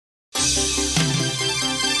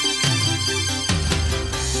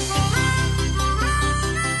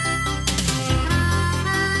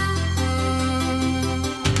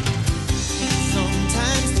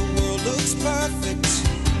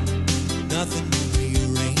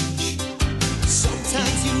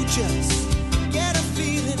just get a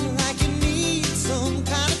feeling like you need some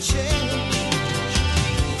kind of change.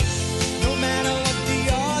 No matter what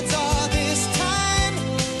the odds are this time,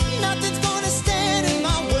 nothing's gonna stand in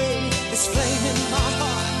my way. This flame in my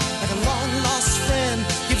heart, like a long lost friend,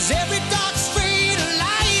 gives every dark street a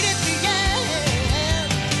light at the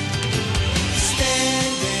end.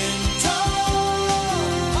 Standing tall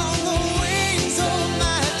on the wings of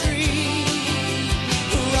my dream,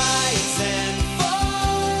 rise and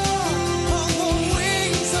fall on the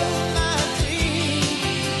wings of my dream.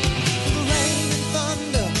 The rain and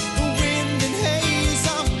thunder, the wind and haze,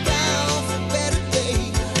 I'm bound for better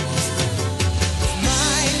days.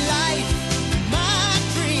 My life, my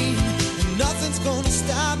dream, and nothing's gonna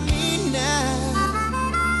stop me now.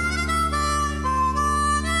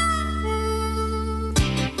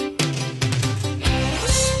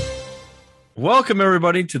 Welcome,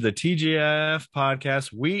 everybody, to the TGF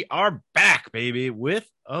podcast. We are back, baby, with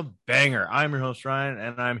a banger. I'm your host, Ryan,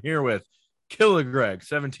 and I'm here with Killer Greg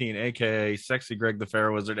 17, a.k.a. Sexy Greg the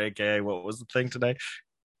Pharaoh Wizard, a.k.a. what was the thing today?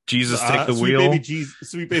 Jesus, take the Sweet wheel.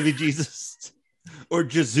 Sweet baby Jesus. Or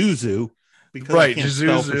Jezuzu. Because Right, I can't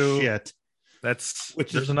spell for Jezuzu. shit.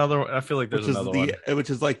 There's another. I feel like there's another one.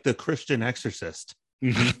 Which is like the Christian exorcist.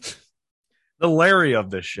 The Larry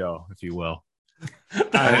of this show, if you will.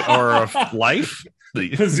 Or of life.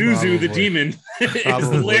 Pazuzu, the Probably. demon, is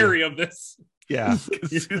Probably. the Larry of this. Yeah.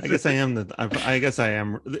 I guess I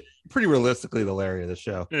am pretty realistically the Larry of the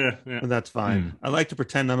show. Yeah. And that's fine. I like to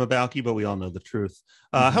pretend I'm a Balki, but we all know the truth.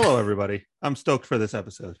 Hello, everybody. I'm stoked for this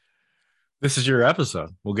episode. This is your episode.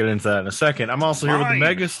 We'll get into that in a second. I'm also here with the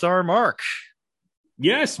megastar Mark.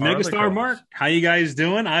 Yes, Our other Megastar co-host. Mark. How you guys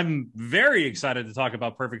doing? I'm very excited to talk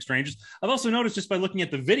about Perfect Strangers. I've also noticed just by looking at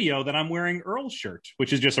the video that I'm wearing Earl's shirt,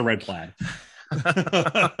 which is just a red plaid.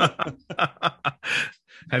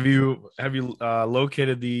 Have you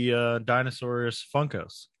located the Dinosaurus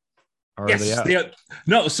Funkos? Or are they out?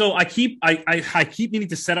 No, so I keep meaning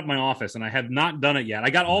to set up my office, and I have not done it yet. I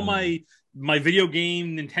got all my video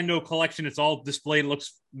game Nintendo collection. It's all displayed. It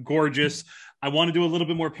looks gorgeous. I want to do a little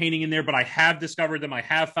bit more painting in there, but I have discovered them. I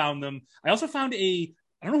have found them. I also found I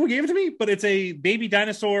don't know who gave it to me, but it's a baby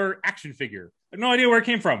dinosaur action figure. I have no idea where it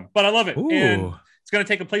came from, but I love it. Ooh. And it's going to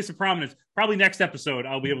take a place of prominence. Probably next episode,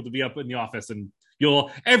 I'll be able to be up in the office, and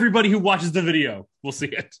everybody who watches the video will see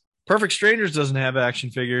it. Perfect Strangers doesn't have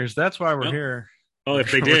action figures. That's why we're here. Oh,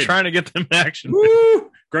 if they We're did, trying to get them action.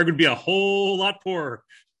 woo, Greg would be a whole lot poorer.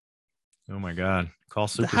 Oh my God! Call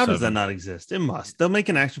Super. How does 7. that not exist? It must. They'll make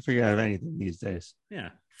an action figure out of anything these days.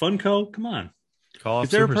 Yeah, Funko, come on. Call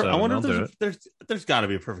Is there Super 7. I wonder They'll if there's got to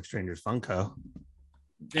be a Perfect Strangers Funko.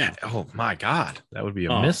 Yeah, Oh my God! That would be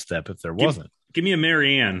a Oh. misstep if there wasn't. give me a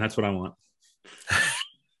Mary Ann. That's what I want.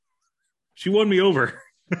 She won me over.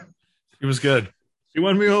 It was good. She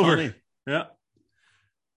won me over. Funny. Yeah.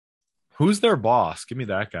 Who's their boss? Give me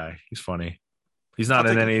that guy. He's funny. He's not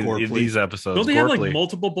I'll in take any Gorpley. of these episodes. Don't they have Gorpley. like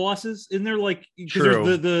multiple bosses in there? Like, because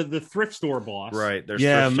True. there's the thrift store boss, Right. There's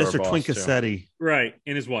Yeah, Thrift Store Mr. boss, too. Twinkassetti. Right,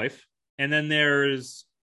 and his wife, and then there's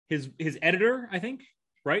his editor, I think.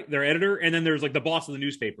 Right, their editor, and then there's like the boss of the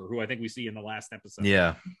newspaper, who I think we see in the last episode.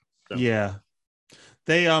 Yeah. So. Yeah.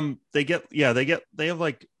 They do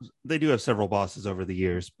have several bosses over the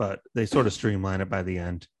years, but they sort of streamline it by the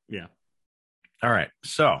end. Yeah. All right.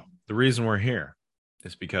 So the reason we're here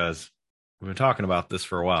is because we've been talking about this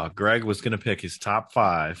for a while. Greg was going to pick his top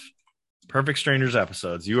 5 Perfect Strangers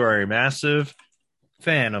episodes. You are a massive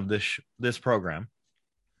fan of this program,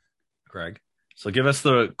 Greg. So give us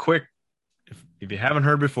the quick, if you haven't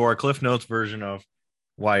heard before, a Cliff Notes version of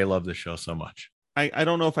why you love this show so much. I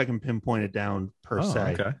don't know if I can pinpoint it down per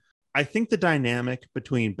se. Okay. I think the dynamic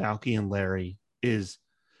between Balki and Larry is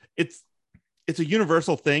it's a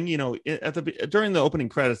universal thing. You know, during the opening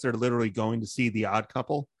credits, they're literally going to see The Odd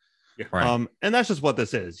Couple. Yeah. Right. And that's just what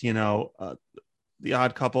this is. You know, The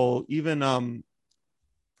Odd Couple. Even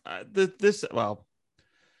this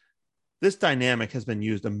dynamic has been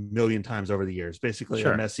used a million times over the years. Basically,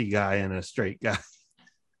 Sure. a messy guy and a straight guy.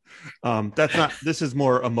 This is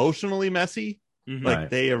more emotionally messy. Mhm. Like Right.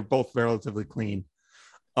 they are both relatively clean.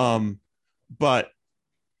 But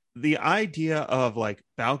the idea of like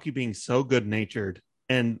Balki being so good natured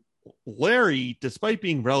and Larry, despite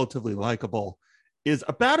being relatively likable, is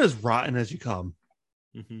about as rotten as you come.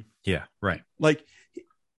 Mhm. Yeah. Right. Like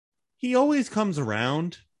he always comes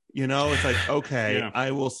around, you know, it's like, okay, Yeah. I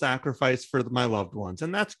will sacrifice for my loved ones,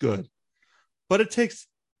 and that's good. But it takes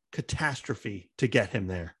catastrophe to get him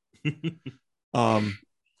there.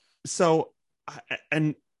 So,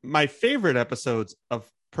 and my favorite episodes of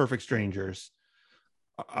Perfect Strangers,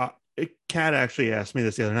 it Kat actually asked me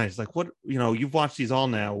this the other night. She's like, "What, you've watched these all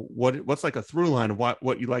now. What's like a through line of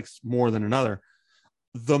what you like more than another?"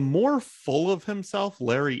 The more full of himself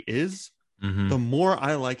Larry is, the more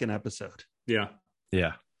I like an episode. Yeah.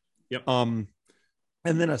 Yeah. Yep. And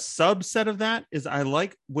then a subset of that is I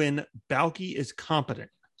like when Balki is competent,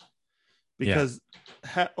 because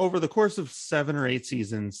over the course of 7 or 8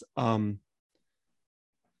 seasons, Balki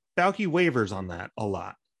wavers on that a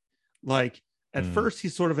lot. Like at first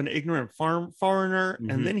he's sort of an ignorant foreigner,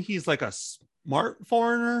 and then he's like a smart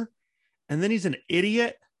foreigner, and then he's an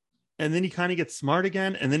idiot, and then he kind of gets smart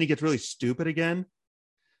again, and then he gets really stupid again.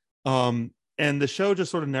 And the show just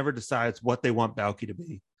sort of never decides what they want Balki to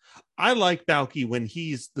be. I like Balki when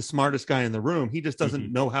he's the smartest guy in the room. He just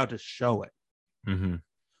doesn't know how to show it.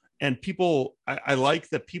 And people, I like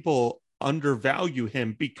that people undervalue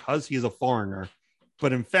him because he's a foreigner,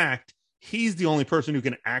 but in fact, he's the only person who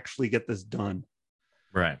can actually get this done.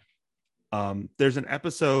 Right. There's an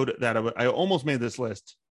episode that I almost made this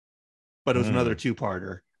list, but it was another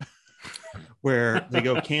 2-parter where they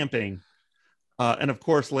go camping. And of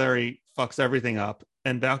course, Larry fucks everything up,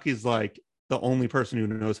 and Balki's like the only person who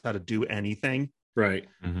knows how to do anything. Right.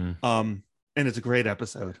 And it's a great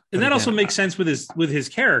episode. And that also makes sense with his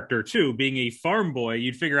character too. Being a farm boy,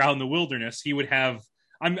 you'd figure out in the wilderness he would have.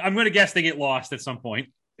 I'm going to guess they get lost at some point.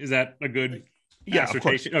 Is that a good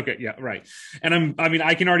assertion? Okay, yeah, right. And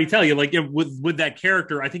I can already tell you, like with that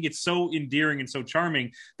character, I think it's so endearing and so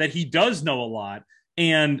charming that he does know a lot.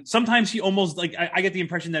 And sometimes he almost like I get the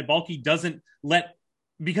impression that Balki doesn't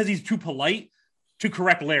because he's too polite to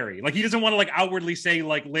correct Larry. Like he doesn't want to like outwardly say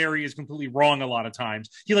like Larry is completely wrong a lot of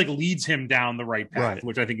times. He like leads him down the right path,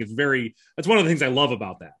 which I think is that's one of the things I love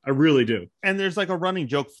about that. I really do. And there's like a running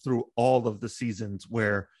joke through all of the seasons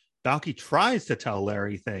where Balki tries to tell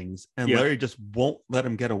Larry things and Larry just won't let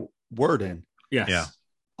him get a word in. Yes.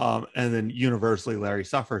 Yeah. And then universally Larry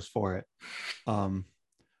suffers for it.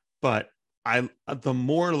 But the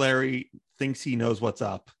more Larry thinks he knows what's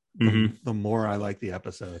up, the more I like the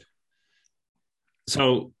episode.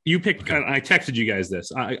 So you picked. I texted you guys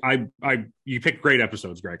this. You picked great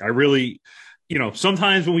episodes, Greg. I really,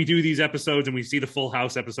 sometimes when we do these episodes and we see the Full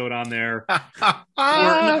House episode on there,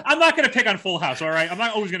 I'm not going to pick on Full House. All right, I'm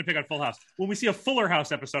not always going to pick on Full House. When we see a Fuller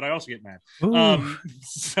House episode, I also get mad.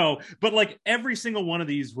 But like every single one of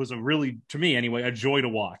these was to me anyway, a joy to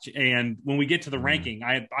watch. And when we get to the ranking,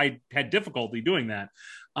 I had difficulty doing that.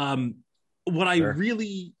 What I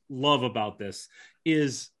really love about this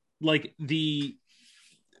is like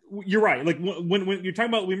you're right. Like when you're talking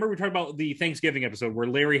about, remember we talked about the Thanksgiving episode where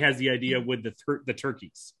Larry has the idea with the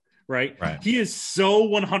turkeys, right? He is so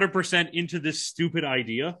 100% into this stupid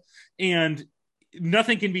idea, and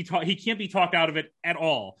nothing can be taught. He can't be talked out of it at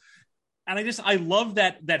all. And I love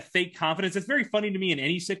that fake confidence. It's very funny to me in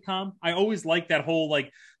any sitcom. I always like that whole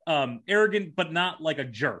like arrogant, but not like a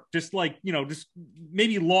jerk. Just like, just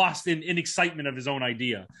maybe lost in excitement of his own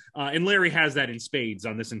idea. And Larry has that in spades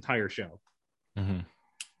on this entire show.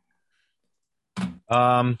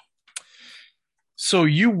 So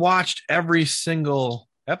you watched every single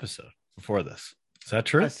episode before this. Is that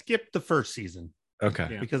true? I skipped the first season.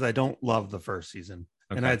 Okay. Because I don't love the first season.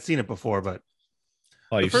 Okay. And I'd seen it before, but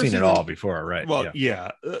you've seen it all before, right? Well,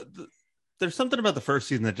 there's something about the first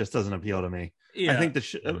season that just doesn't appeal to me. I think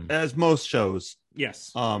as most shows,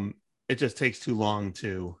 it just takes too long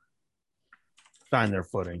to find their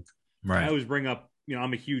footing. Right. I always bring up,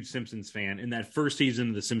 I'm a huge Simpsons fan, and that first season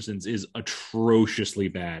of The Simpsons is atrociously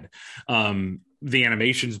bad. The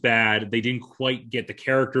animation's bad. They didn't quite get the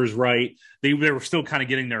characters right. They were still kind of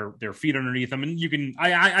getting their feet underneath them. And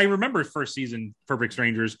I remember first season Perfect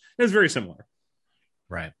Strangers. It was very similar.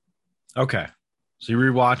 Right. Okay. So you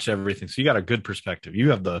rewatched everything. So you got a good perspective.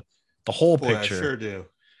 You have the whole picture. I sure do.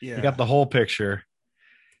 Yeah. You got the whole picture.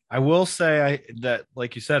 I will say that,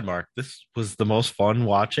 like you said, Mark, this was the most fun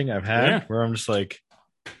watching I've had, where I'm just like,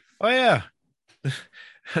 oh yeah,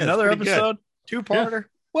 another episode, good. 2-parter,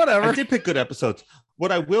 whatever. I did pick good episodes.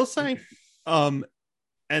 What I will say, and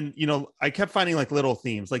I kept finding like little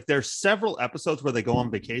themes. Like there's several episodes where they go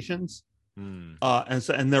on vacations, and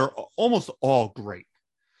they're almost all great.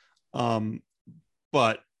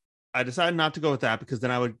 But I decided not to go with that because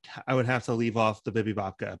then I would have to leave off the Bibi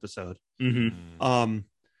Bobka episode.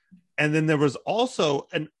 And then there was also,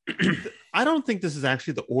 and I don't think this is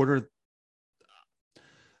actually the order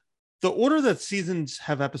that seasons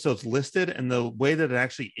have episodes listed, and the way that it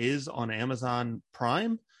actually is on Amazon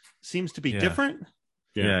Prime seems to be different.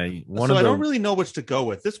 Yeah. I don't really know which to go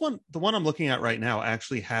with. This one, the one I'm looking at right now,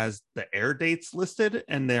 actually has the air dates listed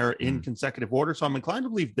and they're in consecutive order. So I'm inclined to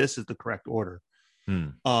believe this is the correct order.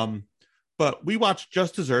 But But we watched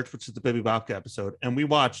Just Desserts, which is the Baby Bobka episode, and we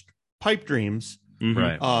watched Pipe Dreams,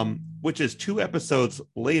 Right. which is 2 episodes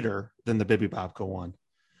later than the Baby Bobka one.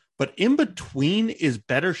 But in between is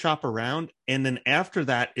Better Shop Around, and then after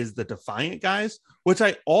that is the Defiant Guys, which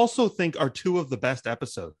I also think are 2 of the best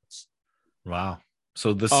episodes. Wow.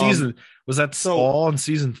 So the season was that all in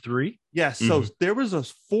season 3? Yes. So there was a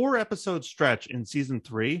 4-episode stretch in season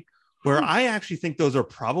 3 where I actually think those are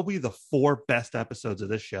probably the 4 best episodes of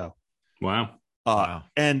this show. Wow.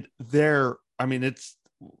 And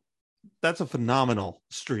that's a phenomenal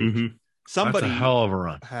streak. Somebody That's a hell of a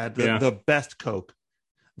run. had the best Coke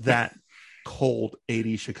that cold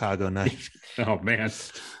 80 Chicago night. Oh man.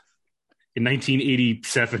 In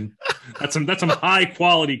 1987. That's some high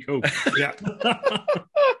quality Coke. Yeah.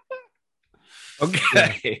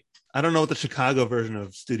 Okay. Yeah. I don't know what the Chicago version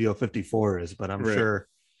of Studio 54 is, but I'm sure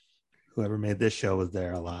whoever made this show was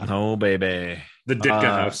there a lot. Oh baby. The Ditka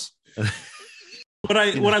house. What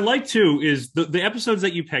I like too is the episodes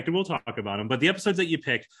that you picked, and we'll talk about them, but the episodes that you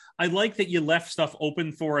picked, I like that you left stuff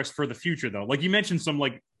open for us for the future though. Like you mentioned some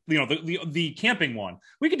the camping one.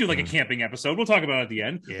 We could do like a camping episode. We'll talk about it at the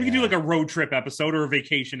end. Yeah. We could do like a road trip episode or a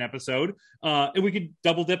vacation episode. And we could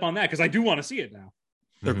double dip on that because I do want to see it now.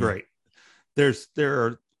 They're great.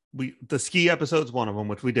 The ski episode's one of them,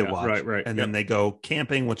 which we did watch. Right. And then they go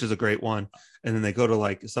camping, which is a great one. And then they go to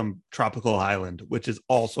like some tropical island, which is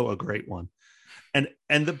also a great one.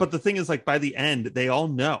 But the thing is, like by the end, they all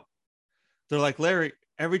know. They're like, Larry,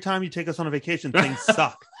 every time you take us on a vacation, things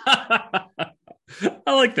suck.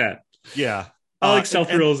 I like that. Yeah. I like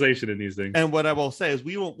self-realization in these things. And what I will say is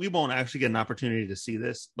we won't actually get an opportunity to see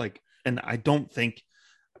this. And I don't think,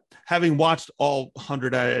 having watched all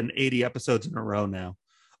 180 episodes in a row now,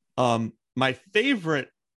 my favorite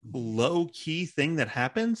low-key thing that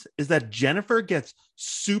happens is that Jennifer gets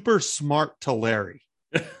super smart to Larry.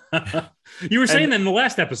 You were saying that in the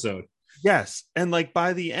last episode. Yes. And like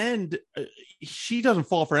by the end, she doesn't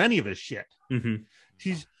fall for any of his shit.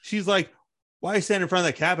 She's like, why are you standing in front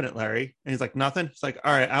of that cabinet, Larry? And he's like, nothing. It's like,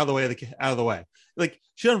 all right, out of the way. Like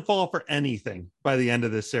she doesn't fall for anything by the end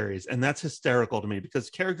of this series. And that's hysterical to me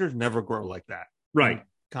because characters never grow like that. Right.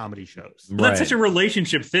 Comedy shows. Well, that's such a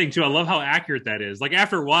relationship thing too. I love how accurate that is. Like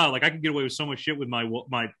after a while, like I could get away with so much shit with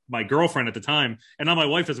my girlfriend at the time, and now my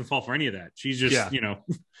wife doesn't fall for any of that. She's just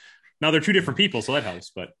now they're 2 different people, so that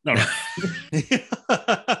helps. But no.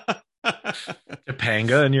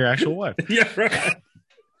 Topanga and your actual wife. Yeah, right.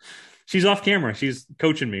 She's off camera. She's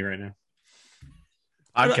coaching me right now.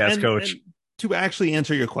 Podcast coach. And to actually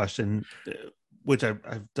answer your question, which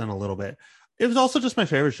I've done a little bit, it was also just my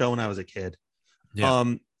favorite show when I was a kid. Yeah.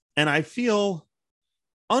 And I feel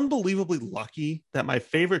unbelievably lucky that my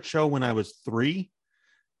favorite show when I was 3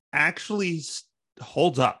 actually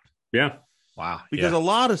holds up. Yeah. Wow. Because a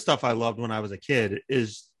lot of stuff I loved when I was a kid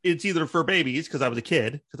it's either for babies because I was a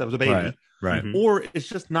kid, because I was a baby, right. Or it's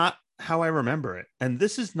just not how I remember it. And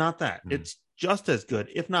this is not that. It's just as good,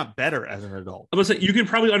 if not better, as an adult. I was saying, you can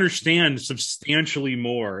probably understand substantially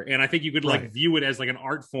more, and I think you could view it as like an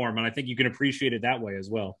art form, and I think you can appreciate it that way as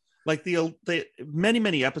well. Like the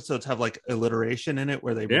many episodes have like alliteration in it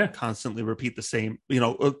where they constantly repeat the same,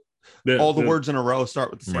 all the words in a row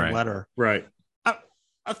start with the same letter. Right.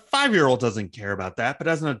 A 5-year-old doesn't care about that, but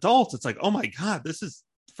as an adult, it's like, oh my God, this is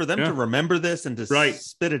for them to remember this and to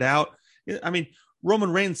spit it out. I mean,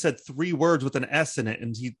 Roman Reigns said 3 words with an S in it,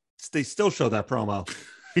 and they still show that promo.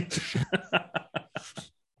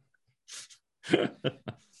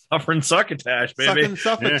 Suffering succotash, baby. Sucking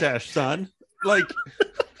succotash, son. Like,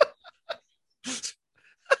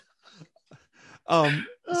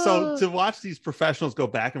 so to watch these professionals go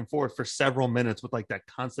back and forth for several minutes with like that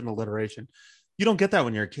constant alliteration, you don't get that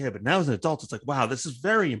when you're a kid, but now as an adult, it's like, wow, this is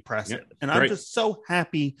very impressive. And I'm just so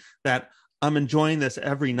happy that I'm enjoying this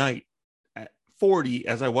every night at 40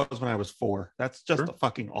 as I was when I was 4. That's just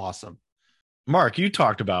fucking awesome. Mark, you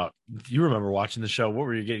remember watching the show. What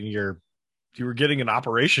were you getting you were getting an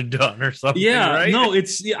operation done or something? Yeah, right? No,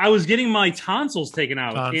 I was getting my tonsils taken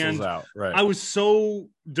out. Right. I was so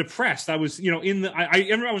depressed. I was, I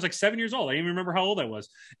remember I was like 7 years old. I didn't even remember how old I was.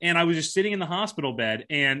 And I was just sitting in the hospital bed,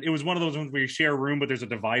 and it was one of those ones where you share a room, but there's a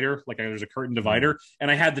divider, like there's a curtain divider.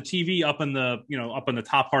 And I had the TV up in the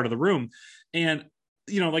top part of the room. And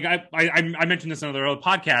I mentioned this in another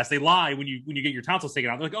podcast. They lie when you get your tonsils taken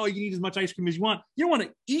out. They're like, oh, you can eat as much ice cream as you want. You don't want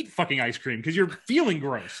to eat fucking ice cream because you're feeling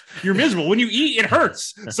gross. You're miserable. When you eat, it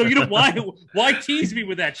hurts. So why tease me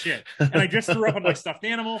with that shit? And I just threw up on my stuffed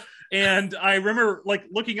animal. And I remember like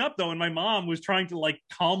looking up though, and my mom was trying to like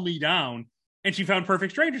calm me down, and she found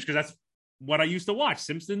Perfect Strangers because that's what I used to watch.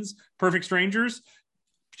 Simpsons, Perfect Strangers.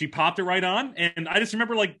 she popped it right on, and I just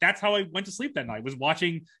remember like that's how I went to sleep that night. Was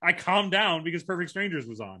watching. I calmed down because Perfect Strangers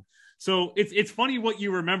was on. So it's funny what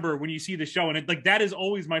you remember when you see the show, and like that is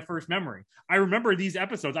always my first memory. I remember these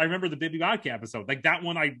episodes. I remember the Baby Vodka episode, like that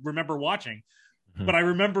one. I remember watching, but I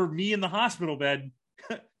remember me in the hospital bed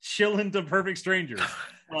chilling to Perfect Strangers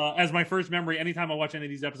as my first memory. Anytime I watch any of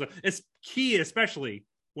these episodes, it's key, especially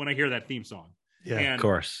when I hear that theme song. Yeah, and Of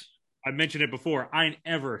course. I mentioned it before. I ain't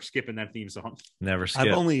ever skipping that theme song. Never skip.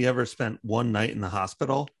 I've only ever spent one night in the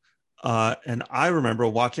hospital. And I remember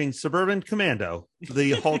watching Suburban Commando,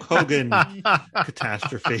 the Hulk Hogan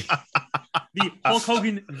catastrophe. The Hulk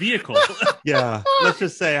Hogan vehicle. Yeah. Let's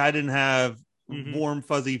just say I didn't have warm,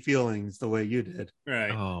 fuzzy feelings the way you did. Right.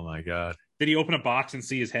 Oh my God. Did he open a box and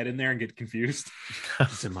see his head in there and get confused?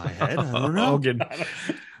 It's in my head. I don't know. Hogan.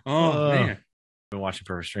 Man. I've been watching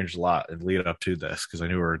Perfect Strangers a lot and lead up to this because I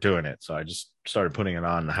knew we were doing it. So I just started putting it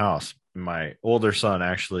on in the house. My older son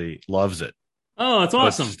actually loves it. Oh, that's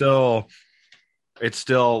awesome. It's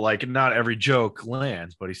still like not every joke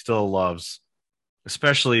lands, but he still loves,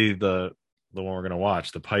 especially the one we're gonna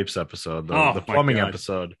watch, the pipes episode, the plumbing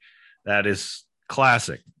episode. That is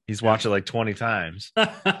classic. He's watched it like 20 times.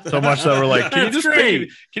 So much that we're like, can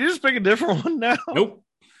you just pick a different one now? Nope.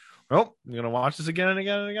 Nope. I'm gonna watch this again and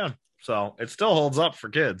again and again. So it still holds up for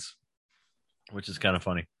kids, which is kind of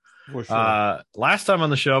funny. For sure. Last time on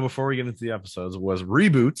the show, before we get into the episodes, was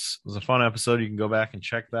Reboots. It was a fun episode. You can go back and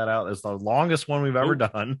check that out. It's the longest one we've ever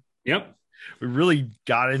done. Yep. We really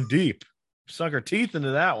got in deep, sunk our teeth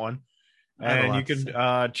into that one. And you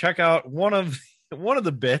can check out one of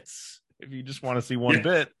the bits if you just want to see one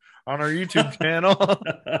bit on our YouTube channel.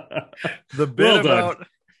 The bit about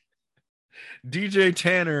DJ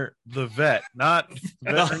Tanner, the vet, not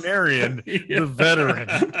veterinarian, the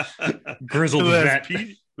veteran, grizzled vet.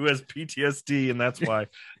 Who has PTSD, and that's why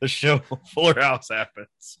the show Fuller House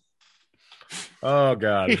happens. Oh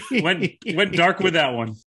God, went dark with that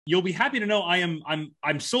one. You'll be happy to know I'm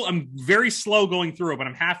very slow going through it, but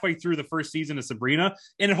I'm halfway through the first season of Sabrina,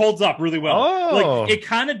 and it holds up really well. Oh. Like it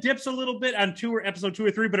kind of dips a little bit on episode 2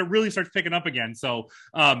 or 3, but it really starts picking up again. So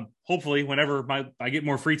hopefully, whenever I get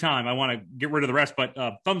more free time, I want to get rid of the rest. But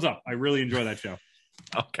thumbs up, I really enjoy that show.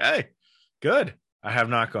 Okay, good. I have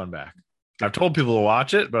not gone back. I've told people to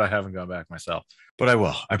watch it, but I haven't gone back myself. But I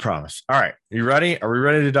will. I promise. All right, you ready? Are we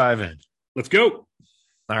ready to dive in? Let's go.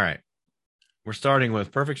 All right. We're starting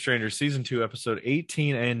with Perfect Strangers, Season 2, Episode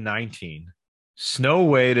 18 and 19. Snow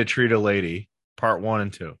Way to Treat a Lady, Part 1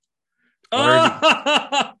 and 2.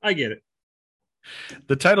 I get it.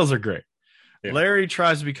 The titles are great. Yeah. Larry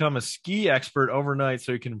tries to become a ski expert overnight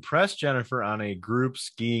so he can impress Jennifer on a group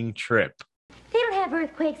skiing trip. They don't have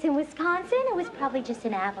earthquakes in Wisconsin. It was probably just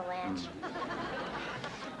an avalanche.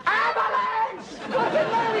 Avalanche!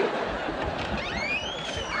 Fucking Larry!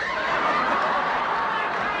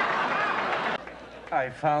 I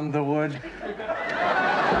found the wood.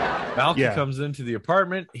 Balki comes into the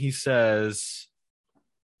apartment. He says,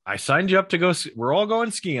 I signed you up to go. We're all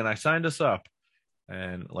going skiing. I signed us up.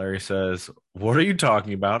 And Larry says, what are you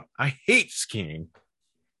talking about? I hate skiing.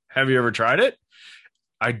 Have you ever tried it?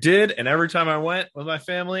 I did. And every time I went with my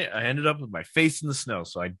family, I ended up with my face in the snow.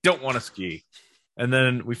 So I don't want to ski. And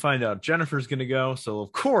then we find out Jennifer's going to go. So,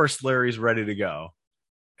 of course, Larry's ready to go.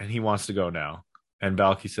 And he wants to go now. And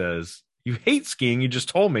Balki says, you hate skiing. You just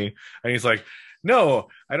told me. And he's like, no,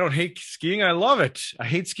 I don't hate skiing. I love it. I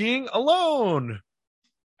hate skiing alone.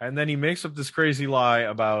 And then he makes up this crazy lie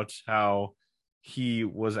about how he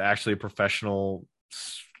was actually a professional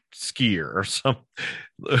skier or something.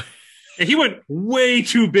 He went way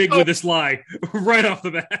too big with this lie right off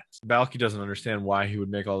the bat. Balki doesn't understand why he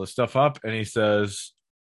would make all this stuff up. And he says,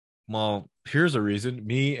 well, here's a reason.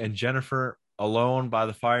 Me and Jennifer alone by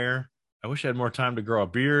the fire. I wish I had more time to grow a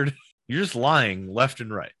beard. You're just lying left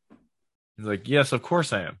and right. He's like, yes, of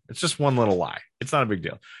course I am. It's just one little lie. It's not a big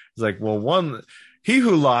deal. He's like, well, he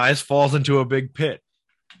who lies falls into a big pit,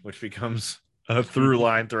 which becomes a through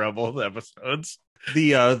line throughout both episodes.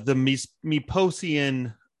 The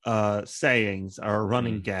Myposian sayings are a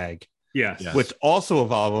running gag. Yes. Which also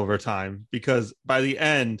evolve over time, because by the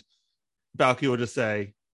end, Balki will just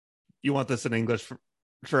say, you want this in English?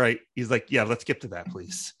 Right. He's like, yeah, let's skip to that,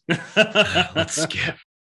 please. Let's skip.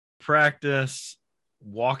 Practice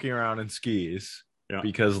walking around in skis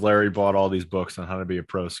because Larry bought all these books on how to be a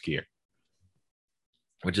pro skier,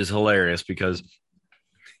 which is hilarious because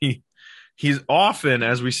he's often,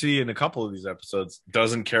 as we see in a couple of these episodes,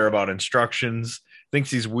 doesn't care about instructions,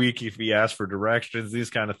 thinks he's weak if he asks for directions,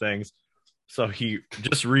 these kind of things. So he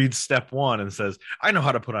just reads step 1 and says, I know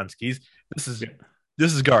how to put on skis. This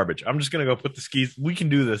is garbage. I'm just going to go put the skis. We can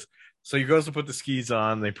do this. So he goes to put the skis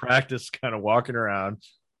on. They practice kind of walking around.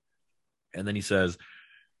 And then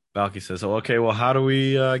Balki says, "Oh, okay, well, how do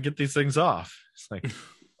we get these things off?" It's like,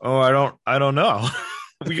 "Oh, I don't know.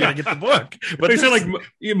 We got to get the book." But they said like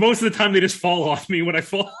most of the time they just fall off me when I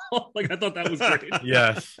fall. Like I thought that was great.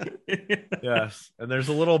 Yes. Yes. And there's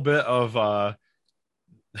a little bit of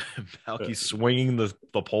Balki swinging the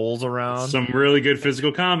poles around. Some really good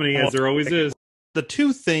physical comedy, as there always is. The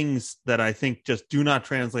two things that I think just do not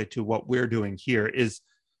translate to what we're doing here is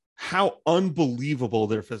how unbelievable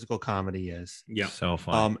their physical comedy is. Yeah. So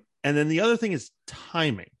fun. And then the other thing is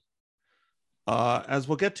timing. As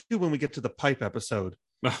we'll get to when we get to the pipe episode,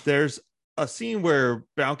 there's a scene where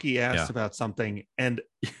Balki asks about something, and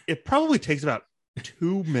it probably takes about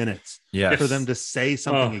 2 minutes for them to say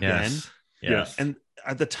something again. Yes. And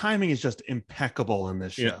the timing is just impeccable in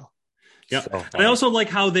this show. Yeah, so and I also like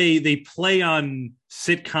how they play on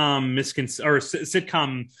sitcom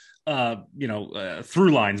sitcom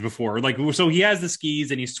through lines before. Like, so he has the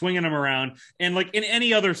skis and he's swinging them around, and like in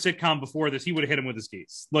any other sitcom before this, he would have hit him with the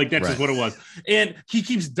skis. Like that's just what it was. And he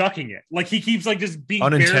keeps ducking it. Like he keeps like just being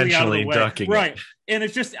barely out of the way. Ducking right. It. And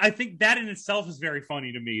it's just, I think that in itself is very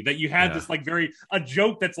funny to me that you had this like a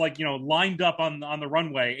joke that's like, lined up on the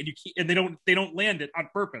runway, and they don't land it on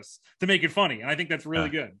purpose to make it funny. And I think that's really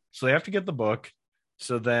good. So they have to get the book.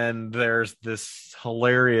 So then there's this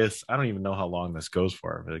hilarious, I don't even know how long this goes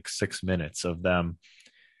for, like 6 minutes of them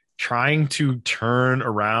trying to turn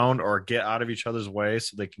around or get out of each other's way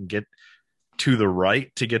so they can get to the right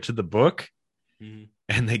to get to the book. Mm-hmm.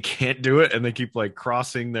 And they can't do it. And they keep like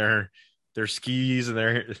crossing their skis,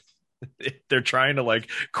 and they're trying to like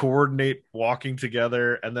coordinate walking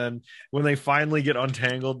together. And then when they finally get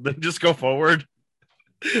untangled, they just go forward.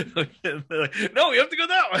 They're like, "No, we have to go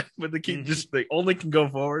that way," but they only can go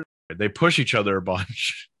forward. They push each other a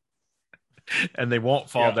bunch, and they won't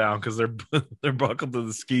fall down because they're buckled to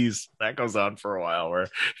the skis. That goes on for a while, where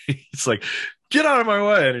he's like, "Get out of my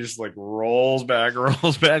way," and he just like rolls back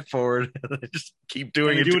forward, and they just keep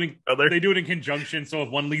doing it together. They do it in conjunction, so if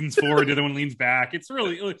one leans forward, the other one leans back. It's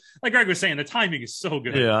really, like Greg was saying, the timing is so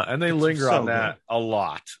good. Yeah, and they linger on that a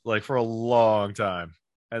lot, like for a long time,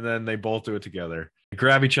 and then they both do it together. They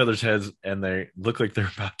grab each other's heads, and they look like they're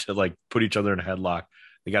about to like put each other in a headlock.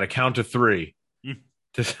 They got to count to 3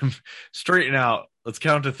 to straighten out. Let's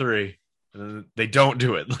count to 3, and then they don't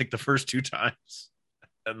do it like the first 2 times,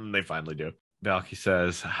 and then they finally do. Balki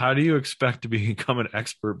says, "How do you expect to become an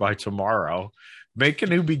expert by tomorrow? Make a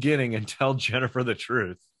new beginning and tell Jennifer the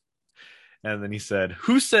truth." And then he said,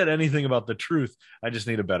 "Who said anything about the truth? I just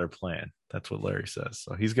need a better plan." That's what Larry says.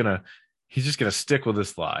 So he's just gonna stick with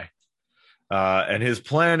this lie. And his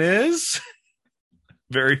plan is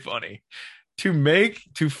very funny: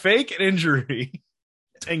 to fake an injury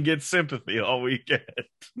and get sympathy all weekend.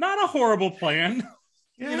 Not a horrible plan.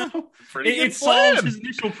 Yeah, it solves his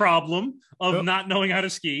initial problem of not knowing how to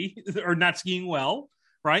ski or not skiing well,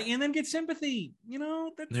 right? And then get sympathy.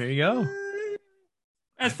 There you go.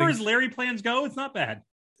 As far as Larry plans go, it's not bad.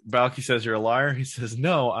 Balki says, "You're a liar." He says,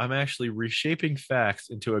 "No, I'm actually reshaping facts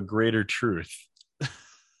into a greater truth."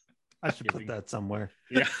 I should put that somewhere.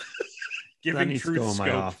 Yeah. That needs to go in my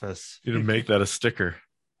office. You need to make that a sticker.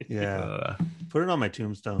 Yeah. Put it on my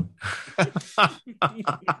tombstone.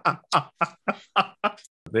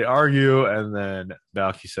 They argue, and then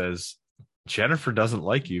Balki says, "Jennifer doesn't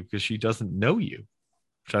like you because she doesn't know you,"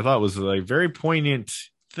 which I thought was a very poignant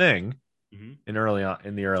thing in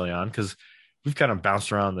the early on, because we've kind of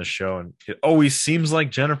bounced around this show, and it always seems like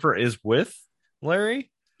Jennifer is with Larry.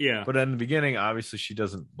 Yeah. But in the beginning, obviously, she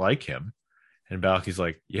doesn't like him. And Balki's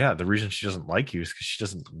like, "Yeah, the reason she doesn't like you is because she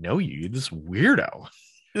doesn't know you. You're this weirdo."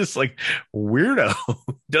 This like weirdo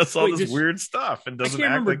does all this weird stuff and doesn't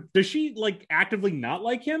act like. Does she like actively not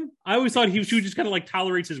like him? I always thought she just kind of like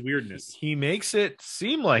tolerates his weirdness. He makes it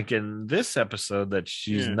seem like in this episode that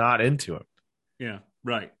she's not into him. Yeah,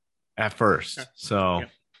 right. At first. So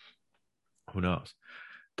who knows?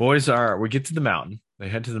 We get to the mountain. They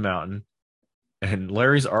head to the mountain. And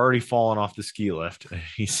Larry's already fallen off the ski lift. And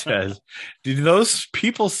he says, "Did those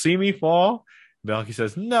people see me fall?" Balki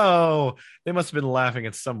says, "No, they must have been laughing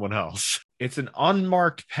at someone else." It's an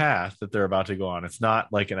unmarked path that they're about to go on. It's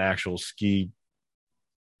not like an actual ski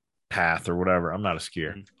path or whatever. I'm not a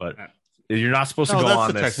skier, but you're not supposed to go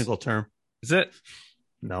on this. That's the technical term. Is it?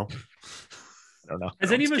 No. I don't know.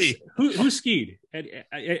 Has any of us who skied?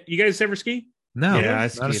 You guys ever ski? No. Yeah, I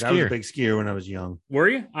skied. I was a big skier when I was young. Were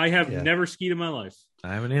you? I have never skied in my life.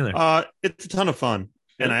 I haven't either. It's a ton of fun.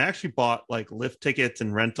 And I actually bought like lift tickets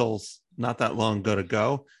and rentals not that long ago to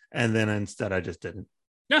go. And then instead I just didn't.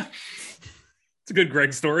 Yeah. It's a good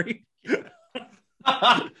Greg story.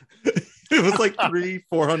 It was like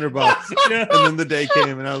 $300-400. Yeah. And then the day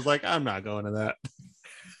came and I was like, I'm not going to that.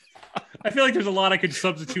 I feel like there's a lot I could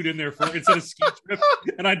substitute in there for instead of ski trip,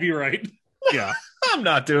 and I'd be right. Yeah. I'm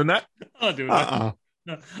not doing that. I'm not doing that.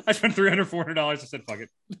 No, I spent $300-400. I said, fuck it.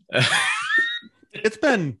 It's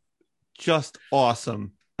been just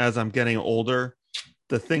awesome as I'm getting older.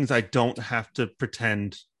 The things I don't have to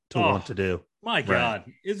pretend to want to do. My God.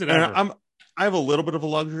 Is it And ever? I have a little bit of a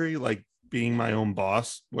luxury, like being my own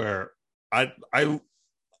boss, where I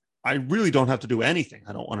really don't have to do anything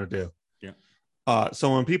I don't want to do. Yeah.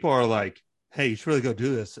 So when people are like, hey, you should really go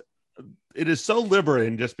do this, it is so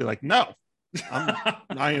liberating to just be like, no,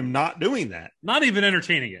 I am not doing that. Not even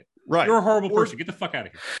entertaining it. Right. You're a horrible person. Get the fuck out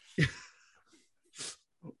of here.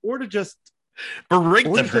 Or to just Berate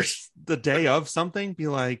or the to person. just the day of something be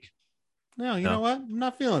like, no, you know what? I'm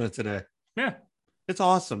not feeling it today. Yeah. It's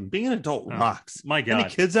awesome. Being an adult rocks. My God. Any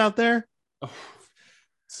kids out there?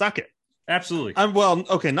 Suck it. Absolutely.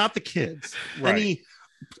 Okay, not the kids. Right.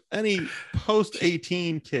 Any post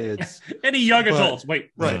 18 kids. Any young But- adults.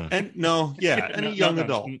 Wait. Right. And any young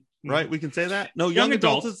adult. Right? We can say that? No, young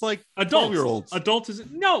adults is like adults. 12-year-olds. Adults is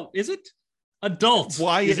no, is it? Adults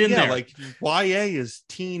YA, is in there. like YA is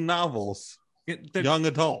teen novels. Young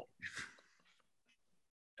adult.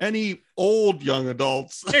 Any old young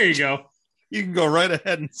adults, There you go. you can go right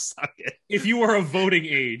ahead and suck it. If you are of voting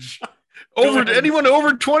age, Anyone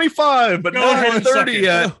over 25, but Go not ahead and suck 30 it.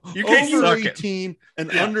 yet. You can Over suck it. 18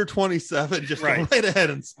 and Yeah. under 27, just Right. go right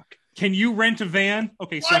ahead and suck can you rent a van?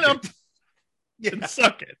 Okay, Why suck not? it. it. And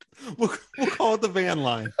suck it. We'll call it the van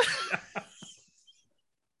line.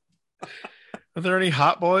 Are there any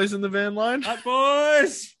hot boys in the van line? Hot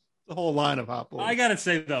boys. The whole line of hot boys. I gotta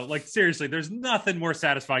say though, like seriously, there's nothing more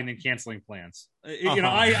satisfying than canceling plans. You know,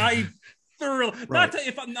 Uh-huh. I thoroughly Right.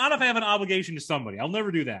 if I have an obligation to somebody, I'll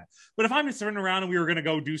never do that. But if I'm just sitting around and we were gonna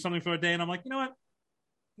go do something for a day, and I'm like, you know what?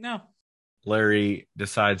 No. Larry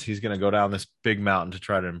decides he's going to go down this big mountain to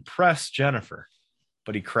try to impress Jennifer,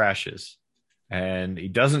 but he crashes. And he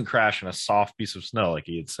doesn't crash in a soft piece of snow like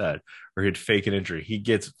he had said, or he'd fake an injury. He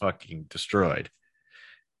gets fucking destroyed.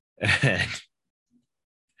 And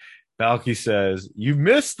Balki says, "You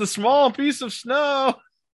missed the small piece of snow."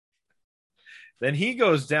 Then he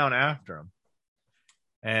goes down after him.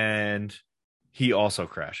 And he also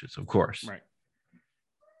crashes, of course. Right.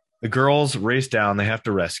 The girls race down. They have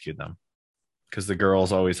to rescue them because the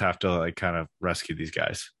girls always have to like kind of rescue these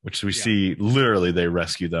guys, which we see literally they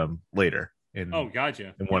rescue them later in,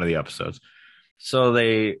 Gotcha. in one of the episodes. So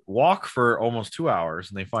they walk for almost 2 hours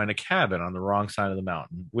and they find a cabin on the wrong side of the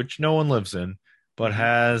mountain, which no one lives in, but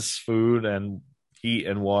has food and heat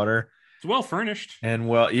and water. It's well furnished. And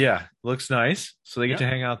looks nice. So they get to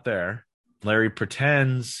hang out there. Larry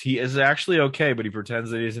pretends he is actually okay, but he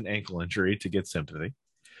pretends that he has an ankle injury to get sympathy.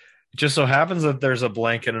 It just so happens that there's a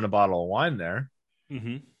blanket and a bottle of wine there.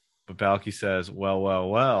 Mm-hmm. But Balki says, well,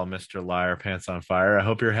 Mr. Liar, pants on fire. I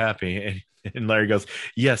hope you're happy. And Larry goes,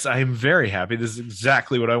 yes, I am very happy. This is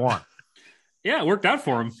exactly what I want. Yeah, it worked out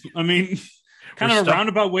for him. I mean, kind of a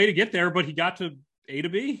roundabout way to get there, but he got to A to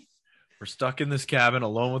B. We're stuck in this cabin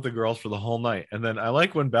alone with the girls for the whole night. And then I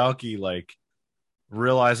like when Balki like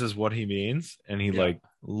realizes what he means and he like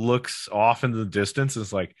looks off into the distance and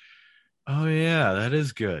is like, oh yeah, that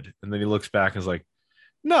is good. And then he looks back and is like,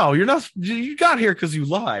 no, you're not. You got here because you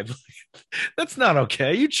lied. That's not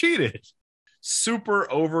okay. You cheated. Super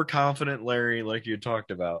overconfident Larry, like you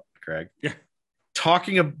talked about, Craig. Yeah.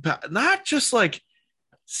 Talking about not just like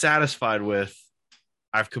satisfied with,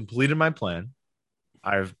 I've completed my plan.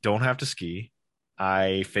 I don't have to ski.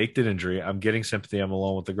 I faked an injury. I'm getting sympathy. I'm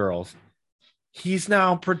alone with the girls. He's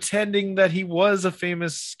now pretending that he was a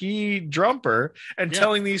famous ski jumper and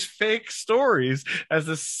telling these fake stories as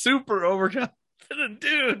a super overconfident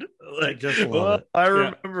dude. Like, I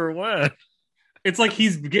remember when. It's like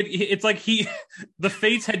the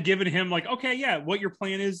fates had given him like, okay, yeah, what your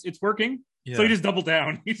plan is, it's working. Yeah. So he just doubled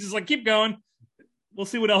down. He's just like, keep going. We'll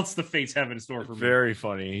see what else the fates have in store for me. Very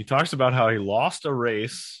funny. He talks about how he lost a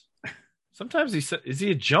race. Sometimes he said, is he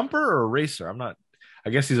a jumper or a racer? I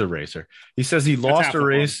guess he's a racer. He says he lost a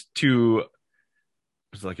race to, it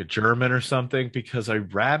was like a German or something because a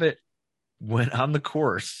rabbit went on the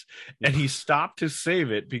course and he stopped to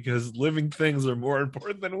save it because living things are more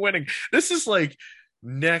important than winning. This is like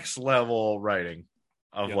next level writing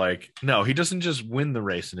of like, no, he doesn't just win the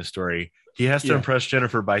race in his story. He has to impress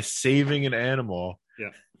Jennifer by saving an animal. Yeah.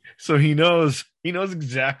 So he knows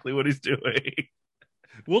exactly what he's doing.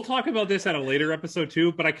 We'll talk about this at a later episode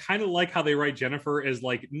too, but I kind of like how they write Jennifer as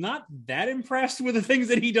like not that impressed with the things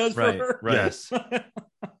that he does for her. Right. Yes.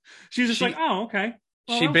 She's just like, oh, okay.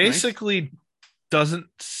 Well, she that was basically doesn't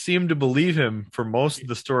seem to believe him for most of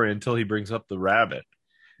the story until he brings up the rabbit.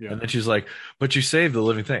 Yeah. And then she's like, but you saved the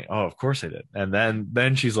living thing. Oh, of course I did. And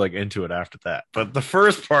then she's like into it after that. But the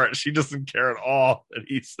first part, she doesn't care at all that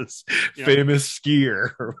he's this famous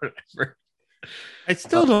skier or whatever. I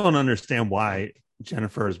still don't understand why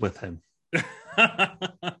Jennifer is with him.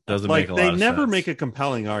 Doesn't like make a lot they of never sense. make a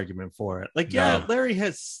compelling argument for it. Like, No.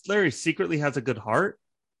 Larry secretly has a good heart,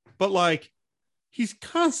 but like he's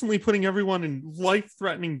constantly putting everyone in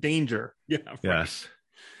life-threatening danger. Yeah. Right. Yes.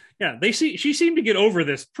 Yeah. She seemed to get over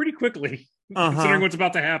this pretty quickly, considering what's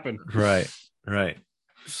about to happen. Right.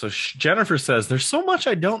 So Jennifer says, there's so much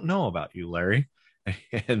I don't know about you, Larry.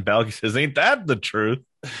 And Balki says, ain't that the truth?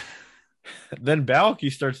 Then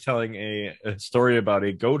Balki starts telling a story about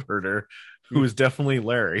a goat herder who was definitely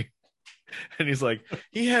Larry. And he's like,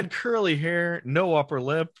 he had curly hair, no upper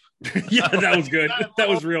lip. Yeah, that was good. That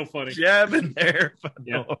was real funny. Jab in there, but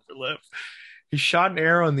no upper lip. He shot an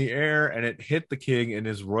arrow in the air and it hit the king in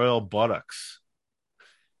his royal buttocks.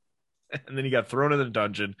 And then he got thrown in the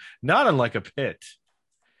dungeon, not unlike a pit.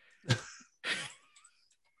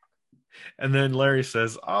 And then Larry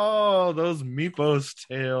says, oh, those Mypos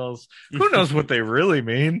tales. Who knows what they really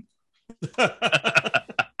mean?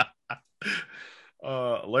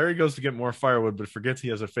 Larry goes to get more firewood, but forgets he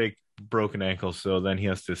has a fake broken ankle. So then he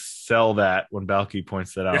has to sell that when Balki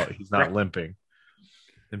points that out. He's not limping.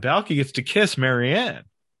 And Balki gets to kiss Marianne.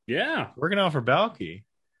 Yeah. Working out for Balki.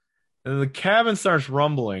 And the cabin starts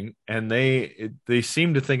rumbling, and they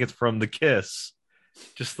seem to think it's from the kiss.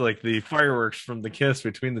 Just like the fireworks from the kiss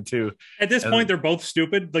between the two. At this point, they're both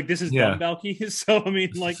stupid. Like, this is dumb Balki. So, I mean,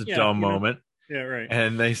 it's a dumb moment. Yeah, right.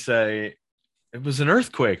 And they say, it was an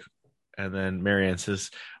earthquake. And then Marianne says,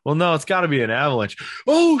 well, no, it's got to be an avalanche.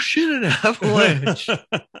 Oh, shit, an avalanche.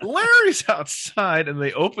 Larry's outside, and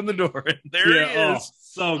they open the door, and there he is.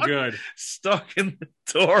 So good. Stuck in the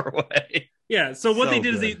doorway. Yeah, so what they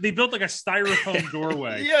did is they built like a styrofoam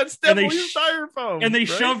doorway. Yeah, it's definitely styrofoam. And they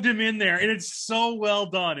shoved him in there, and it's so well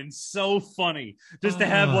done and so funny just to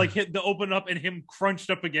have like the open up and him crunched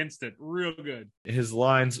up against it. Real good. His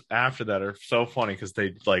lines after that are so funny because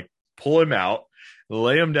they like pull him out,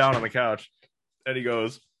 lay him down on the couch, and he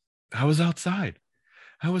goes, I was outside.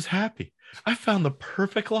 I was happy. I found the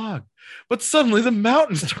perfect log. But suddenly the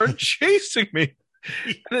mountains started chasing me.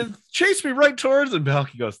 And it chased me right towards, and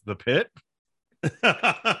Balki goes, the pit?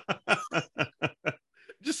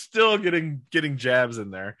 Just still getting jabs in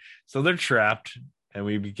there. So they're trapped, and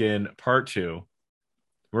we begin part 2.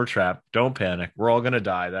 We're trapped. Don't panic. We're all gonna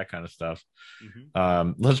die. That kind of stuff.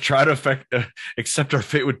 Let's try to accept our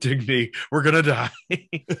fate with dignity. We're gonna die.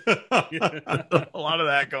 A lot of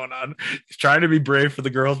that going on. He's trying to be brave for the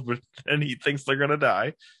girls, but then he thinks they're gonna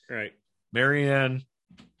die. Right. Marianne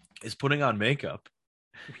is putting on makeup,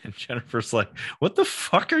 and Jennifer's like, "What the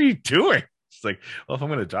fuck are you doing?" She's like, "Well, if I'm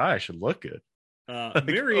gonna die, I should look good."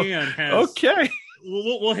 Marianne has okay.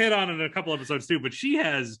 We'll hit on it in a couple episodes too, but she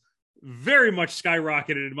has very much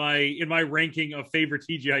skyrocketed in my ranking of favorite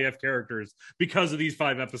TGIF characters because of these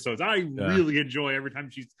 5 episodes. I really enjoy every time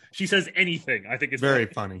she says anything. I think it's very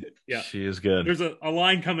funny. Yeah, she is good. There's a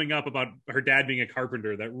line coming up about her dad being a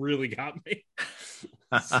carpenter that really got me.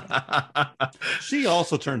 She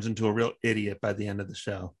also turns into a real idiot by the end of the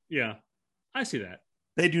show. Yeah, I see that.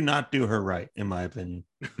 They do not do her right, in my opinion.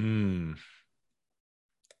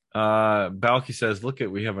 Balki says, look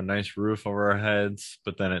we have a nice roof over our heads,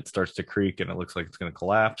 but then it starts to creak and it looks like it's going to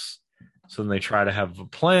collapse. So then they try to have a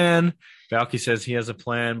plan. Balki says he has a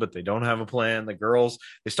plan, but they don't have a plan. The girls,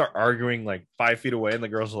 they start arguing like 5 feet away, and the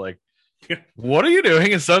girls are like, what are you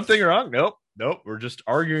doing? Is something wrong? Nope. We're just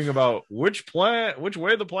arguing about which way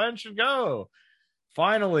the plan should go.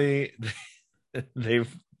 Finally,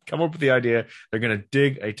 they've come up with the idea. They're going to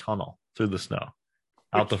dig a tunnel through the snow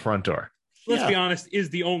out the front door. Let's be honest, is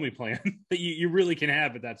the only plan that you really can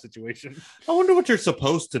have at that situation. I wonder what you're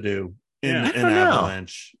supposed to do in an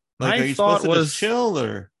avalanche. Like, are you supposed to just chill,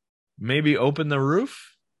 or maybe open the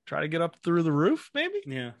roof, try to get up through the roof? Maybe.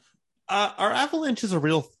 Yeah. Are avalanches a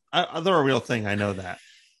real? They're a real thing. I know that,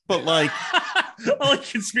 but like, I like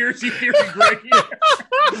conspiracy theory, Greg.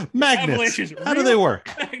 Magnets. How do they work?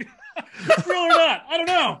 Real or not? I don't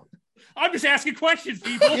know. I'm just asking questions,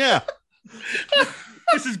 people. Yeah.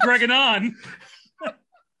 This is Greg and on.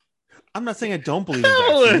 I'm not saying I don't believe in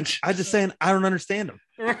vaccines. I'm just saying I don't understand them.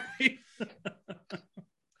 Right.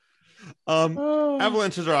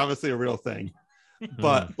 Avalanches are obviously a real thing,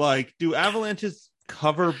 but like, do avalanches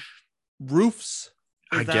cover roofs?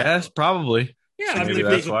 I guess probably. Yeah, I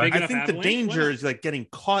think the danger is like getting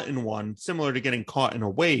caught in one, similar to getting caught in a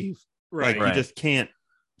wave. Right. Like, you just can't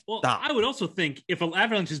Well, stop. I would also think if an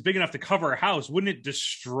avalanche is big enough to cover a house, wouldn't it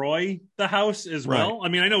destroy the house as well? I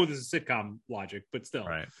mean, I know this is sitcom logic, but still,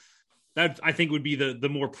 Right. that I think would be the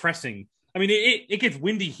more pressing. I mean, it gets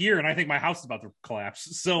windy here, and I think my house is about to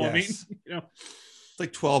collapse. So, I mean, Yes. you know, It's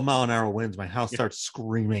like 12-mile-an-hour winds. My house starts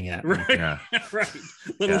screaming at me. right, Yeah. right.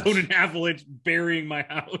 Let alone an avalanche burying my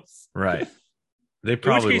house. Right. They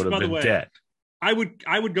probably case, would by have the been way, dead.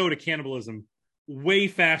 I would go to cannibalism way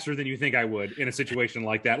faster than you think I would in a situation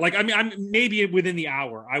like that. Like, I mean, I'm maybe within the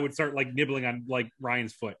hour, I would start like nibbling on like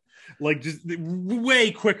Ryan's foot, like just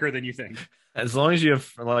way quicker than you think. As long as you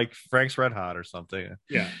have like Frank's Red Hot or something.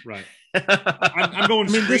 Yeah, right. I'm going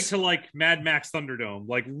straight to like Mad Max Thunderdome,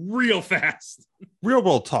 like real fast. Real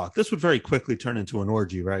world talk. This would very quickly turn into an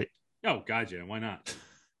orgy, right? Oh, God, yeah. Why not?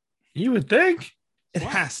 You would think. It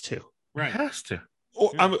What? has to. Right. It has to. Or,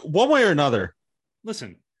 one way or another.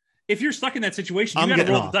 Listen, if you're stuck in that situation, you I'm got to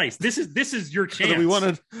getting roll off. the dice. This is your chance.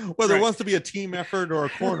 Whether Right. it wants to be a team effort or a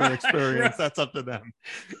corner experience, Right. that's up to them.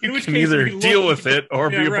 In which You can case, either we look- deal with it or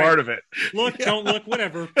Yeah, be a right. part of it. Look, don't look,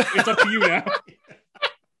 whatever. It's up to you now.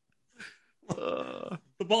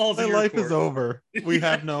 The ball's My in your life court. is over. We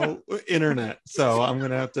have no internet, so I'm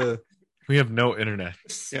gonna have to. We have no internet. Yeah,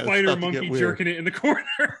 it's Spider about to get monkey weird. jerking it in the corner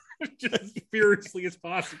just as furiously as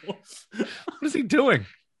possible What is he doing?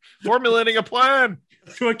 Formulating a plan.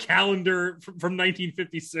 to a calendar from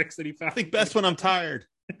 1956 that he found. I think best when I'm tired.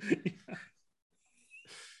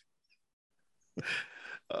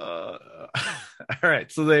 All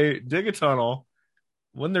right. So they dig a tunnel.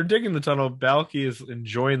 When they're digging the tunnel, Balki is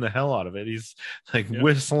enjoying the hell out of it. He's like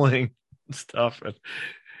whistling and stuff. And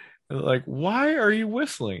they're like, why are you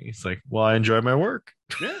whistling? He's like, well, I enjoy my work.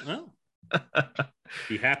 Yeah, well.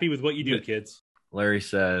 Be happy with what you do, kids. Larry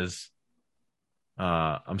says,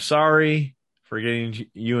 I'm sorry for getting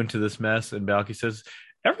you into this mess. And Balki says,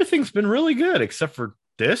 everything's been really good except for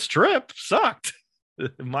this trip sucked.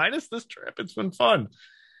 Minus this trip, it's been fun.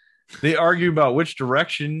 They argue about which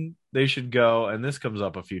direction they should go, and this comes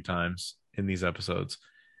up a few times in these episodes.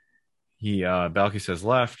 Balki says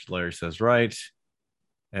left, Larry says right,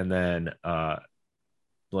 and then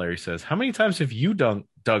Larry says, how many times have you dug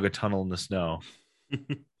a tunnel in the snow?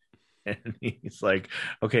 And he's like,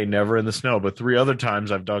 okay, never in the snow, but 3 other times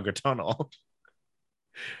I've dug a tunnel.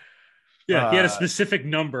 Yeah, he had a specific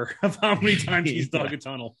number of how many times he's dug a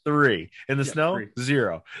tunnel. 3 in the snow, 3.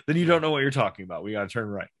 0. Then you don't know what you're talking about. We got to turn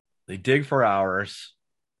right. They dig for hours,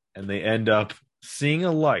 and they end up seeing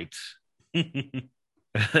a light.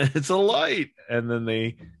 It's a light, and then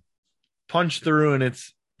they punch through, and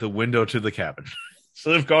it's the window to the cabin.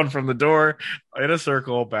 So they've gone from the door in a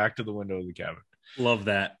circle back to the window of the cabin. Love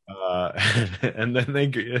that. And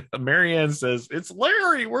then Marianne says, "It's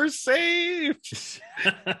Larry. We're saved."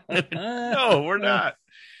 No, we're not.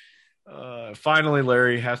 Finally,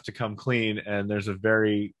 Larry has to come clean, and there's a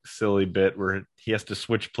very silly bit where he has to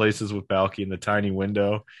switch places with Balki in the tiny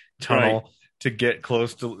window tunnel to get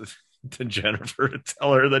close to Jennifer to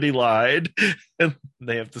tell her that he lied, and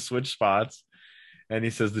they have to switch spots. And he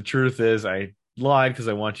says, "The truth is, I lied because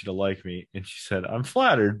I want you to like me." And she said, "I'm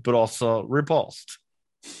flattered, but also repulsed."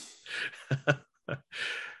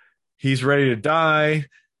 He's ready to die.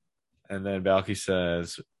 And then Balki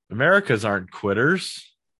says, Americans aren't quitters.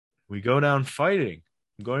 We go down fighting.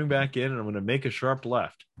 I'm going back in and I'm going to make a sharp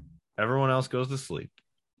left. Everyone else goes to sleep.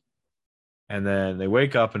 And then they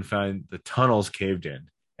wake up and find the tunnels caved in,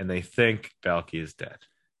 and they think Balki is dead.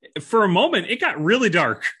 For a moment, it got really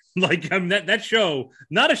dark. Like that show,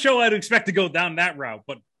 not a show I'd expect to go down that route,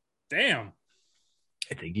 but damn.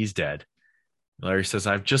 I think he's dead. Larry says,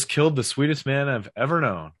 I've just killed the sweetest man I've ever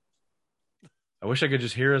known. I wish I could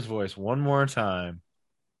just hear his voice one more time.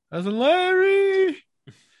 I was like, Larry.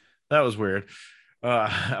 That was weird.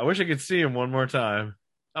 I wish I could see him one more time.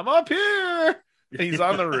 I'm up here. He's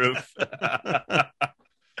on the roof.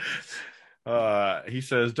 He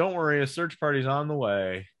says, don't worry, a search party's on the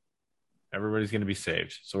way. Everybody's going to be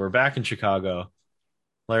saved. So we're back in Chicago.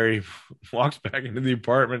 Larry walks back into the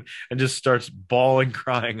apartment and just starts bawling,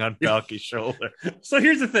 crying on Balki's shoulder. So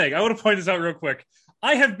here's the thing. I want to point this out real quick.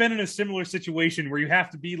 I have been in a similar situation where you have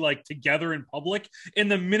to be like together in public. And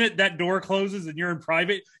the minute that door closes and you're in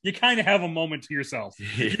private, you kind of have a moment to yourself.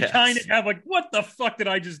 Yes. You kind of have like, what the fuck did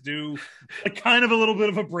I just do? Like kind of a little bit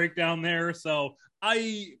of a breakdown there. So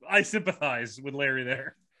I sympathize with Larry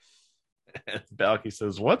there. Balki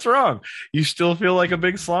says, what's wrong? You still feel like a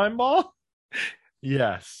big slime ball?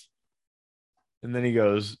 Yes. And then he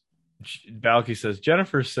goes, Balki says,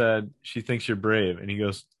 Jennifer said she thinks you're brave. And he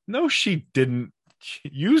goes, no, she didn't.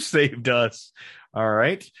 You saved us. All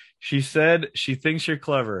right. She said she thinks you're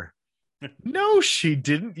clever. No, she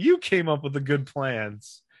didn't. You came up with the good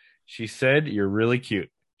plans. She said you're really cute.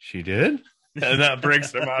 She did? And that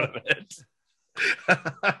breaks him out of it.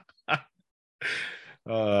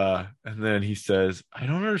 And then he says, I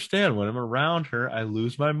don't understand. When I'm around her, I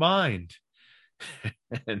lose my mind.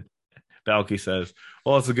 And Balki says,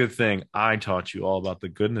 well, it's a good thing I taught you all about the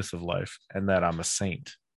goodness of life and that I'm a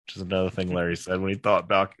saint, which is another thing Larry said when he thought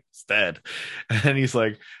Balki was dead. And he's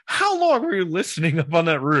like, how long were you listening up on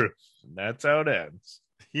that roof? And that's how it ends.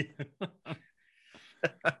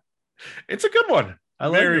 It's a good one. I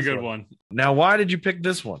like Very this good one. Now, why did you pick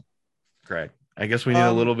this one, Craig? I guess we need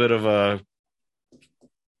a little bit of a...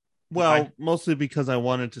 Well, mostly because I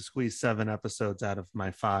wanted to squeeze 7 episodes out of my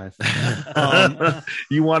 5.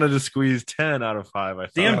 You wanted to squeeze 10 out of 5. I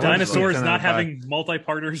thought. Damn dinosaurs like not having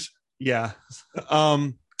multi-partners. Yeah.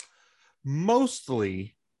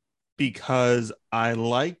 Mostly because I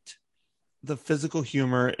liked the physical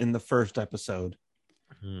humor in the first episode.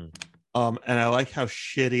 And I like how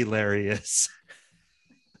shitty Larry is.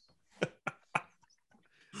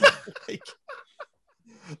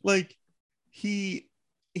 like he's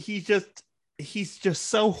just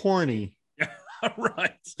so horny.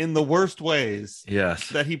 Right. In the worst ways. Yes.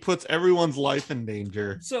 That he puts everyone's life in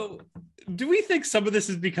danger. So do we think some of this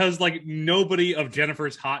is because like nobody of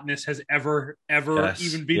Jennifer's hotness has ever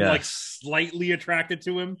even been like slightly attracted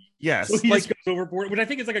to him? Yes. So he like, just goes overboard, which I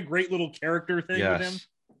think is like a great little character thing with him.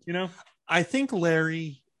 You know? I think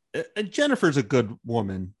Larry Jennifer's a good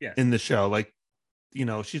woman in the show. Like, you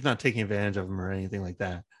know, she's not taking advantage of him or anything like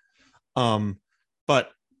that. But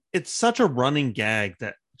it's such a running gag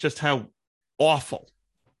that just how awful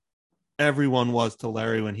everyone was to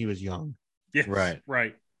Larry when he was young. Yes,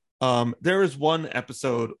 right. There was one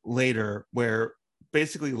episode later where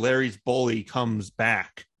basically Larry's bully comes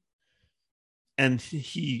back and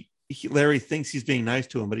Larry thinks he's being nice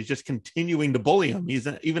to him, but he's just continuing to bully him.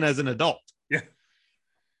 Even as an adult. Yeah.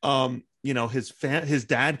 You know, his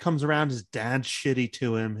dad comes around, his dad's shitty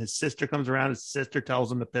to him. His sister comes around, his sister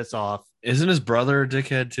tells him to piss off. Isn't his brother a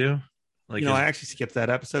dickhead too? Like, I actually skipped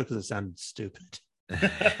that episode because it sounded stupid.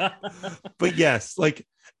 But yes, like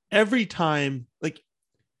every time, like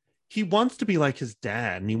he wants to be like his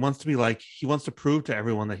dad, and he wants to prove to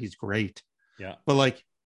everyone that he's great. Yeah. But like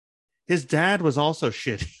his dad was also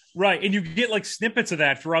shitty. Right. And you get like snippets of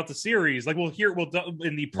that throughout the series. Like we'll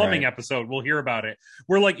in the plumbing episode, we'll hear about it.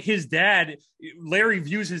 Where like his dad, Larry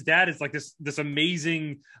views his dad as like this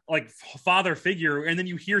amazing like father figure. And then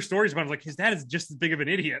you hear stories about him like his dad is just as big of an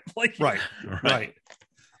idiot. Like Right.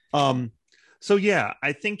 So yeah,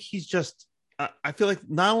 I think he's just, I feel like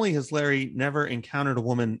not only has Larry never encountered a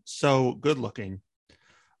woman so good looking,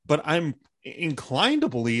 but I'm inclined to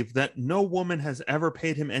believe that no woman has ever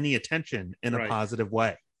paid him any attention in a positive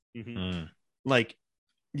way. Mm-hmm. Like,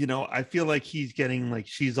 you know, I feel like he's getting like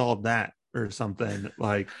She's All That or something,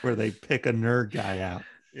 like where they pick a nerd guy out.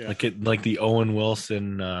 Yeah. Like the Owen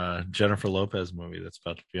Wilson Jennifer Lopez movie that's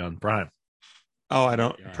about to be on Prime. Oh, I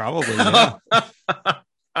don't probably. Yeah.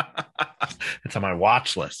 It's on my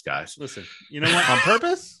watch list, guys. Listen, you know what? On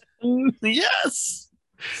purpose? Yes.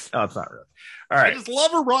 No, it's not really. All right. I just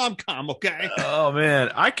love a rom-com, okay? Oh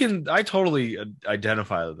man, I totally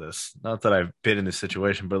identify with this. Not that I've been in this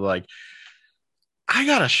situation, but like I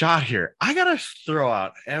got a shot here. I got to throw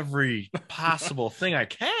out every possible thing I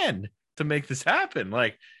can to make this happen.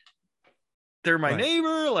 Like they're my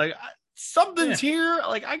neighbor, like something's here.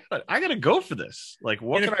 Like I got to go for this. Like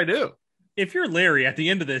what can I do? If you're Larry at the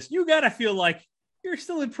end of this, you got to feel like you're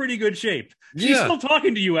still in pretty good shape. She's still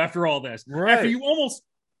talking to you after all this. Right. After you almost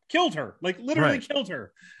killed her, like literally killed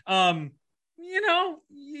her. You know,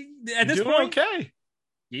 at this point, okay,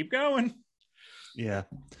 keep going. Yeah.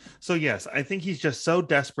 So yes, I think he's just so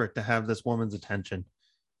desperate to have this woman's attention.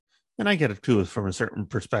 And I get it too from a certain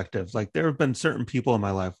perspective. Like there have been certain people in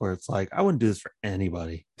my life where it's like, I wouldn't do this for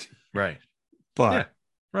anybody. Right. But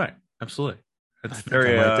right. Absolutely. It's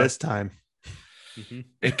very this time. Mm-hmm.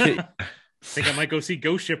 I think I might go see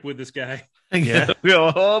Ghost Ship with this guy. Yeah.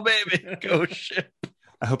 Oh baby, Ghost Ship.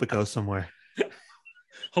 I hope it goes somewhere.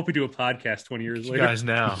 Hope we do a podcast 20 years later. Guys,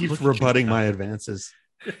 now he keeps rebutting my advances.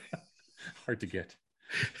 Hard to get.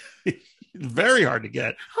 Very hard to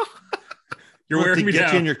get. You're wearing me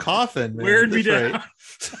down. You in your coffin. Man, wearing me down.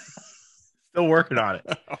 Still working on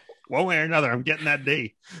it. One way or another, I'm getting that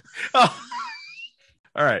D. All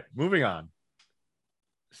right, moving on.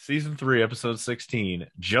 Season 3, episode 16,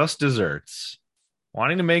 Just Desserts.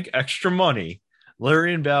 Wanting to make extra money,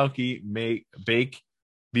 Larry and Balki bake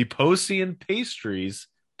Myposian pastries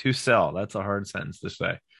to sell. That's a hard sentence to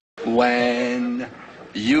say. When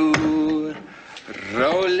you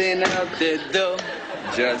rolling out the dough,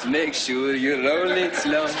 Just make sure you roll it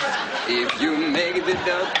slow. If you make the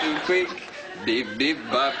dough too quick, Bip Bip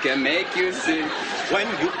Bob can make you sick. When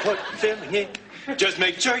you put filling in, just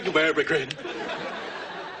make sure you wear a grin.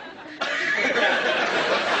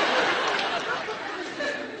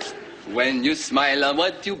 When you smile on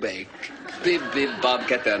what you bake, Bip Bip Bob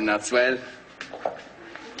can turn out swell.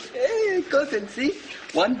 Hey, go and see.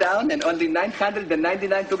 One down and only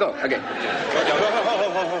 999 to go. Okay.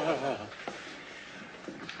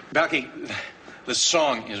 Balki, the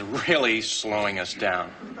song is really slowing us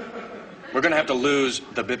down. We're going to have to lose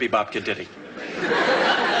the Bippy Bopka Ditty.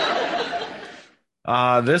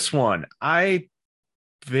 This one, I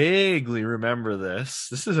vaguely remember this.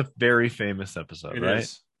 This is a very famous episode, right?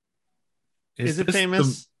 Is it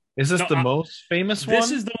famous? Is this the most famous one?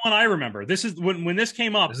 This is the one I remember. This is when this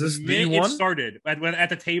came up. Is this the the minute one? it started at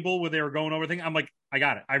the table where they were going over things. I'm like, I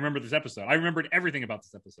got it. I remember this episode. I remembered everything about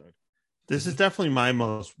this episode. This is definitely my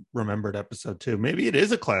most remembered episode too. Maybe it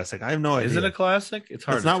is a classic. I have no idea. Is it a classic? It's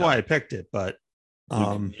hard. That's not why I picked it, but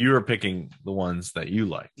you were picking the ones that you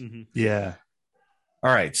liked. Mm-hmm. Yeah.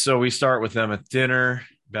 All right, so we start with them at dinner.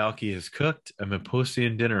 Balki has cooked a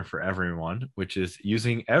Myposian dinner for everyone, which is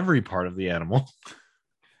using every part of the animal.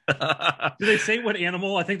 Do they say what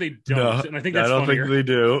animal? I think they don't. No, And I think that's I don't funnier. think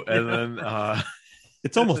they do. And then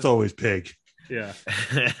It's almost always pig. Yeah.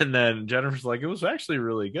 and then Jennifer's like, it was actually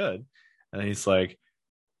really good. And he's like,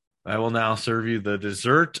 I will now serve you the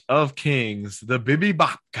dessert of kings, the bibi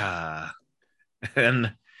babka.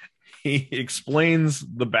 And he explains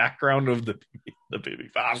the background of the bibi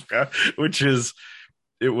babka, which is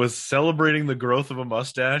it was celebrating the growth of a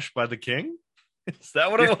mustache by the king. Is that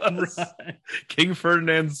what it was? Right. King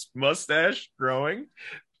Ferdinand's mustache growing.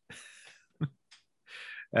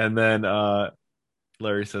 And then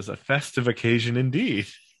Larry says, a festive occasion indeed.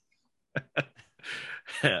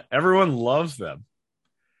 Everyone loves them.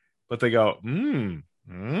 But they go, And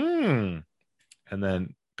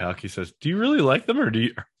then Balki says, do you really like them or do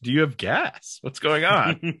you have gas? What's going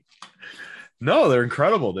on? No, they're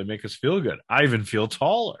incredible. They make us feel good. I even feel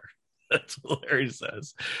taller. That's what Larry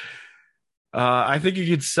says. I think you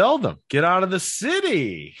could sell them. Get out of the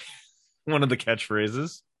city. One of the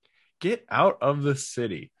catchphrases. Get out of the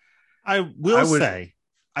city. I would say,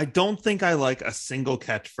 I don't think I like a single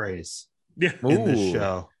catchphrase Yeah. in this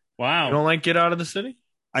show. Wow. You don't like Get Out of the City?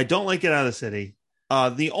 I don't like Get Out of the City.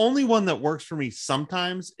 The only one that works for me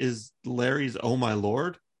sometimes is Larry's "Oh My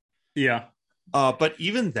Lord." Yeah. But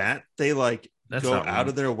even that, they That's go not out wrong.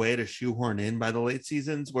 of their way to shoehorn in by the late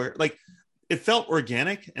seasons, where it felt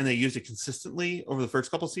organic and they used it consistently over the first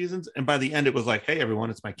couple seasons, and by the end it was like, hey everyone,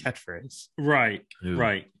 it's my catchphrase. Right. Ooh.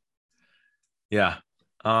 Right. Yeah.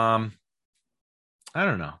 I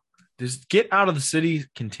don't know. Does Get Out of the City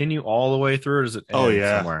continue all the way through, or does it end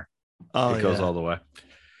somewhere? It goes all the way.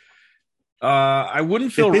 I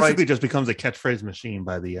wouldn't feel it basically right. just becomes a catchphrase machine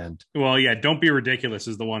by the end. Well, yeah. Don't be ridiculous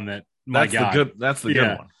is the one that my That's God. the good. That's the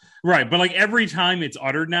good one. Right, but every time it's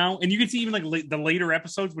uttered now, and you can see even the later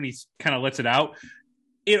episodes when he kind of lets it out,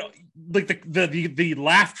 it the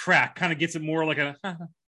laugh track kind of gets it more like a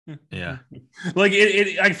Yeah.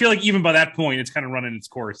 it. I feel like even by that point, it's kind of running its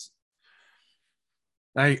course.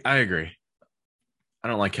 I agree. I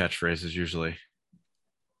don't like catchphrases usually.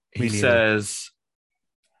 Me He neither. says,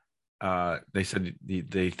 they said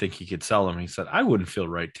they think he could sell them. He said, I wouldn't feel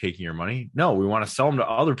right taking your money. No, we want to sell them to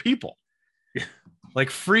other people. Like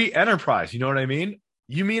free enterprise. You know what I mean?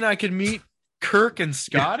 You mean I could meet Kirk and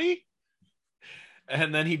Scotty?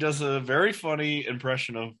 And then he does a very funny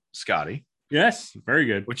impression of Scotty. Yes, very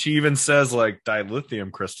good. Which he even says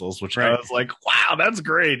dilithium crystals, which I Right. was like, wow, that's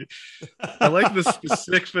great. I like the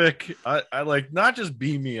specific. I like not just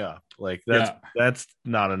beam me up. That's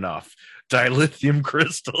not enough. Dilithium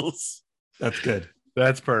crystals. That's good.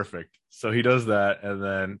 That's perfect. So he does that, and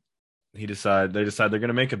then they decide they're going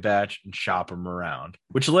to make a batch and shop him around,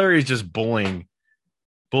 which Larry's just bullying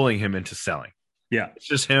him into selling. Yeah. It's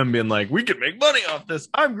just him being like, we can make money off this.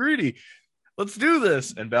 I'm greedy. Let's do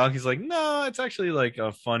this. And Balki's like, no, it's actually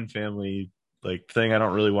a fun family thing. I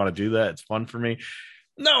don't really want to do that. It's fun for me.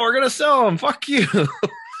 No, we're going to sell them. Fuck you.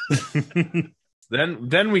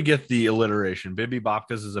 Then we get the alliteration. Bibi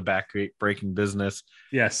Bopka's is a back-breaking business.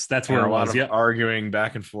 Yes, that's And where it a lot was. of Yeah. arguing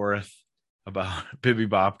back and forth about Bibi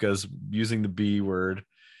Bopka's using the B word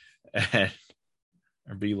and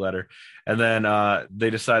or B letter. And then they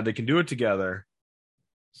decide they can do it together.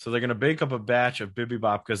 So they're going to bake up a batch of Bibi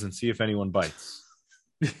Bopkas and see if anyone bites.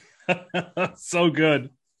 So good.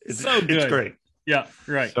 It's so good. It's great. Yeah,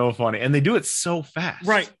 right. So funny. And they do it so fast.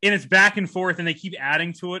 Right. And it's back and forth and they keep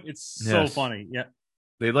adding to it. It's so Yes. funny. Yeah.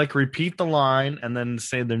 They repeat the line and then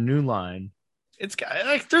say their new line It's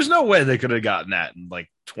like there's no way they could have gotten that in like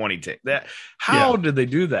 20 takes. How did they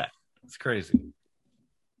do that? It's crazy.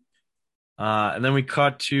 And then we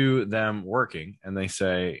cut to them working, and they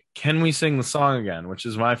say, "Can we sing the song again?" Which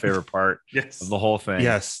is my favorite part Yes. of the whole thing.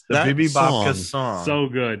 Yes, the that Bibi Bobka song So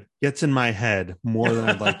good. gets in my head more than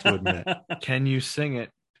I'd like to admit. Can you sing it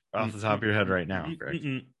off the top of your head right now,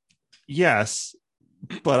 Greg? Yes,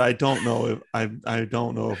 but I don't know if I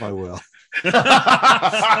don't know if I will.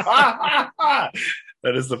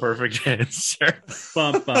 That is the perfect answer.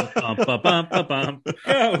 Bum, bum, bum, bum, bum, bum, bum.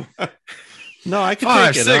 Go. No, I can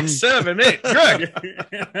 5, take it. 6, 7, 8. Greg.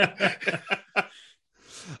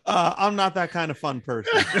 I'm not that kind of fun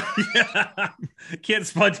person. Can't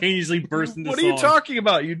spontaneously burst into What are song. you talking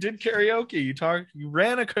about? You did karaoke. You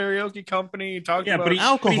ran a karaoke company. You talked about but he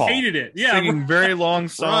alcohol. hated it. Yeah, singing very long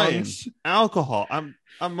Ryan, songs. alcohol. I'm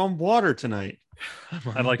on water tonight.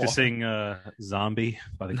 I'd like to sing "Zombie"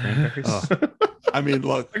 by the Cranberries. I mean,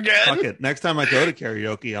 look, Again? fuck it. Next time I go to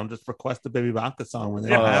karaoke, I'll just request the Bibi Bobka song when they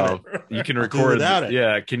don't have it. You can I'll do record without it.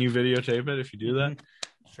 Yeah, can you videotape it if you do that?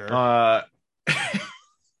 Sure.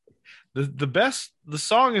 The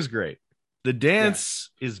song is great. The dance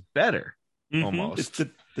is better. Mhm. Almost.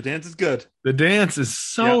 The dance is good. The dance is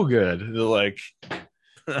so good. They're like,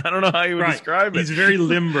 I don't know how you would describe it. He's very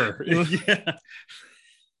limber. Yeah.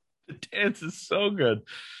 The dance is so good.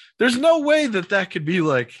 There's no way that could be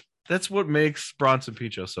like. That's what makes Bronson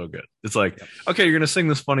Pinchot so good. It's like, okay, you're gonna sing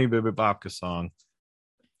this funny Bibi Bobka song.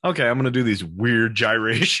 Okay, I'm gonna do these weird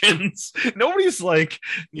gyrations. Nobody's like,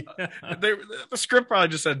 the script probably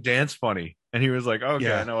just said dance funny, and he was like,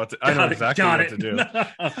 okay, I know exactly what to do.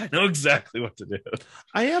 I know exactly what to do.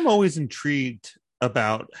 I am always intrigued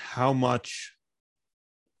about how much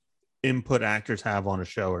input actors have on a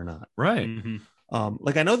show or not. Right. Mm-hmm.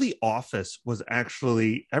 Like I know The Office was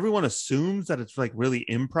actually, everyone assumes that it's like really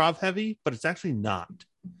improv heavy, but it's actually not.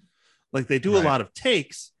 Like they do a lot of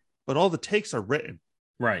takes, but all the takes are written.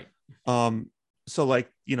 Right. So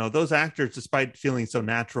like, you know, those actors, despite feeling so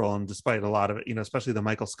natural and despite a lot of it, you know, especially the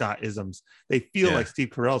Michael Scott isms, they feel like Steve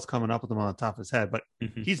Carell's coming up with them on the top of his head, but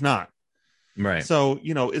he's not. Right. So,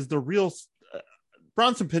 you know, is the real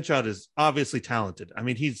Bronson Pinchot is obviously talented. I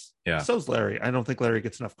mean, so's Larry. I don't think Larry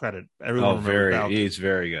gets enough credit. Everyone he's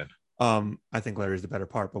very good. I think Larry's the better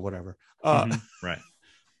part, but whatever. Right.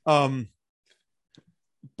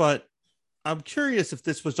 But I'm curious if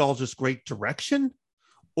this was all just great direction,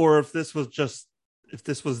 or if this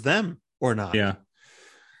was them or not. Yeah.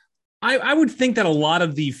 I would think that a lot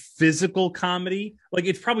of the physical comedy, like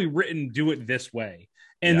it's probably written, do it this way.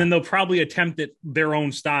 And then they'll probably attempt it their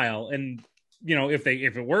own style. And, you know, if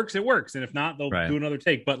it works, it works. And if not, they'll do another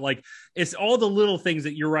take. But like, it's all the little things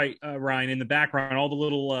that you're right, Ryan, in the background, all the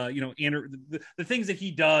little, the things that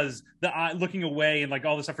he does, the eye looking away and like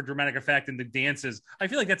all the stuff for dramatic effect and the dances. I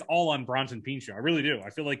feel like that's all on Bronson Pinchot. I really do.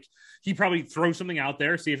 I feel like he probably throws something out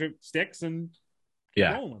there, see if it sticks and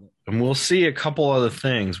roll with it. And we'll see a couple other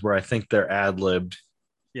things where I think they're ad-libbed.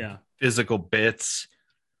 Yeah. Physical bits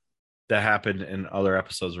that happened in other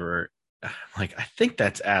episodes where like, I think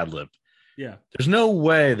that's ad-lib. Yeah. There's no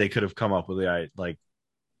way they could have come up with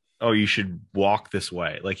oh, you should walk this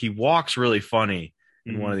way. Like he walks really funny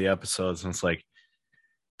in one of the episodes. And it's like,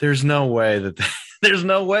 there's no way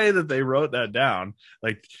that they wrote that down.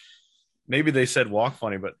 Like maybe they said walk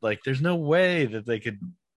funny, but like, there's no way that they could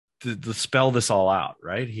to spell this all out.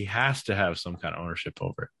 Right. He has to have some kind of ownership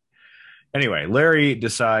over it. Anyway, Larry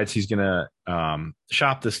decides he's going to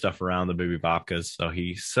shop this stuff around the Bibi Bobkas. So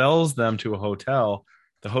he sells them to a hotel.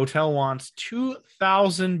 The hotel wants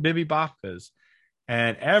 2,000 Bibi Bobkas,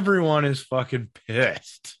 and everyone is fucking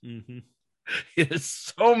pissed. Mm-hmm. He is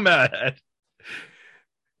so mad.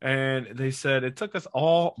 And they said, it took us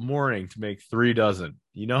all morning to make 3 dozen.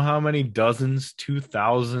 You know how many dozens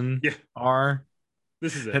 2,000 are?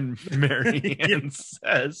 This is it. And Marianne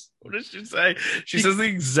says, what does she say? She says the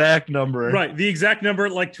exact number. Right. The exact number,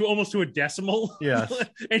 like almost to a decimal. Yes.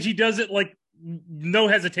 And she does it like no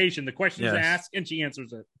hesitation. The question is asked and she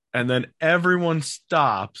answers it. And then everyone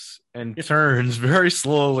stops and turns very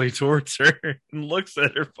slowly towards her and looks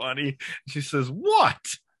at her funny. She says, "What?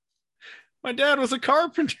 My dad was a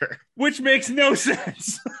carpenter." Which makes no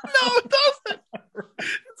sense. No, it doesn't.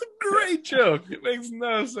 It's a great joke. It makes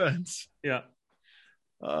no sense. Yeah.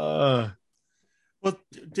 Well,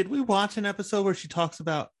 did we watch an episode where she talks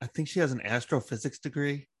about, I think she has an astrophysics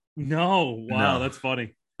degree? No. Wow, that's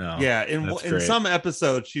funny. No. Yeah, in some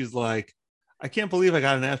episodes, she's like, I can't believe I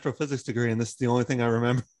got an astrophysics degree, and this is the only thing I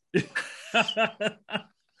remember.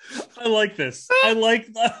 I like this. I like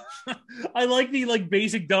the like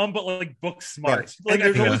basic dumb, but like book smart. Right. Like, And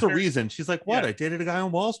there's I always a think reason. She's like, what? Yeah. I dated a guy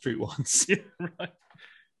on Wall Street once. Yeah, right.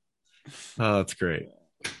 Oh, that's great.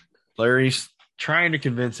 Larry's trying to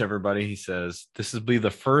convince everybody. He says, this will be the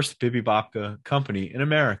first Bibi Babka company in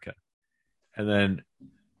America. And then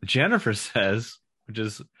Jennifer says, which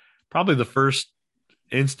is probably the first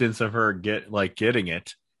instance of her getting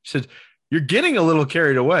it. She said, you're getting a little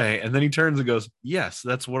carried away. And then he turns and goes, yes,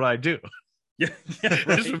 that's what I do. Yeah,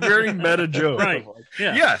 right. It's a very meta joke. Right.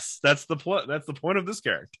 Yeah. Yes, that's the point of this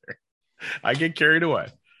character. I get carried away.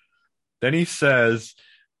 Then he says,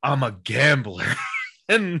 I'm a gambler.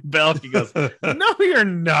 And Balki goes, no, you're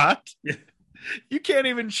not. Yeah. You can't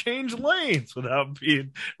even change lanes without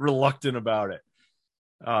being reluctant about it.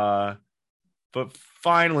 But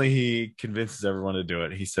finally, he convinces everyone to do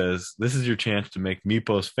it. He says, this is your chance to make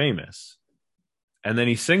Mypos famous. And then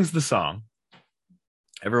he sings the song.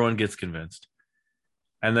 Everyone gets convinced.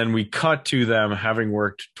 And then we cut to them having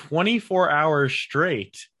worked 24 hours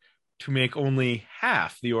straight to make only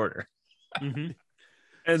half the order. Mm-hmm.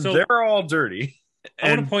 And So- they're all dirty. I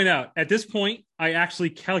want And to point out at this point, I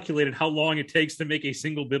actually calculated how long it takes to make a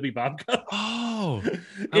single Bibi Babka. oh,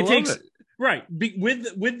 It takes right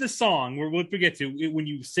with the song. We'll forget to when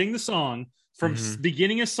you sing the song from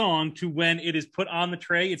beginning a song to when it is put on the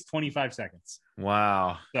tray. It's 25 seconds.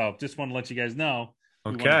 wow. So just want to let you guys know.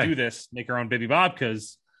 We want Okay. to do this, make our own Bibi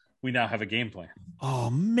Babkas. We now have a game plan.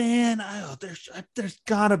 Oh man, there's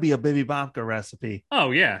gotta be a Bibi Babka recipe.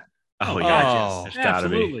 Oh yeah. Oh, my yeah. God, There's yes. gotta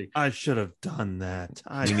be. Absolutely. I should have done that.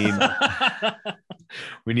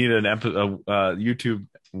 We need a YouTube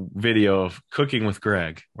video of cooking with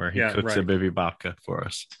Greg where he cooks a right. Bibi Babka for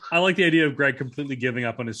us. I like the idea of Greg completely giving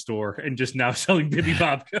up on his store and just now selling Bibi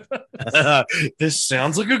Babka. This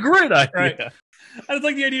sounds like a great idea. Right. I just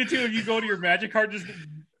like the idea too of you go to your magic card just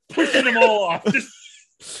pushing them all off. Just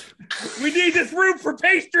we need this room for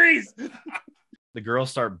pastries. The girls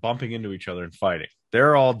start bumping into each other and fighting.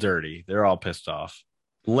 They're all dirty. They're all pissed off.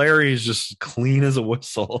 Larry's just clean as a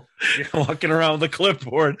whistle, walking around with a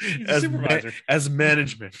clipboard He's a as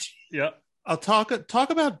management. Yeah. I'll talk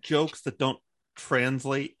about jokes that don't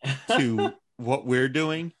translate to what we're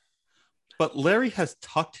doing. But Larry has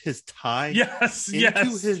tucked his tie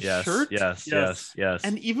into his shirt. Yes.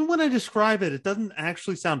 And even when I describe it, it doesn't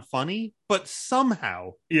actually sound funny, but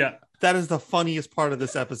somehow that is the funniest part of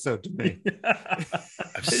this episode to me.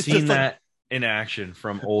 I've seen that in action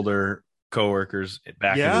from older coworkers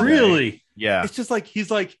back in the day. Really? Yeah. It's just like he's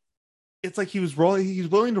willing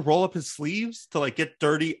to roll up his sleeves to like get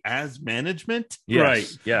dirty as management. Yes,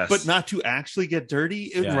 right. Yes. But not to actually get dirty.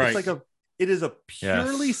 It is a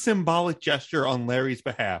purely symbolic gesture on Larry's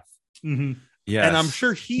behalf. Mm-hmm. Yes. And I'm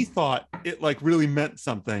sure he thought it like really meant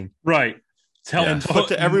something. Right. But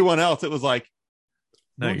to everyone else, it was like,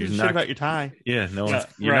 no, don't you're give a not shit about your tie. Yeah,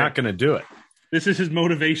 you're not going to do it. This is his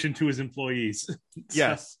motivation to his employees.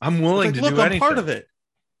 Yes. I'm willing to look, do I'm anything. part of it.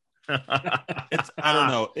 I don't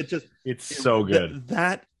know. It's so good.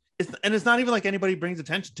 And it's not even like anybody brings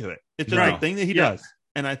attention to it. It's just No. a thing that he does.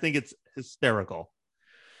 And I think it's hysterical.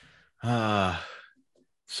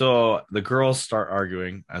 So the girls start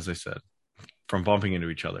arguing, as I said, from bumping into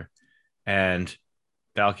each other. And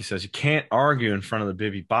Balki says, you can't argue in front of the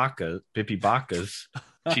Bibi Babkas.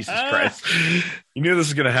 Jesus Christ. You knew this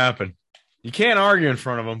was going to happen. You can't argue in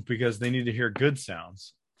front of them because they need to hear good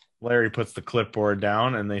sounds. Larry puts the clipboard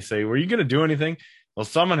down and they say, were you going to do anything? Well,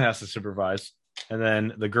 someone has to supervise. And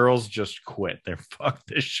then the girls just quit. They're fuck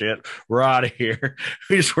this shit. We're out of here.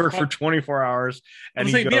 We just worked for 24 hours. And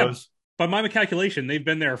he goes, by my calculation, they've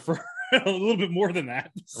been there for a little bit more than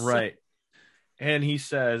that. So. Right. And he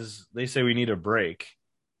says, they say we need a break.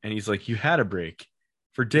 And he's like, you had a break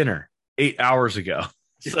for dinner 8 hours ago.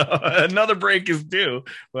 So another break is due.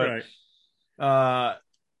 But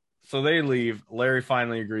so they leave. Larry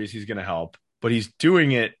finally agrees he's going to help, but he's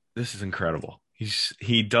doing it. This is incredible.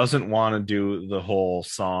 He doesn't want to do the whole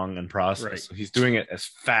song and process. Right. So he's doing it as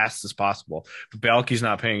fast as possible. But Balki's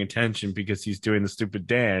not paying attention because he's doing the stupid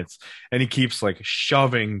dance, and he keeps like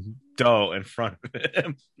shoving dough in front of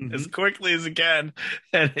him as quickly as he can,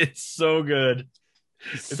 and it's so good.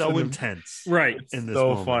 It's so intense, right? In this so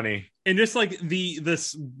moment. funny. And just like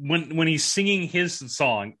this when he's singing his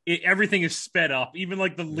song, everything is sped up. Even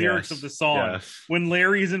like the lyrics of the song, when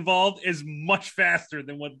Larry is involved, is much faster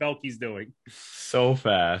than what Balki's doing. So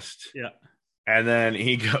fast, yeah. And then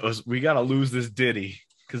he goes, "We got to lose this ditty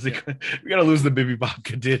because we got to lose the Bibi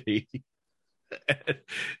Babka ditty."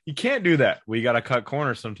 You can't do that. We got to cut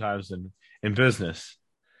corners sometimes in business.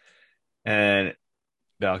 And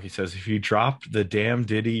Balki says, if you drop the damn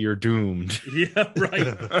ditty, you're doomed. Yeah,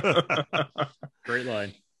 right. Great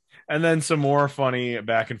line. And then some more funny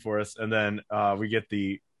back and forth. And then we get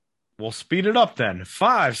we'll speed it up then.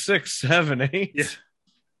 5, 6, 7, 8. Yeah.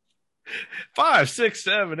 5, 6,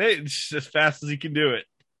 7, 8. It's as fast as he can do it.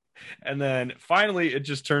 And then finally it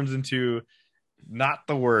just turns into not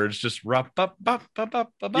the words, just rup, up, up, up,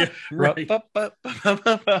 up, up, Yeah, right. rup, up,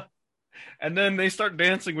 up. And then they start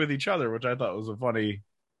dancing with each other, which I thought was a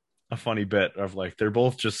funny bit of like, they're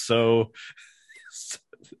both just so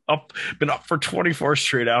been up for 24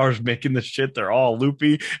 straight hours making this shit. They're all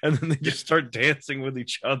loopy, and then they just start dancing with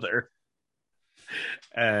each other.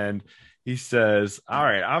 And he says, all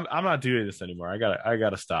right, I'm not doing this anymore. I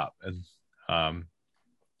gotta stop. And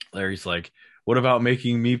Larry's like, what about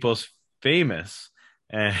making Mypos famous?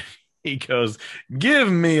 And he goes,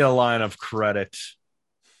 give me a line of credit.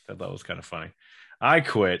 I thought that was kind of funny. I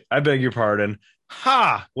quit. I beg your pardon.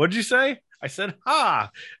 Ha! What'd you say? I said, ha!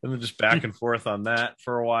 And then just back and forth on that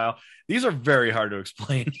for a while. These are very hard to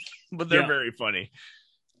explain, but they're very funny.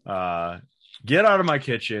 Get out of my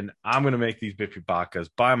kitchen. I'm going to make these bippy bakas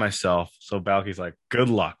by myself. So Balki's like, good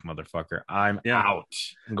luck, motherfucker. I'm out.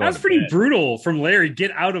 That's pretty brutal from Larry.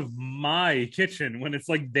 Get out of my kitchen when it's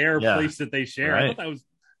like their place that they share. Right. I thought that was,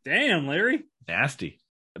 damn, Larry. Nasty.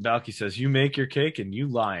 Balki says, you make your cake and you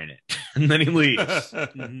lie in it. And then he leaves.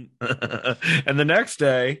 And the next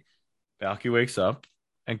day, Balki wakes up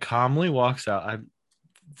and calmly walks out.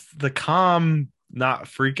 The calm, not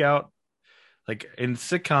freak out. Like in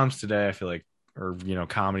sitcoms today, I feel like, or,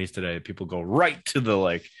 comedies today, people go right to the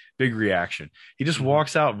like big reaction. He just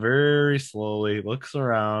walks out very slowly, looks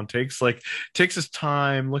around, takes his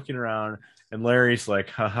time looking around. And Larry's like,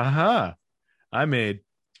 ha ha ha. I made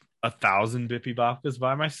 1,000 bippy babkas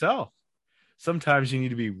by myself. Sometimes you need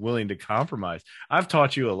to be willing to compromise. I've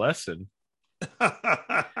taught you a lesson.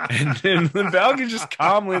 And then Balki's just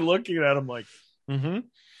calmly looking at him like,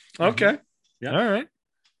 okay. Yeah. All right.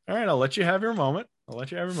 I'll let you have your moment.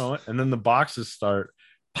 And then the boxes start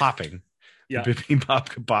popping. Yeah. The bippy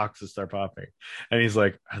babka boxes start popping. And he's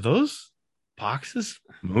like, are those boxes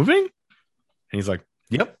moving? And he's like,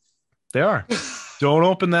 yep, they are. Don't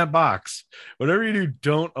open that box. Whatever you do,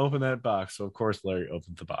 don't open that box. So, of course, Larry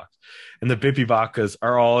opens the box. And the bippy babkas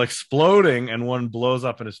are all exploding, and one blows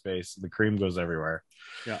up in his face. The cream goes everywhere.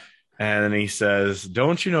 Yeah. And then he says,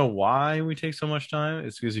 don't you know why we take so much time?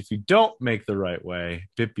 It's because if you don't make the right way,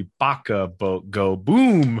 bippy baka boat go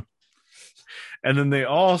boom. And then they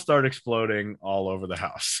all start exploding all over the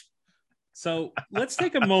house. So let's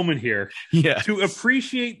take a moment here to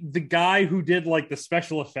appreciate the guy who did like the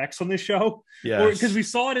special effects on this show. Yeah, because we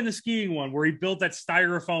saw it in the skiing one where he built that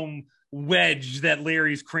styrofoam wedge that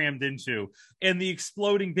Larry's crammed into and the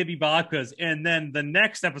exploding bippy babkas. And then the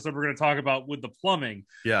next episode we're going to talk about with the plumbing.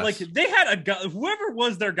 Yeah, like they had a guy, whoever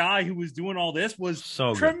was their guy who was doing all this was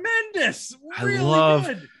so tremendous. Really I love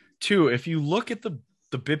good. Too. If you look at the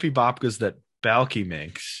bippy babkas that Balki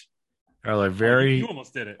makes. Are like very you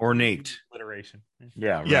almost did it. Ornate alliteration.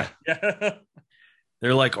 Yeah, right. Yeah.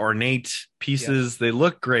 They're like ornate pieces. Yeah. They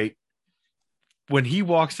look great. When he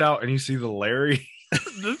walks out and you see the Larry,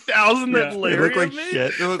 the 1,000 that Larry they look like made.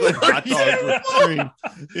 Shit. They look like hot dogs with cream.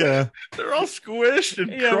 Yeah, they're all squished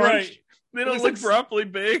and crunched. Right. They don't look properly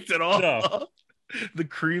baked at all. No. The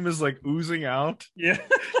cream is like oozing out. Yeah,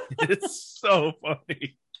 it's so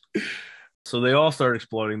funny. So they all start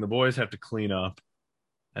exploding. The boys have to clean up.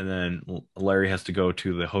 And then Larry has to go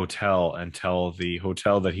to the hotel and tell the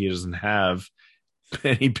hotel that he doesn't have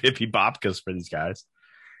any bippy babkas for these guys.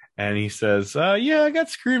 And he says, yeah, I got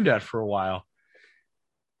screamed at for a while.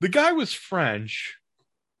 The guy was French.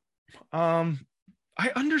 I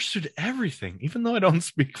understood everything, even though I don't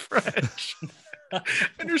speak French. I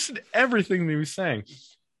understood everything that he was saying.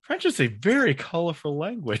 French is a very colorful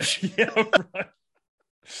language. Yeah, right.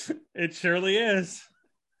 It surely is.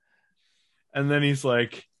 And then he's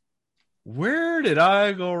like, where did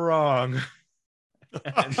I go wrong?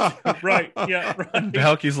 Right. Yeah. Right. And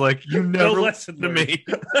Balki's like, you never listened to me.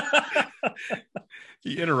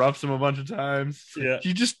 He interrupts him a bunch of times. Yeah.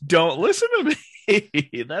 You just don't listen to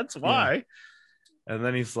me. That's why. Yeah. And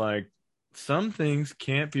then he's like, some things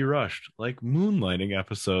can't be rushed, like moonlighting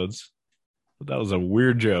episodes. But that was a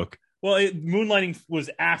weird joke. Well, moonlighting was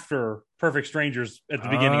after Perfect Strangers at the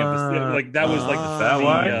beginning of this. Like that was like that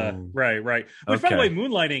why? Right. Which, by the way,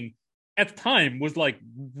 moonlighting at the time was like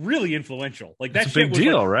really influential. Like that's a big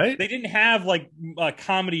deal, like, right? They didn't have like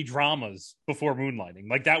comedy dramas before moonlighting.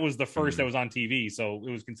 Like that was the first that was on TV, so it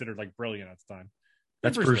was considered like brilliant at the time.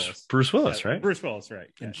 That's Bruce Willis, right? Bruce Willis, right?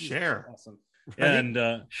 And Cher. Awesome. And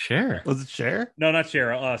Cher. Was it Cher? no, not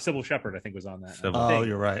Cher. Sybil Shepherd, I think, was on that. Sybil. Oh, Hey,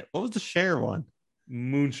 you're right. What was the Cher one?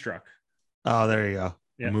 Moonstruck. Oh, there you go.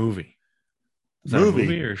 Yeah. Movie. Is that a Movie.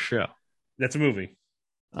 movie or a show? That's a movie.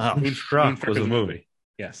 Oh, Moonstruck was is a movie.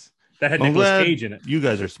 Yes, that had I'm Nicolas glad Cage in it. you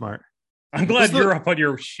guys are smart. I'm glad the- you're up on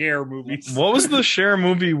your Cher movies. What was the Cher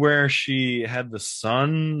movie where she had the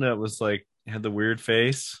son that was like had the weird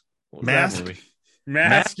face? What was Mask? that movie?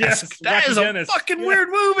 Mask. Yes, That is Rocky a Dennis. fucking Yeah. weird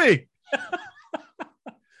movie.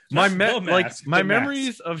 My Just the Mask, my the Mask.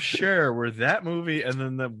 memories of Cher were that movie and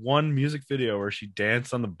then the one music video where she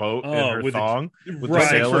danced on the boat in her with thong with right. the Thanks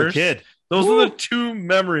for a sailors. kid. Those are the two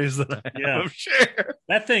memories that I have Yeah. of Cher.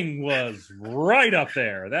 That thing was right up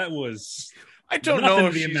there. That was I don't Nothing know to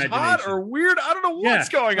if the she's hot imagination. or weird. I don't know what's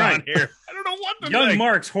Yeah, going on right. here. I don't know what to young think.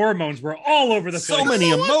 Mark's hormones were all over the So place. many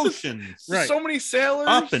What the- emotions. Right. So many sailors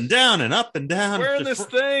Up and down and up and down. wearing Just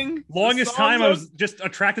this thing. Longest The time songs I are- was just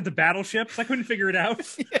attracted to battleships. I couldn't figure it out.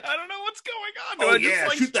 Yeah, I don't know what's going on. Do Oh I just, yeah,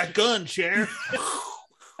 like, shoot that gun, Cher. I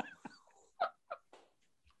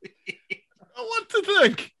don't know what to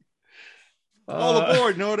think. All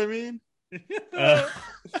aboard, know what I mean? uh,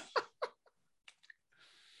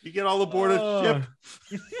 You get all aboard a ship.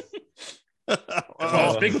 I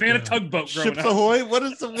was a big fan of tugboat growing Ships up. ahoy.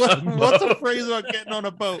 What's the phrase about getting on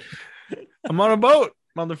a boat? I'm on a boat,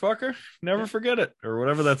 motherfucker. Never forget it, or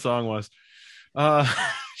whatever that song was.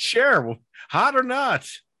 Cher, hot or not?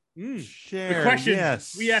 Cher, The questions.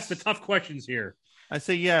 yes. We asked the tough questions here. I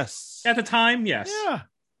say yes. At the time, yes. Yeah,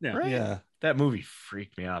 Yeah. right? Yeah. That movie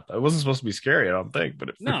freaked me out. Though. It wasn't supposed to be scary, I don't think, but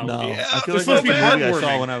it freaked No. No, me I out. feel It's like supposed that's to a be movie I saw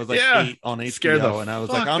heartwarming. when I was like Yeah. 8 on Scared the HBO, and I was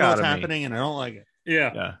like, I fuck don't know what's out of me. happening, and I don't like it.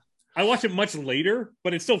 Yeah. Yeah. I watched it much later,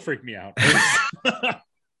 but it still freaked me out.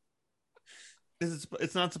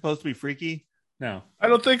 It's not supposed to be freaky. No. I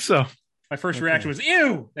don't think so. My first Okay. reaction was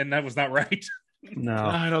ew, and that was not right. No.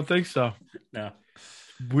 I don't think so. No.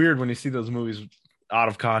 Weird when you see those movies out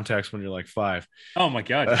of context when you're like 5. Oh my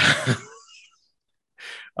god.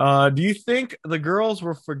 Do you think the girls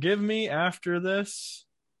will forgive me after this?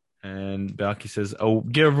 And Balki says, "Oh,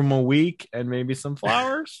 give them a week and maybe some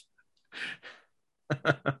flowers."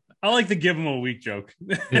 I like the give him a week joke.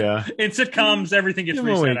 Yeah. In sitcoms, everything gets Give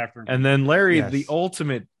 'em a reset week. after. And then Larry, Yes. the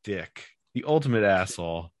ultimate dick, the ultimate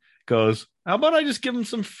asshole, goes, "How about I just give him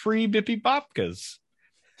some free Bippy Bopkas?"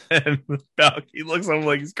 And Balki looks at him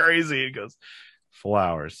like he's crazy and goes,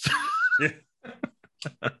 "Flowers." Yeah.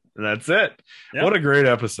 And that's it. Yep. What a great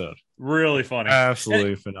episode. Really funny.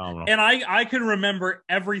 Absolutely phenomenal. And I can remember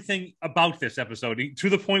everything about this episode to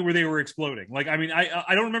the point where they were exploding. Like, I mean, I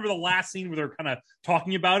don't remember the last scene where they're kind of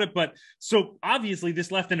talking about it, but so obviously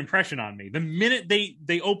this left an impression on me. The minute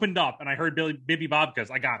they opened up and I heard Bibby Bobkas,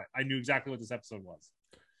 I got it. I knew exactly what this episode was.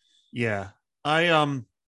 Yeah.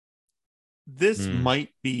 This might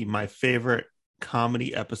be my favorite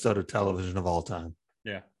comedy episode of television of all time.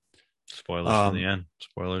 Yeah. Spoilers for the end.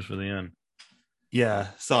 Spoilers for the end. Yeah,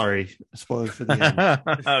 sorry. Spoilers for the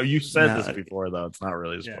end. Oh, you said Nah. this before, though. It's not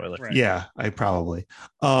really a spoiler. right. Yeah, I probably.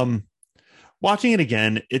 Watching it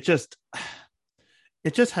again, it just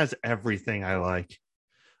has everything I like.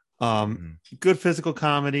 Good physical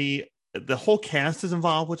comedy. The whole cast is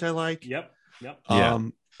involved, which I like. Yep. Yeah.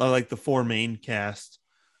 I like the 4 main cast.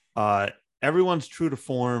 Everyone's true to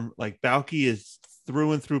form. Like Balki is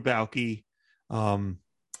through and through Balki.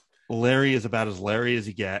 Larry is about as Larry as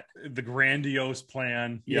you get. The grandiose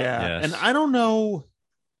plan. Yep. Yeah. Yes. And I don't know.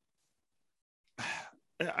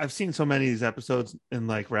 I've seen so many of these episodes in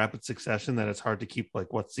like rapid succession that it's hard to keep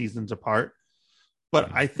like what seasons apart.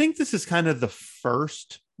 But I think this is kind of the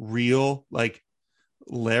first real, like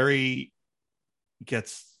Larry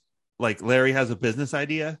has a business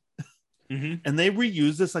idea. Mhm. And they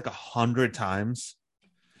reuse this like 100 times.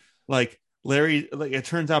 Like Larry, like it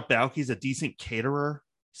turns out Balki's a decent caterer.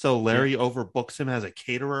 So Larry overbooks him as a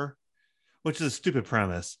caterer, which is a stupid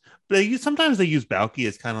premise. But sometimes they use Balki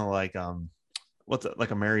as kind of like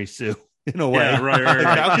like a Mary Sue in a way. Yeah, right. Like,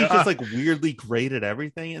 right. Balki's just like weirdly great at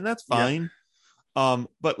everything, and that's fine.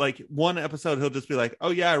 But like one episode, he'll just be like,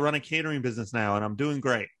 "Oh yeah, I run a catering business now, and I'm doing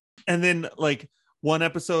great." And then like one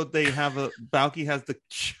episode, Balki has the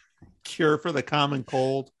cure for the common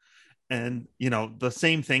cold, and the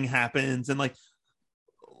same thing happens, and like.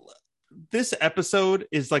 This episode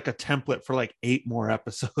is like a template for like 8 more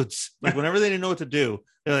episodes. Like whenever they didn't know what to do,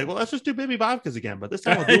 they're like, well, let's just do Baby Bobkas again, but this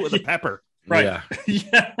time we'll do it with a pepper. Right. Yeah.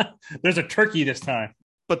 Yeah. There's a turkey this time.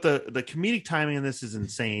 But the comedic timing in this is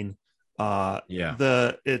insane.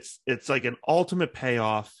 Yeah. It's like an ultimate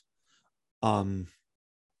payoff.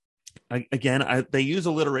 They use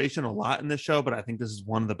alliteration a lot in this show, but I think this is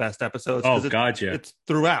one of the best episodes. Oh, God, yeah. It's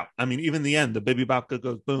throughout. I mean, even the end, the Baby Bobka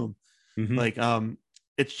goes boom. Mhm. Like,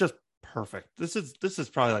 it's just perfect. This is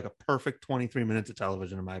probably like a perfect 23 minutes of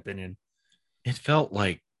television, in my opinion. It felt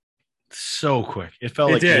like so quick. It felt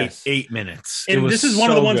It like did. 8 minutes. And it was this is one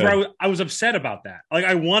of the so ones good. where I was upset about that. Like,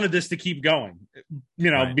 I wanted this to keep going,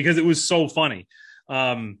 Right. because it was so funny.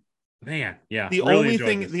 Man, yeah. The really only enjoyed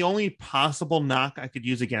thing, this. the only possible knock I could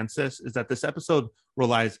use against this is that this episode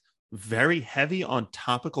relies very heavy on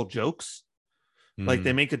topical jokes. Like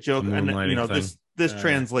they make a joke, and moonlighting thing. this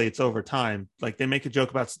translates over time. Like they make a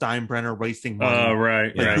joke about Steinbrenner wasting money. Oh,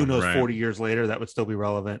 right. Like Yeah, who knows, right. 40 years later that would still be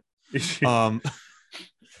relevant.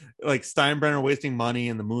 Like Steinbrenner wasting money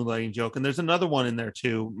and the moonlighting joke. And there's another one in there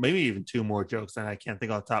too, maybe even two more jokes that I can't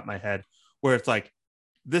think off the top of my head, where it's like,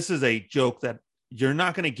 this is a joke that you're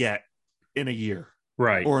not going to get in a year,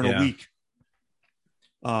 Right. or in Yeah. a week.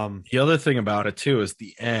 The other thing about it too is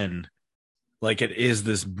the end. Like it is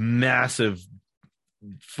this massive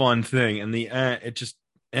fun thing, and the end, it just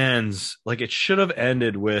ends like it should have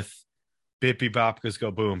ended with Bippy Bopkas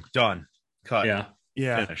go boom, done, cut.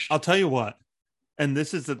 Yeah. Finished. I'll tell you what, and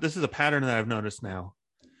this is a pattern that I've noticed now.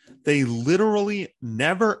 They literally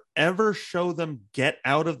never ever show them get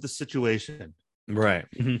out of the situation. Right.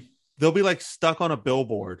 They'll be like stuck on a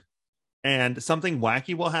billboard and something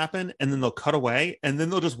wacky will happen, and then they'll cut away, and then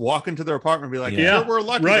they'll just walk into their apartment and be like, Yeah. "Sure, we're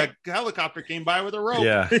lucky Right. that helicopter came by with a rope."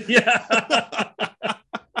 Yeah. Yeah.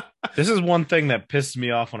 This is one thing that pisses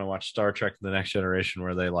me off when I watch Star Trek The Next Generation,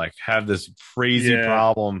 where they like have this crazy Yeah.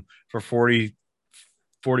 problem for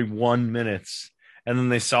 41 minutes, and then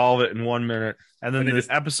they solve it in 1 minute, and then And it the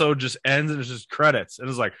just- episode just ends and it's just credits. And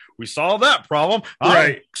it's like, we solved that problem.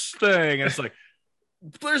 Right. Next thing. And it's like,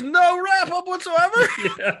 there's no wrap up whatsoever.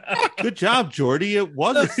 Yeah. Good job, Jordy. It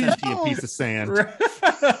was a sentient piece of sand.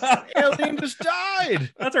 Alien just died.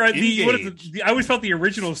 That's all right. Engage. I always felt the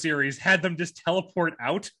original series had them just teleport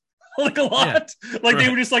out like a lot. Like they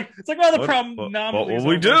were just like, it's like, well, the problem. What will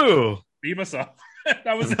we do? Beam us up.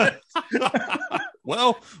 That was it.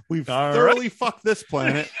 Well, we've All thoroughly fucked this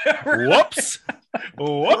planet. Whoops.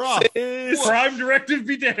 We're off. Whoops. Prime directive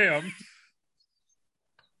be damned.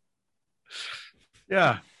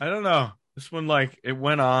 Yeah, I don't know. This one, like, it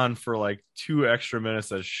went on for like 2 extra minutes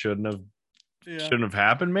that shouldn't have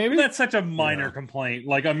happened. Maybe That's such a minor complaint.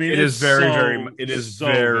 Like, I mean, it it's is very, so- very. It is so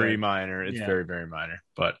very good. minor. It's Yeah. very, very minor.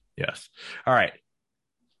 But yes. All right,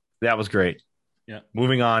 that was great. Yeah.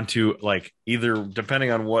 Moving on to like either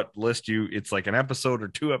depending on what list it's like an episode or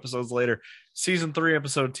 2 episodes later. Season 3,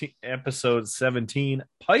 episode 17,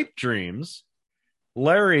 Pipe Dreams.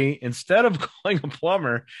 Larry, instead of calling a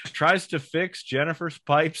plumber, tries to fix Jennifer's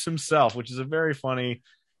pipes himself, which is a very funny,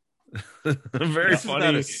 very This is about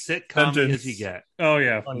funny as sitcom sentence. as you get. Oh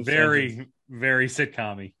yeah, Funny very, sentence. very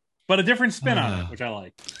sitcom-y, but a different spin on it, which I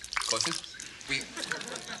like. Cousin, we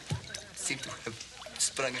seem to have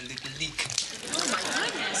sprung a little leak.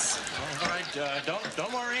 All right,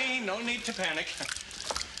 don't worry. No need to panic.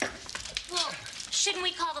 Well, shouldn't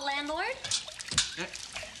we call the landlord?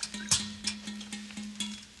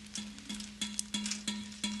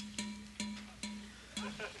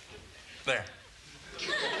 There.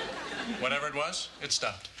 Whatever it was, it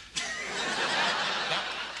stopped. Now,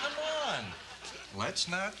 come on. Let's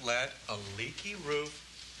not let a leaky roof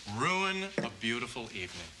ruin a beautiful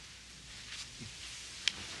evening.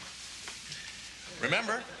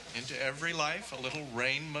 Remember, into every life a little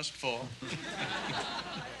rain must fall.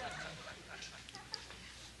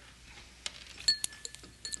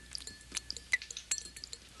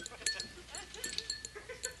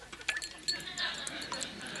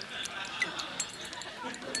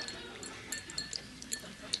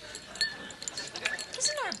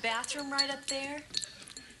 Isn't our bathroom right up there?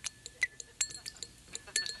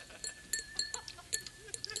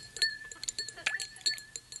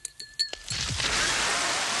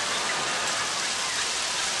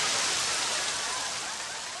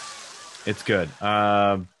 It's good.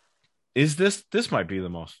 Is this might be the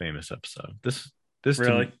most famous episode? This to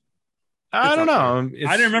Really? me- I don't know.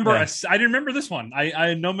 I didn't remember. Yeah. I didn't remember this one. I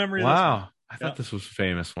had no memory. Of Wow, I Yeah. thought this was a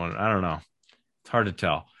famous one. I don't know. It's hard to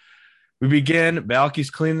tell. We begin.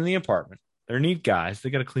 Balki's cleaning the apartment. They're neat guys. They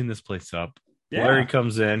got to clean this place up. Yeah. Larry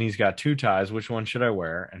comes in. He's got 2 ties. Which one should I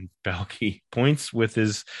wear? And Balki points with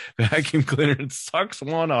his vacuum cleaner and sucks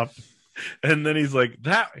one up. And then he's like,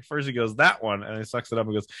 that. First he goes, that one. And he sucks it up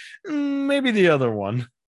and goes, maybe the other one.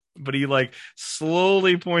 But he like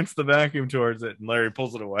slowly points the vacuum towards it. And Larry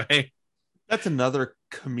pulls it away. That's another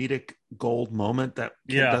comedic gold moment that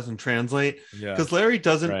Yeah. doesn't translate, Yeah. because Larry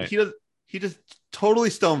doesn't. Right. He just totally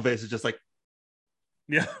stone faced. Is just like,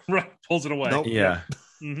 Yeah, right. Pulls it away. Nope. Yeah.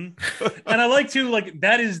 And I like to like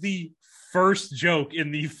that is the first joke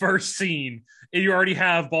in the first scene, and you already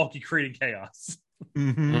have Balki creating chaos.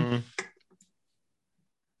 Mm-hmm.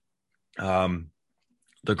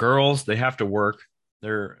 The girls, they have to work.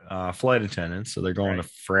 They're flight attendants, so they're going to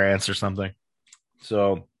France or something.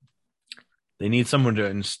 So they need someone to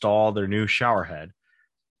install their new shower head.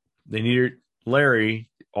 They need Larry.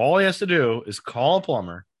 All he has to do is call a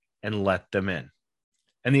plumber and let them in.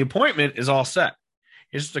 And the appointment is all set.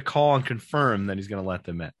 He has to call and confirm that he's going to let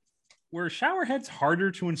them in. Were shower heads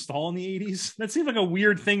harder to install in the 80s? That seems like a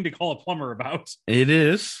weird thing to call a plumber about. It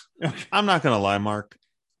is. I'm not going to lie, Mark.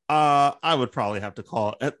 I would probably have to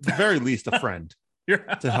call, at the very least, a friend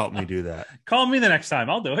to help me do that. Call me the next time.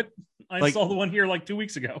 I'll do it. I installed the one here like 2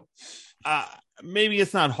 weeks ago. Maybe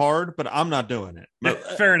it's not hard, but I'm not doing it.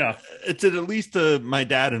 Fair enough. It's at least my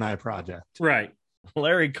dad and I project. Right.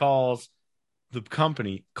 Larry calls the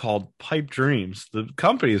company called Pipe Dreams. The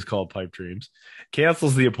company is called Pipe Dreams.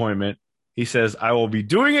 Cancels the appointment. He says, I will be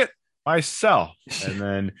doing it myself. And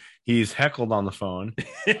then he's heckled on the phone.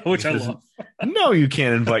 Which I love. No, you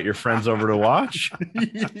can't invite your friends over to watch.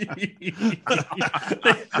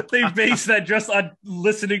 they base that just on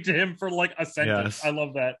listening to him for like a sentence. Yes. I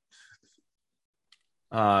love that.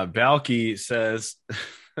 Balki says,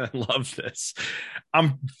 I love this.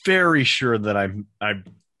 I'm very sure that I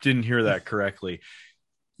didn't hear that correctly.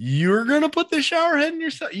 You're gonna put the shower head in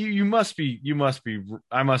yourself. You must be.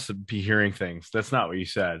 I must be hearing things. That's not what you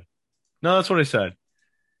said. No, that's what I said.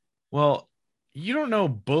 Well, you don't know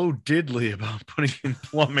Bo Diddley about putting in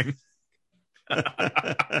plumbing.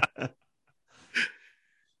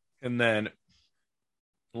 And then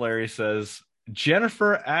Larry says,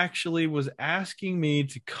 Jennifer actually was asking me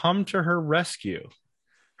to come to her rescue.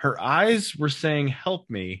 Her eyes were saying, help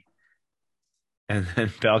me. And then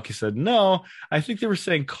Balki said, no, I think they were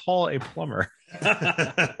saying, call a plumber.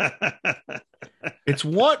 It's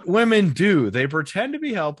what women do. They pretend to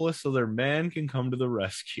be helpless so their man can come to the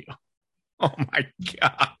rescue. Oh, my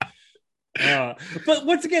God. But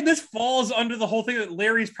once again, this falls under the whole thing that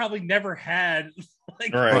Larry's probably never had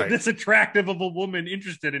this attractive of a woman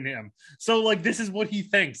interested in him. So, like, this is what he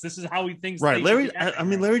thinks. This is how he thinks. Right.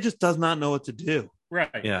 Larry just does not know what to do. Right.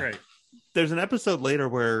 Yeah. Right. There's an episode later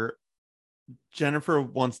where Jennifer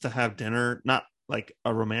wants to have dinner, not like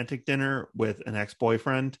a romantic dinner with an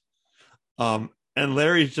ex-boyfriend. And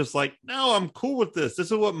Larry's just like, no, I'm cool with this.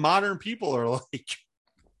 This is what modern people are like.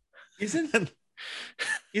 Isn't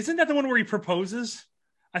that the one where he proposes?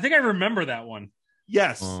 I think I remember that one.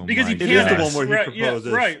 Yes, because he it is the one where he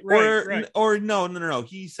proposes. Right. Or no.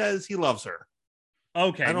 He says he loves her.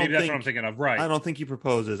 Okay, maybe that's what I'm thinking of. Right. I don't think he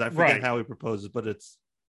proposes. I forget how he proposes, but I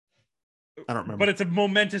don't remember. But it's a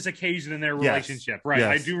momentous occasion in their relationship. Right.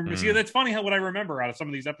 Yes. I do remember. See, that's funny what I remember out of some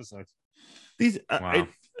of these episodes.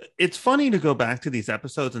 It's funny to go back to these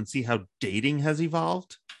episodes and see how dating has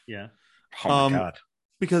evolved. Yeah. Oh my God.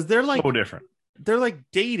 Because they're like so different. They're like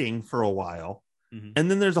dating for a while. Mm-hmm. And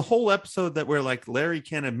then there's a whole episode where like Larry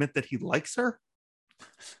can't admit that he likes her.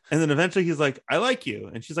 And then eventually he's like, I like you.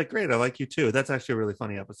 And she's like, great, I like you too. That's actually a really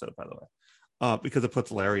funny episode, by the way. Because it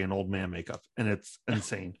puts Larry in old man makeup and it's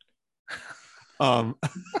insane.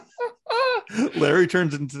 Larry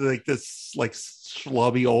turns into like this like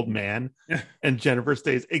schlubby old man and Jennifer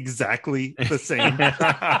stays exactly the same.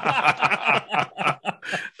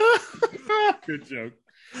 Good joke.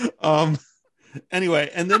 Anyway,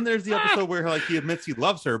 and then there's the episode where like he admits he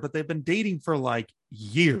loves her, but they've been dating for like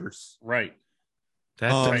years. Right. That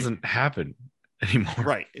doesn't happen anymore.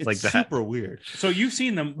 Right. It's like that. Super weird. So you've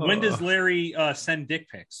seen them. When does Larry send dick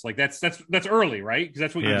pics? Like that's early, right? Because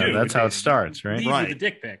that's what you do. That's how it starts, right? Lead with the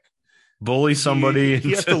dick pic. Bully somebody.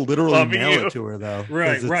 He has to literally mail it to her, though.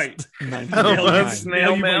 Right.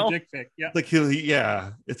 Snail mail. Dick pic. Yeah. Like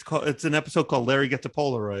it's an episode called Larry Gets a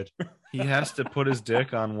Polaroid. He has to put his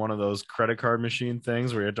dick on one of those credit card machine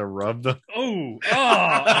things where you have to rub the. Oh!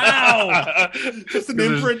 Ow! Just an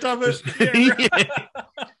imprint of it.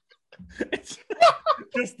 It's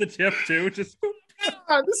just the tip too. Just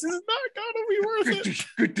this is not gonna be worth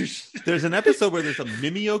it. There's an episode where there's a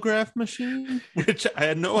mimeograph machine, which I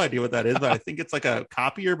had no idea what that is, but I think it's like a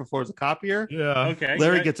copier before it's a copier. Yeah. Okay.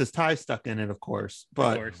 Larry gets his tie stuck in it, of course.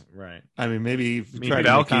 But right. I mean, maybe try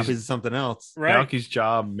to make copies of something else. Right. Balki's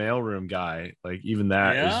job, mailroom guy, like even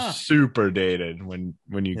that is super dated when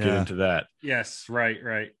you get into that. Yes. Right.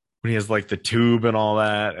 When he has like the tube and all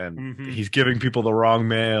that, and he's giving people the wrong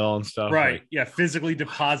mail and stuff. Right. Like, yeah. Physically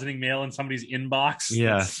depositing mail in somebody's inbox.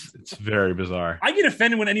 Yes. It's very bizarre. I get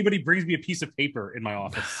offended when anybody brings me a piece of paper in my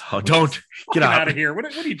office. Oh, don't get out of here. What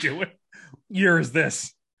are you doing? Year is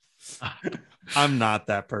this? I'm not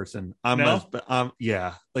that person. No?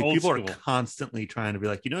 Yeah. Like Old people school. are constantly trying to be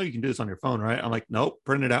like, you know, you can do this on your phone, right? I'm like, nope,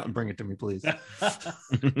 print it out and bring it to me, please.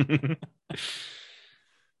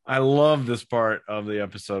 I love this part of the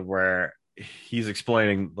episode where he's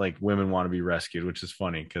explaining like women want to be rescued, which is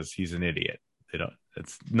funny because he's an idiot.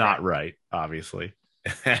 It's not right, obviously.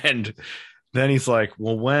 And then he's like,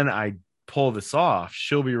 well, when I pull this off,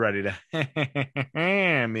 she'll be ready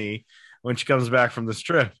to me when she comes back from the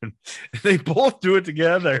strip. And they both do it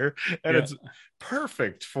together, and it's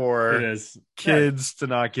perfect for kids to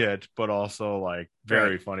not get, but also like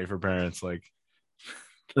very funny for parents. Like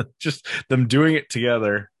just them doing it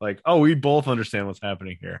together, like, oh, we both understand what's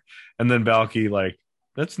happening here. And then Balki, like,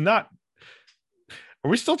 that's not. Are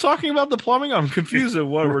we still talking about the plumbing? I'm confused at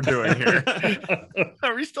what we're doing here.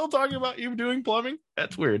 Are we still talking about you doing plumbing?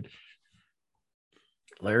 That's weird.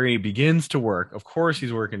 Larry begins to work. Of course,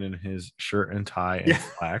 he's working in his shirt and tie and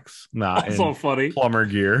slacks, not Also in funny plumber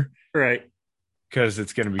gear, right? Because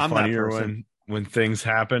it's going to be funnier when things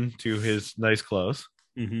happen to his nice clothes.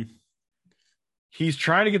 Mm-hmm. He's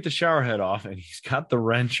trying to get the shower head off, and he's got the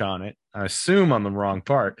wrench on it. I assume on the wrong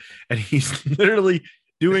part, and he's literally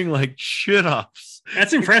doing like chin-ups.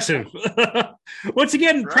 That's impressive. Once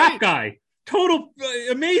again, prop guy. Total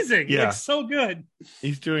amazing. Yeah. Like, so good.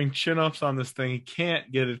 He's doing chin-ups on this thing. He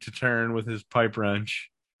can't get it to turn with his pipe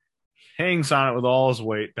wrench. He hangs on it with all his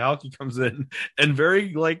weight. Balki comes in and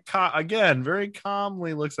very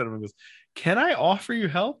calmly looks at him and goes, can I offer you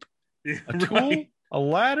help? A tool? A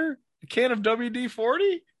ladder? A can of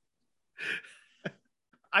WD-40?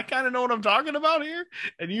 I kind of know what I'm talking about here,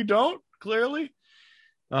 and you don't, clearly.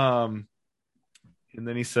 And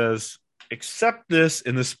then he says, accept this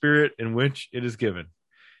in the spirit in which it is given.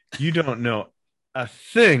 You don't know a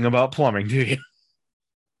thing about plumbing, do you?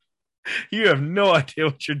 You have no idea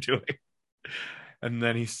what you're doing. And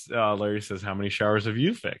then Larry says, how many showers have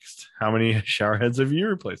you fixed? How many shower heads have you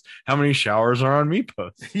replaced? How many showers are on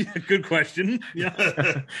Mypos? Yeah, good question.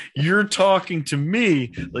 Yeah. You're talking to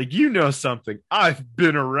me like you know something. I've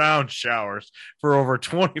been around showers for over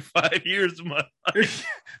 25 years of my life.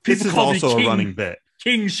 This is also a running bit.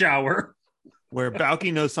 King shower. Where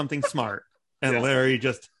Balki knows something smart, and Larry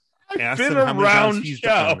just asks been him how many times around he's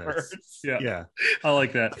done this. Yeah. I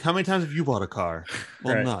like that. How many times have you bought a car?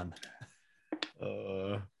 Well, Right. none.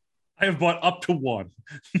 I have bought up to one.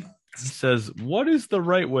 He says, what is the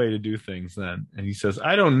right way to do things then? And he says,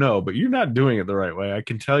 I don't know, but you're not doing it the right way. I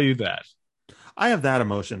can tell you that. I have that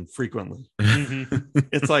emotion frequently. Mm-hmm.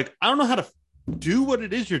 It's like, I don't know how to do what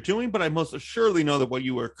it is you're doing, but I most assuredly know that what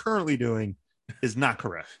you are currently doing is not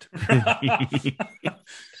correct.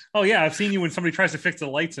 Oh, yeah. I've seen you when somebody tries to fix the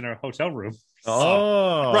lights in our hotel room.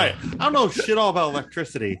 Oh, right. I don't know shit all about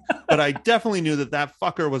electricity, but I definitely knew that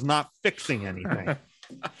fucker was not fixing anything.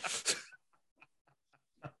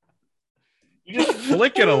 You just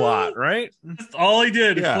flick it a lot, right? That's all he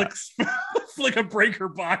did. Yeah. Flick a breaker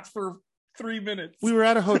box for 3 minutes. We were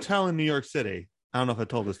at a hotel in New York City. I don't know if I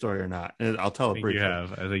told the story or not. I'll tell it briefly. I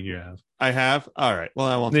think you have. I have? All right. Well,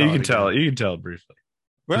 I won't No, tell you can it tell again. it. You can tell it briefly.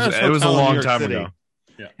 We're at this It was a hotel in New long York time City. ago.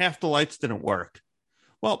 Yeah. Half the lights didn't work.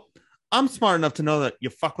 Well, I'm smart enough to know that you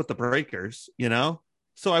fuck with the breakers, you know?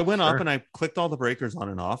 So I went up and I clicked all the breakers on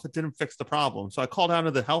and off. It didn't fix the problem. So I called down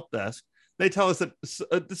to the help desk. They tell us that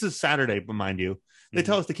this is Saturday, but mind you, they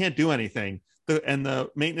tell us they can't do anything. And the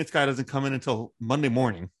maintenance guy doesn't come in until Monday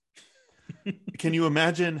morning. Can you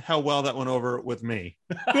imagine how well that went over with me?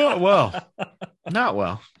 Well, not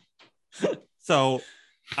well. So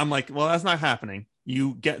I'm like, well, that's not happening.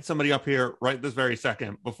 You get somebody up here right this very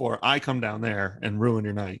second before I come down there and ruin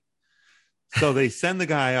your night. So they send the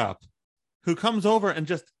guy up who comes over and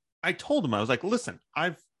I told him, I was like, listen,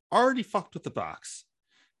 I've already fucked with the box.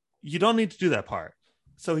 You don't need to do that part.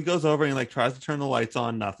 So he goes over and like tries to turn the lights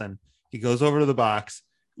on, nothing. He goes over to the box,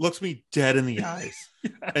 looks me dead in the eyes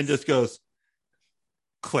and just goes,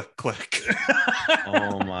 click, click.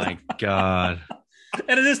 Oh my God.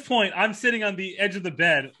 And at this point, I'm sitting on the edge of the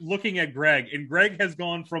bed looking at Greg, and Greg has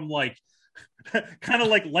gone from like kind of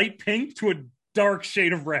like light pink to a dark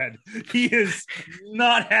shade of red. He is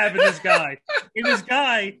not having this guy. And this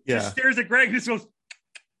guy just stares at Greg and just goes,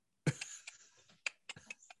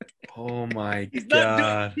 oh my he's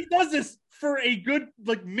God. He does this for a good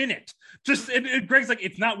like minute. And Greg's like,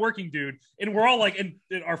 it's not working, dude. And we're all like, and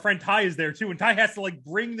our friend Ty is there too. And Ty has to like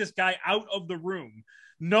bring this guy out of the room,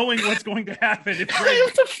 knowing what's going to happen. If Greg You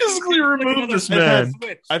have to physically remove this man.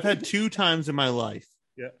 I've had 2 times in my life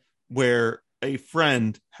where a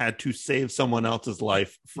friend had to save someone else's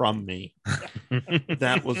life from me.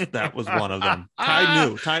 that was one of them. Ty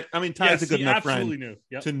knew. Ty's a good enough friend knew.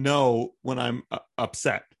 to know when I'm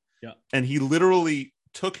upset. Yeah. And he literally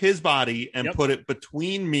took his body and Yep. put it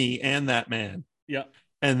between me and that man. Yeah.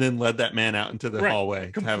 And then led that man out into the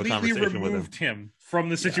hallway to have a Completely conversation with him. removed him from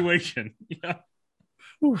the situation. Yeah.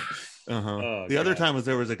 The other time was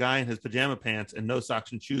there was a guy in his pajama pants and no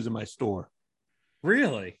socks and shoes in my store.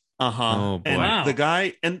 Really? Oh, boy. And Wow. the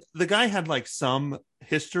guy had like some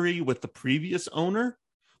history with the previous owner,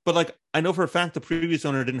 but like I know for a fact the previous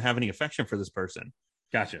owner didn't have any affection for this person.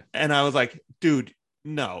 Gotcha. And I was like, dude,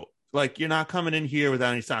 no, like you're not coming in here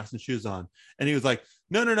without any socks and shoes on. And he was like,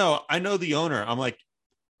 no, I know the owner. I'm like,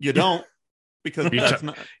 you don't, because that's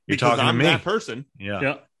not you're because talking to I'm me. that person. Yeah.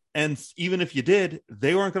 Yeah. And even if you did,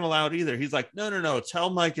 they weren't going to allow it either. He's like, no. Tell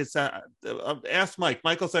Mike it's ask Mike.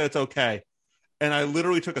 Michael said it's okay. And I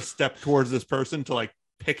literally took a step towards this person to like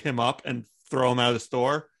pick him up and throw him out of the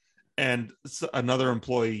store. And another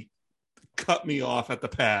employee cut me off at the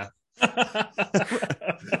path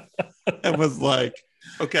and was like,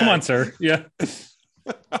 okay, Come on, sir. Yeah.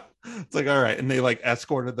 It's like, all right. And they like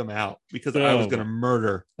escorted them out because I was going to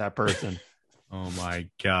murder that person. Oh my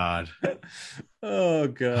God. Oh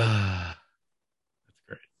God.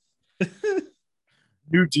 That's great.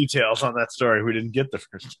 New details on that story we didn't get the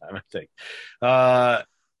first time, I think. All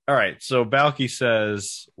right. So Balki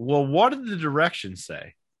says, well, what did the directions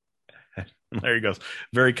say? And Larry goes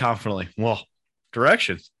very confidently, well,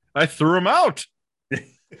 directions. I threw him out.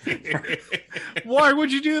 Why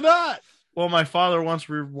would you do that? Well, my father once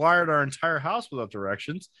rewired our entire house without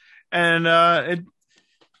directions, and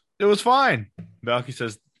it was fine. Balki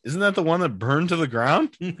says, isn't that the one that burned to the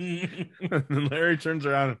ground? And Larry turns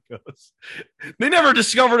around and goes, they never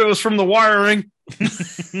discovered it was from the wiring.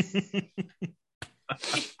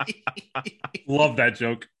 Love that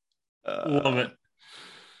joke. Love it.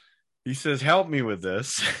 He says, help me with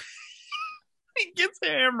this. He gets a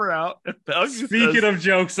hammer out. And Balki Speaking says, of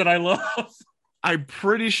jokes that I love. I'm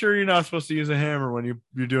pretty sure you're not supposed to use a hammer when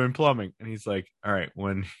you're doing plumbing. And he's like, all right,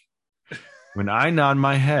 when I nod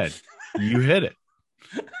my head, you hit it.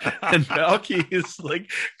 And Balki is like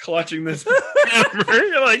clutching this hammer.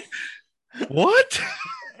 You're like, what?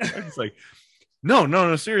 He's like,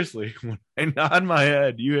 no, seriously. When I nod my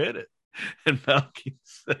head, you hit it. And Balki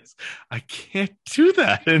says, I can't do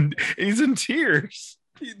that. And he's in tears.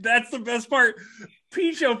 That's the best part.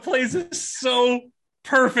 Picho plays it so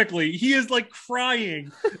perfectly. He is like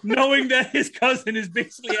crying, knowing that his cousin is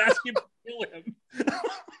basically asking to kill him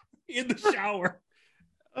in the shower.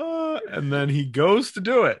 And then he goes to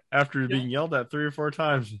do it after being yelled at 3 or 4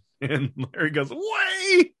 times. And Larry goes,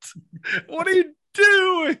 wait, what are you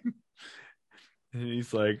doing? And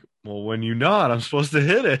he's like, well, when you nod, I'm supposed to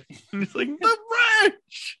hit it. And he's like, the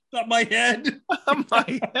wrench! Not my head. Not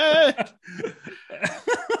my head.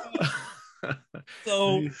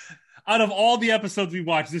 So, out of all the episodes we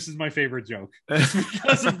watched, this is my favorite joke. It's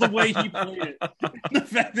because of the way he played it. The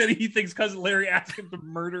fact that he thinks Cousin Larry asked him to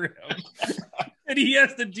murder him. And he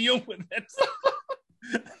has to deal with it.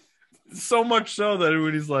 So much so that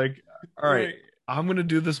when he's like, all right, I'm going to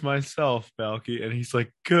do this myself, Balki. And he's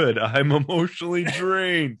like, good, I'm emotionally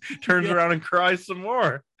drained. Turns around and cries some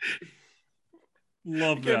more.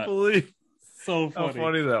 Love I that. can't believe So funny. how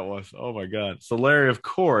funny that was. Oh my God. So Larry, of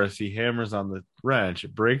course, he hammers on the wrench.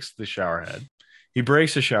 It breaks the shower head. He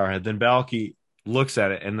breaks the shower head. Then Balki looks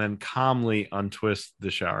at it and then calmly untwists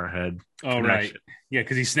the shower head. Oh, right. Yeah,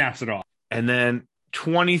 because he snaps it off. And then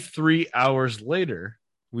 23 hours later,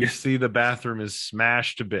 we see the bathroom is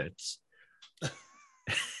smashed to bits.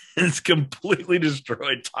 It's completely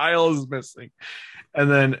destroyed. Tile is missing.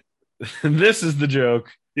 And then this is the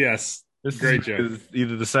joke. Yes. This Great is joke.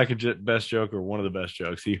 either the second best joke or one of the best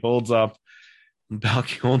jokes. He holds up,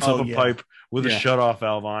 Balki holds up a pipe with a shutoff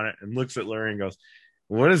valve on it and looks at Larry and goes,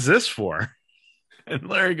 what is this for? And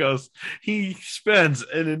Larry goes, he spends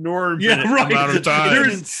an enormous amount of time.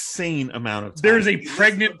 There's an insane amount of time. There's a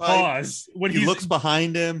pregnant pause when he looks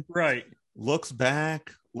behind him. Right. Looks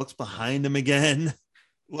back, looks behind him again,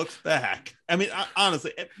 looks back. I mean,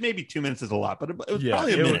 honestly, maybe 2 minutes is a lot, but it was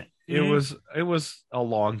probably a minute. It was a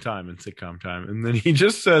long time in sitcom time. And then he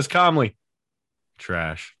just says calmly,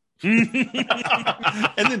 trash. And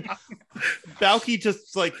then Balki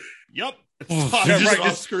just like, yep.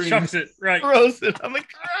 Just chucks it. Right. Throws it on the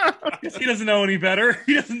ground. He doesn't know any better.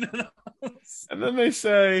 He doesn't know. And then they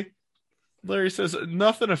say, Larry says,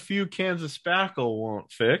 nothing a few cans of spackle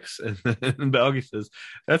won't fix. And then Balki says,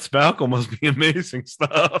 that spackle must be amazing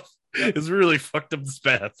stuff. It's really fucked up this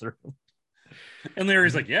bathroom. And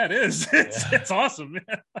Larry's like, yeah, it is. It's awesome.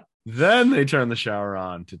 Then they turn the shower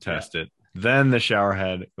on to test it. Then the shower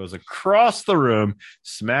head goes across the room,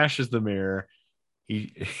 smashes the mirror.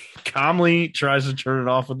 He calmly tries to turn it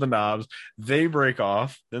off with the knobs. They break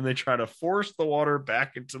off. Then they try to force the water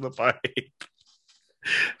back into the pipe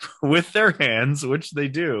with their hands, which they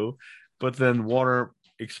do. But then water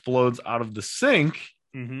explodes out of the sink.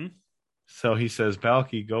 Mm-hmm. So he says,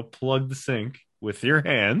 Balki, go plug the sink with your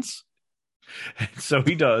hands. And so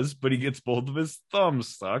he does, but he gets both of his thumbs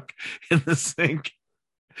stuck in the sink.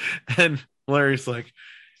 And Larry's like,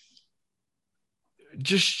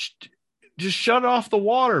 just shut off the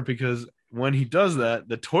water, because when he does that,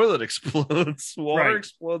 the toilet explodes. Water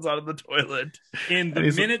explodes out of the toilet. And the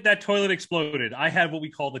minute that toilet exploded, I had what we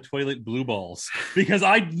call the toilet blue balls, because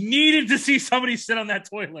I needed to see somebody sit on that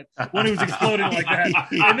toilet when it was exploding like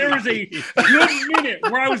that. And there was a good minute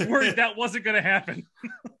where I was worried that wasn't going to happen.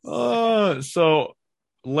 So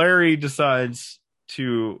Larry decides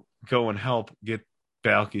to go and help get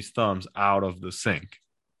Balki's thumbs out of the sink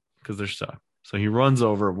because they're stuck. So he runs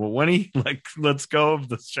over. Well, when he lets go of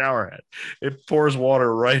the shower head, it pours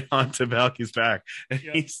water right onto Balki's back, and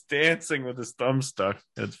he's dancing with his thumb stuck.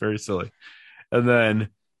 It's very silly. And then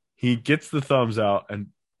he gets the thumbs out and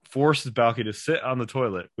forces Balki to sit on the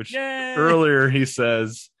toilet, which earlier he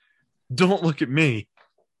says, "Don't look at me,"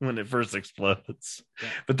 when it first explodes. Yeah.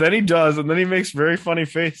 But then he does, and then he makes very funny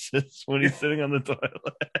faces when he's sitting on the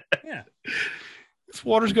toilet. Yeah. This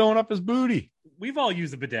water's going up his booty. We've all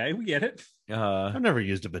used a bidet. We get it. I've never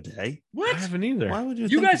used a bidet. What? I haven't either. Why would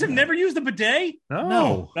you guys have never used a bidet?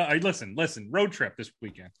 No. Listen. Road trip this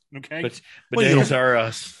weekend. Okay. But bidets are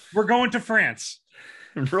us. We're going to France.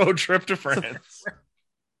 Road trip to France.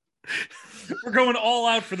 We're going all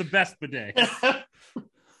out for the best bidet.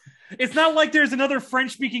 It's not like there's another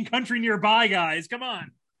French-speaking country nearby, guys. Come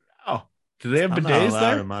on. Oh, do they have I'm bidets not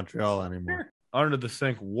there? in Montreal anymore. Under the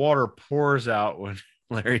sink, water pours out when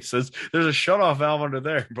Larry says there's a shut-off valve under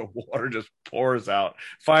there, but water just pours out.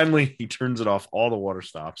 Finally, he turns it off. All the water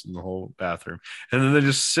stops in the whole bathroom. And then they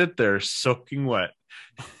just sit there soaking wet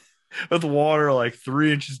with water like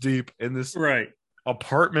 3 inches deep in this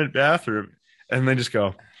apartment bathroom. And they just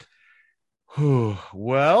go,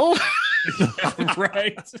 well...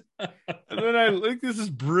 Right. And then I think this is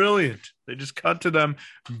brilliant. They just cut to them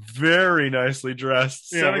very nicely dressed,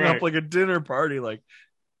 setting up like a dinner party. Like,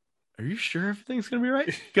 are you sure everything's gonna be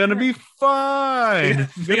right? Gonna be fine.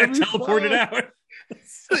 They got teleported out.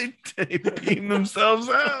 They beam themselves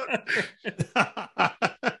out.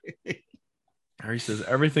 Harry says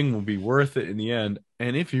everything will be worth it in the end,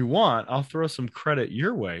 and if you want, I'll throw some credit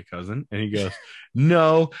your way, cousin. And he goes,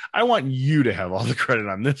 no, I want you to have all the credit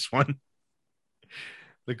on this one.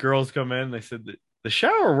 The girls come in. They said that the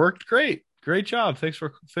shower worked great. Great job. Thanks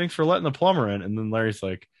for letting the plumber in. And then Larry's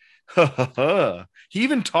like, ha, ha, ha. He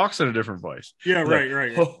even talks in a different voice. Yeah, He's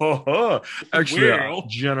right. Ha, ha, ha. Actually,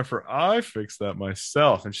 Jennifer, I fixed that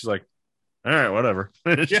myself. And she's like, all right, whatever.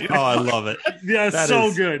 Oh, I love it. Yeah, it's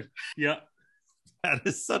so good. Yeah. That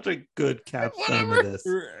is such a good capstone of this.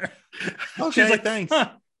 Okay, she's like, thanks.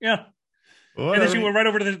 Huh, yeah. Whatever. And then she went right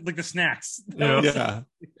over to the snacks. Yeah.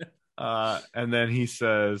 And then he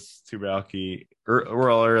says to Balki,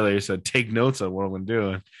 earlier he said, take notes on what I'm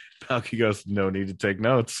doing. Balki goes, no need to take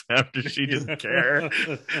notes after she didn't care.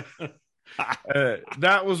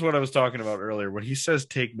 That was what I was talking about earlier. When he says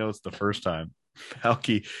take notes the first time,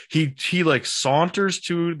 Balki, he like saunters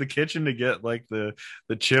to the kitchen to get like the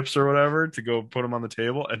chips or whatever to go put them on the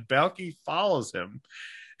table. And Balki follows him.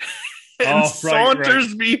 And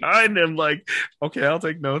saunters behind him like, okay, I'll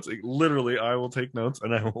take notes. Like, literally, I will take notes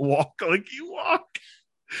and I will walk like you walk.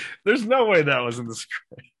 There's no way that was in the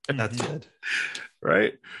script. That's good.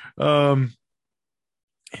 Right?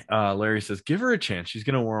 Larry says, give her a chance. She's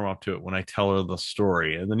going to warm up to it when I tell her the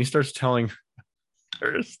story. And then he starts telling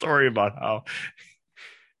her a story about how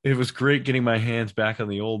it was great getting my hands back on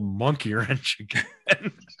the old monkey wrench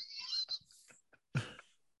again.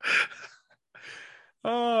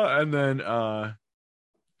 And then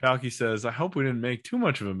Balki says, I hope we didn't make too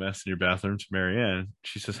much of a mess in your bathroom to Marianne.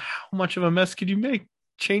 She says, how much of a mess could you make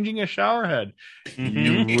changing a shower head?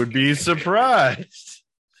 Mm-hmm. You would be surprised.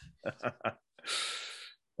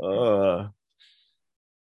 Balki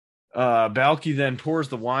then pours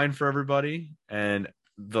the wine for everybody, and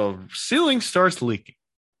the ceiling starts leaking.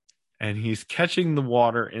 And he's catching the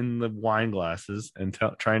water in the wine glasses and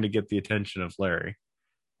trying to get the attention of Larry.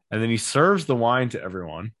 And then he serves the wine to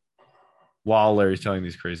everyone while Larry's telling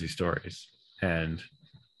these crazy stories. And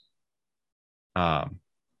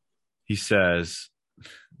he says,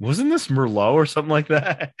 wasn't this Merlot or something like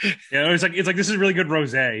that? Yeah, it's like this is really good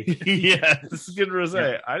rosé. Yeah, this is good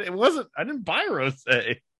rosé. Yeah. I didn't buy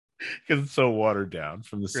rosé because it's so watered down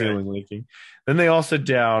from the ceiling leaking. Then they all sit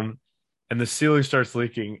down and the ceiling starts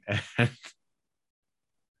leaking, and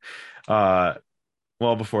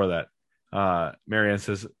Well, before that, Marianne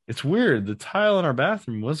says, it's weird. The tile in our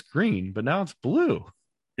bathroom was green, but now it's blue.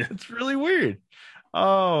 Yeah. It's really weird.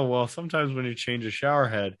 Oh, well, sometimes when you change a shower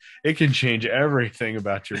head, it can change everything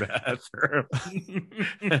about your bathroom.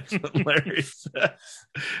 That's what Larry says.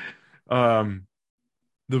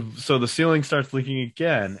 So the ceiling starts leaking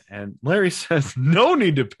again, and Larry says, no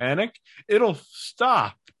need to panic. It'll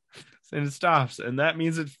stop. And it stops, and that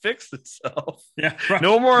means it fixed itself. Yeah, right.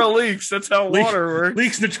 No more leaks. That's how water works.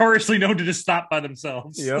 Leaks notoriously known to just stop by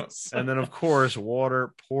themselves. Yep. And then, of course,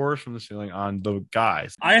 water pours from the ceiling on the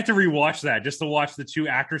guys. I had to rewatch that just to watch the two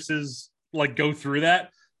actresses like go through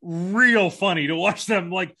that. Real funny to watch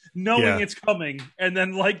them like knowing it's coming, and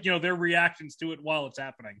then like their reactions to it while it's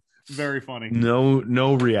happening. Very funny.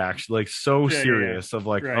 No reaction. Like so serious. Of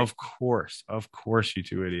like, of course, you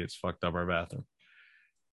two idiots fucked up our bathroom.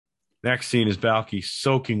 Next scene is Balki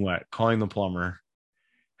soaking wet, calling the plumber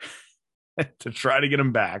to try to get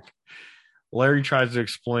him back. Larry tries to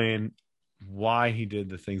explain why he did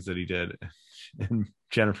the things that he did. And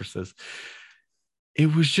Jennifer says,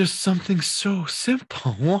 it was just something so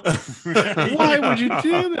simple. Why would you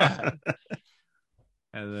do that?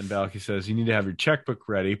 And then Balki says, you need to have your checkbook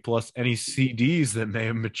ready, plus any CDs that may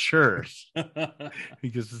have matured.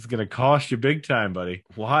 Because it's going to cost you big time, buddy.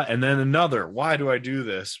 Why? And then another, why do I do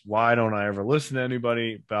this? Why don't I ever listen to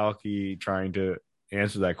anybody? Balki trying to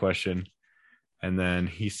answer that question. And then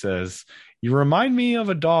he says, you remind me of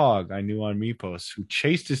a dog I knew on Mypos who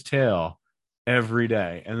chased his tail every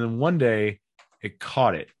day. And then one day it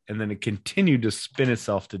caught it. And then it continued to spin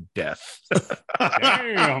itself to death.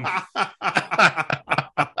 Damn.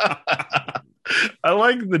 I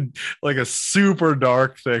like a super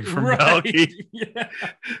dark thing from Balki. Yeah.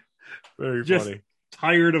 Very just funny.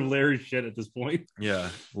 Tired of Larry's shit at this point. Yeah.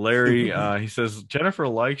 Larry, he says, Jennifer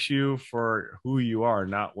likes you for who you are,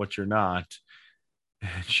 not what you're not.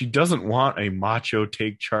 She doesn't want a macho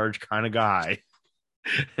take charge kind of guy.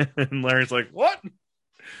 And Larry's like, what?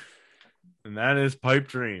 And that is Pipe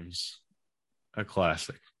Dreams, a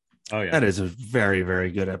classic. Oh yeah, that is a very,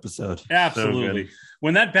 very good episode. Absolutely. So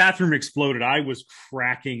when that bathroom exploded, I was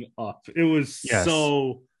cracking up. It was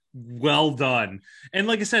so well done. And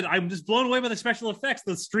like I said, I'm just blown away by the special effects.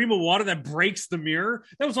 The stream of water that breaks the mirror,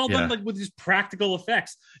 that was all done like with these practical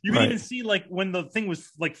effects. You can even see like when the thing was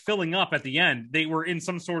like filling up at the end, they were in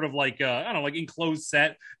some sort of like I don't know, like enclosed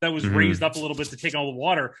set that was raised up a little bit to take all the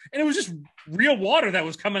water, and it was just real water that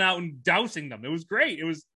was coming out and dousing them. It was great. It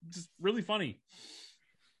was just really funny.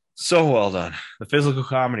 So well done. The physical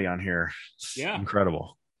comedy on here,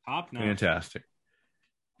 incredible. Top notch.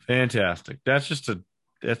 Fantastic. That's just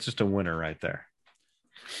a winner right there.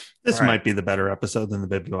 This might be the better episode than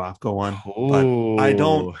the Bibliofco one. Oh. But I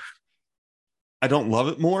don't love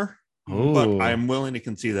it more. But I'm willing to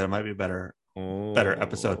concede that it might be a better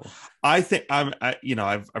episode. I think I've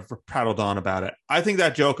prattled on about it. I think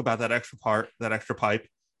that joke about that extra pipe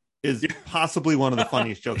is possibly one of the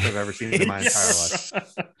funniest jokes I've ever seen in my entire life.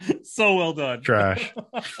 So well done. Trash.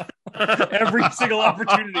 Every single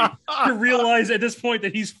opportunity to realize at this point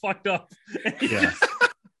that he's fucked up. Yeah.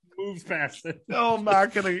 Moves past it. No, I'm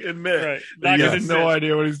not going to admit. Right. He has no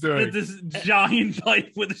idea what he's doing. This giant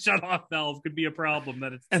pipe with a shut-off valve could be a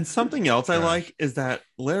problem. And something else I like is that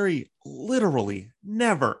Larry literally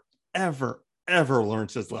never, ever, ever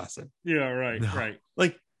learns his lesson. Yeah, right, right.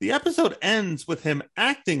 Like, the episode ends with him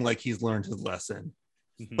acting like he's learned his lesson.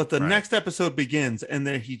 But the next episode begins, and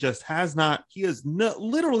then he has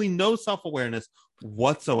literally no self-awareness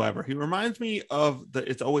whatsoever. He reminds me of the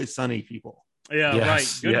It's Always Sunny people. Yeah,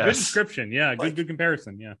 right. Good description. Yeah, good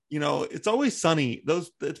comparison. Yeah. It's Always Sunny.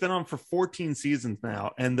 It's been on for 14 seasons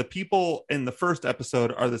now, and the people in the first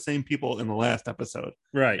episode are the same people in the last episode.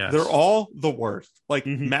 Right. Yes. They're all the worst. Like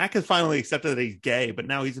Mac has finally accepted that he's gay, but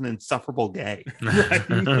now he's an insufferable gay.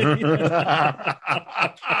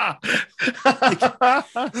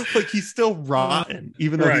 like he's still rotten,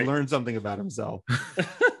 even though he learned something about himself.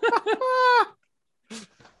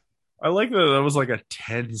 I like that was like a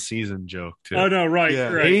 10-season joke too. Oh no, right,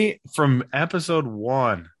 yeah. right. They, from episode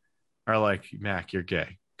 1 are like, Mac, you're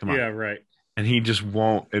gay. Come on. Yeah, right. And he just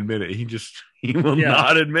won't admit it. He will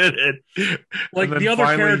not admit it. Like the other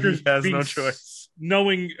characters has no choice.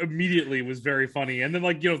 Knowing immediately was very funny. And then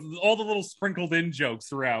like, all the little sprinkled in jokes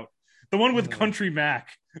throughout. The one with Country Mac,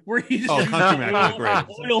 where he just Country Mac was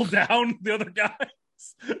great. Oil down the other guys.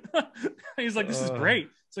 He's like, this is great.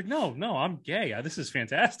 It's like, no, I'm gay. This is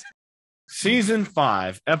fantastic. Season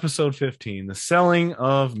 5, episode 15, The Selling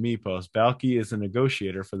of Mypos. Balki is a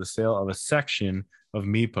negotiator for the sale of a section of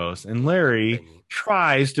Mypos, and Larry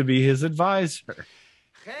tries to be his advisor.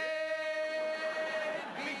 Hey,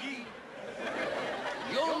 Biggie,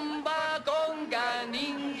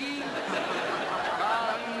 ningy.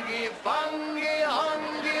 Fungi, fungi,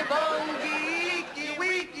 hungy, bungy, eeky,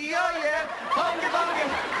 weeky, oh yeah. Fungi, fungi,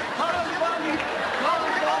 hungy, bungy,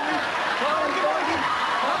 fungi, bungy, fungi, bungy,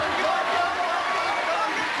 fungi,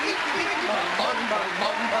 bungy, eeky, weeky, bum, bum,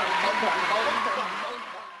 bum, bum, bum, bum, bum, bum.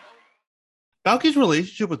 Balki's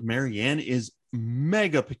relationship with Marianne is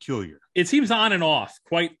mega peculiar. It seems on and off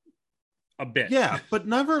quite a bit. Yeah, but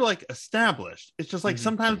never like established. It's just like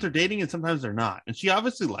sometimes they're dating and sometimes they're not. And she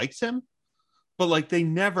obviously likes him, but like they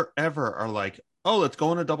never ever are like, oh, let's go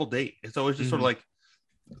on a double date. It's always just sort of like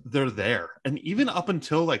they're there. And even up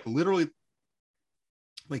until like literally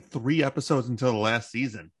like 3 episodes until the last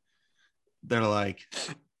season, they're like,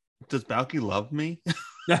 does Balki love me?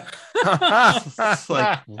 It's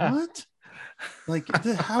like, what? Like,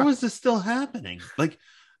 how is this still happening? Like,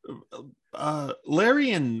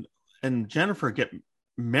 Larry and Jennifer get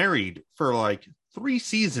married for like 3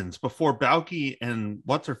 seasons before Balki and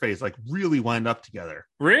what's her face like really wind up together.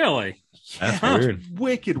 Really? That's Yeah, weird.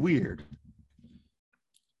 Wicked weird.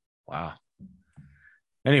 Wow.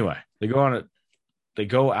 Anyway, they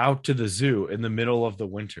go out to the zoo in the middle of the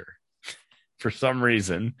winter for some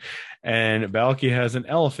reason, and Balki has an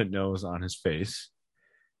elephant nose on his face,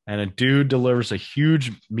 and a dude delivers a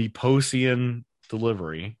huge Myposian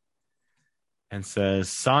delivery and says,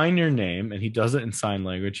 sign your name. And he does it in sign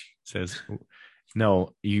language. He says,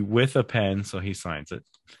 no, you with a pen. So he signs it.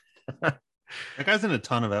 That guy's in a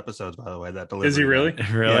ton of episodes, by the way. That delivery. Is he really?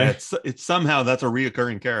 guy. Really? Yeah, it's somehow that's a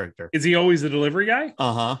reoccurring character. Is he always the delivery guy?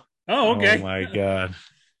 Uh-huh. Oh, okay. Oh my God.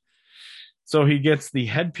 So he gets the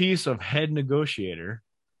headpiece of head negotiator,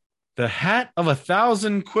 the hat of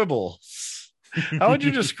 1,000 quibbles. How would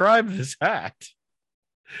you describe this hat?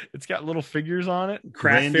 It's got little figures on it.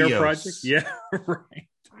 Craft fair Grandiose. project. Yeah, right.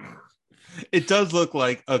 It does look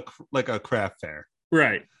like a craft fair.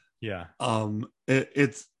 Right. Yeah.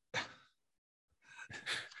 It's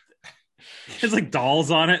It's like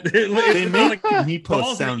dolls on it. they make like Mypos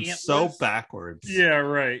dolls sound and so antlers. backwards. Yeah,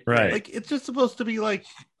 right. Right. Like it's just supposed to be like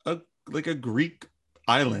a Greek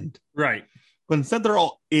island. Right. But instead they're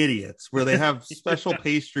all idiots where they have special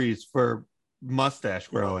pastries for mustache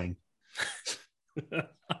growing.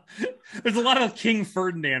 There's a lot of King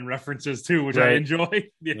Ferdinand references too, which I Right. enjoy.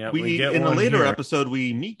 Yeah. Yeah, We get in a one later here. episode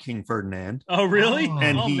we meet King Ferdinand Oh, really?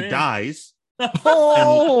 and Oh, he man. dies.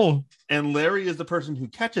 Oh, And Larry is the person who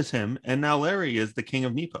catches him, and now Larry is the king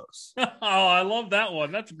of Mypos. Oh, I love that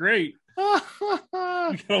one. That's great. You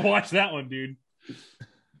gotta watch that one, dude.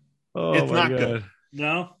 oh It's my not God. good.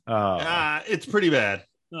 No? It's pretty bad.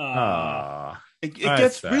 Ah. It That's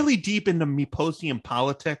gets sad. really deep into Myposian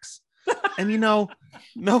politics, and no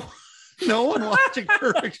one watching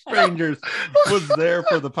Perfect Strangers was there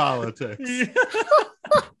for the politics.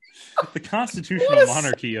 The constitutional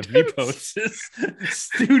monarchy of Mypos is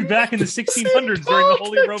stewed back in the 1600s during the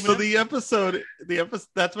Holy Roman So Empire. the episode,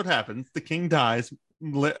 that's what happens. The king dies.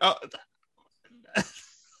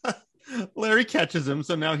 Larry catches him,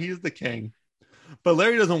 so now he's the king. But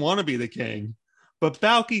Larry doesn't want to be the king. But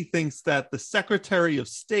Balki thinks that the Secretary of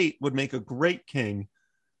State would make a great king.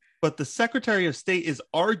 But the Secretary of State is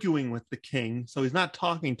arguing with the king, so he's not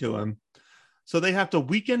talking to him. So they have to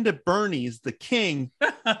Weekend at Bernie's the king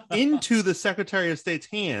into the Secretary of State's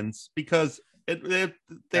hands because they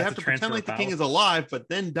have to pretend like the king is alive, but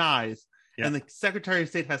then dies, and the Secretary of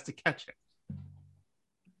State has to catch him.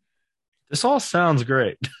 This all sounds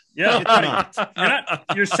great. Yeah, It's not.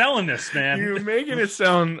 you're selling this, man. You're making it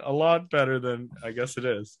sound a lot better than I guess it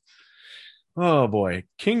is. Oh boy.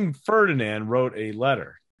 King Ferdinand wrote a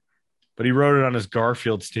letter, but he wrote it on his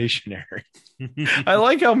Garfield stationery. I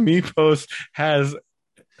like how Mypos is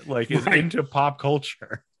into pop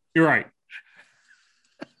culture. You're right.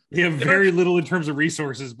 They have very little in terms of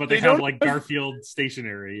resources, but they have like Garfield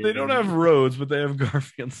stationery. They don't have roads, but they have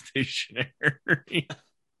Garfield stationery.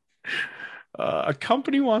 A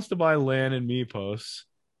company wants to buy land in Mypos.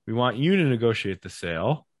 We want you to negotiate the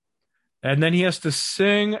sale. And then he has to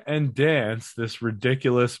sing and dance this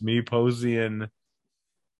ridiculous Myposian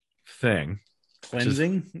thing.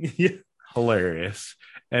 Cleansing? Yeah. Hilarious.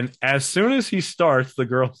 And as soon as he starts, the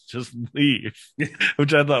girls just leave,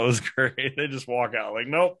 which I thought was great. They just walk out like,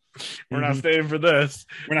 nope, we're not staying for this.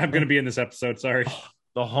 We're not going to be in this episode. Sorry.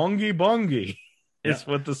 The Hongy Bungy is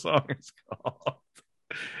what the song is called.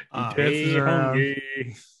 He dances around.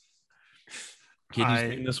 Hungry. Can you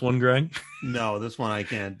sing this one, Greg? No, this one I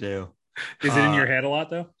can't do. Is it in your head a lot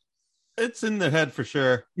though? It's in the head for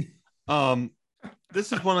sure.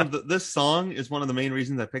 This song is one of the main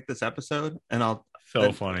reasons I picked this episode, and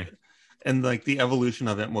funny. And like the evolution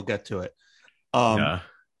of it, and we'll get to it.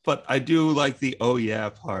 But I do like the oh yeah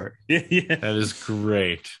part. Yeah. That is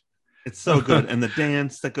great. It's so good. And the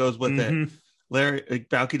dance that goes with Mhm. it. Larry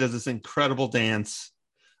Balki does this incredible dance.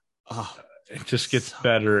 Oh, It just gets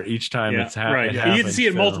better each time Yeah, it's happening. right. You get to see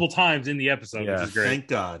it multiple times in the episode, which is great. thank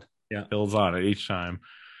God. Yeah. Builds on it each time.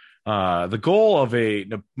 The goal of a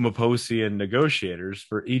Myposian negotiator is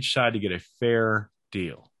for each side to get a fair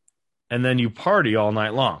deal. And then you party all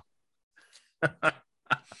night long.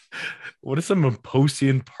 What does a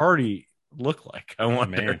Myposian party look like? I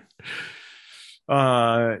wonder.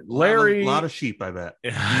 Larry. A lot of sheep, I bet.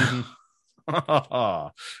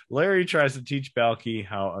 Larry tries to teach Balki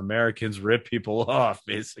how Americans rip people off,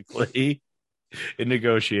 basically. In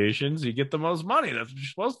negotiations, you get the most money. That's what you're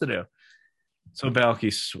supposed to do. So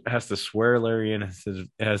Balki has to swear Larry in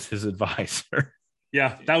as his advisor.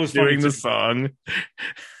 Yeah, that was doing funny the too. song.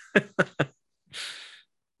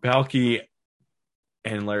 Balki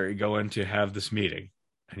and Larry go in to have this meeting,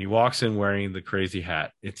 and he walks in wearing the crazy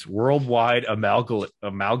hat. It's worldwide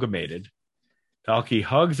amalgamated. Balki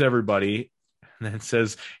hugs everybody and then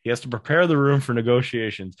says he has to prepare the room for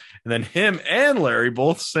negotiations. And then him and Larry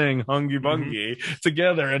both sing Hungy Bungy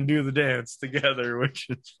together and do the dance together, which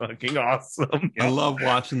is fucking awesome. I love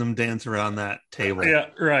watching them dance around that table. Yeah,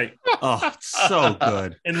 right. Oh, it's so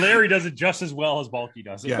good. And Larry does it just as well as Balki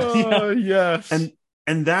does it. Yeah. Oh, yes.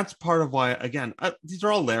 And that's part of why, again, these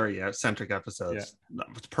are all Larry-centric episodes. No,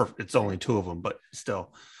 it's perfect. It's only two of them, but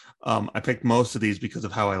still. I picked most of these because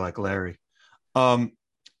of how I like Larry.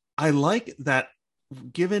 I like that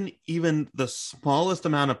given even the smallest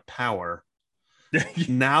amount of power,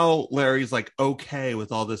 now Larry's like okay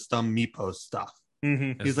with all this dumb Mypos stuff.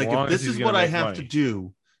 Mm-hmm. He's like, if this is what I have to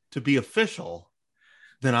do to be official,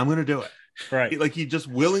 then I'm going to do it. Right. Like he just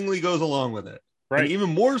willingly goes along with it. Right. And even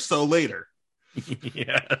more so later.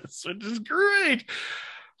 Yes, which is great.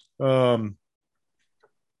 All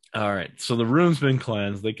right, so the room's been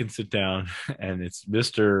cleansed. They can sit down, and it's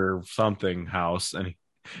Mr. Something House, and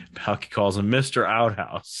Balki calls him Mr.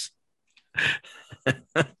 Outhouse.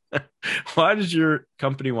 Why does your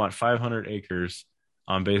company want 500 acres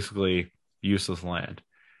on basically useless land?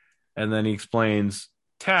 And then he explains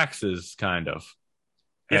taxes, kind of.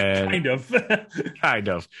 Yeah, kind of. Kind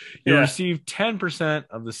of. You receive 10%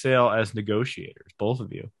 of the sale as negotiators, both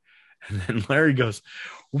of you. And then Larry goes,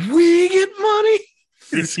 "We get money."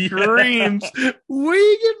 He screams,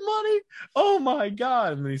 "We get money. Oh my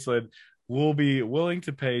God." And he said, "We'll be willing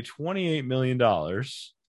to pay $28 million.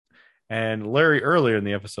 And Larry earlier in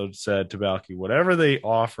the episode said to Balki, whatever they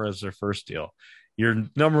offer as their first deal, your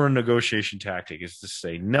number one negotiation tactic is to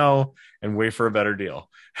say no and wait for a better deal.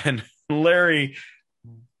 And Larry,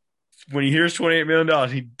 when he hears $28 million,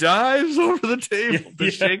 he dives over the table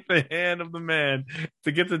to shake the hand of the man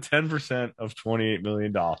to get the 10% of $28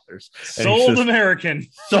 million. Sold American.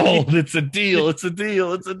 Sold. It's a deal. It's a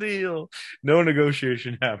deal. It's a deal. No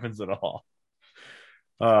negotiation happens at all.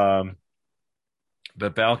 But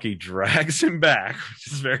Balki drags him back,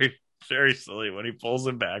 which is very, very silly when he pulls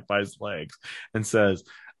him back by his legs and says,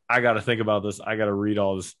 "I got to think about this. I got to read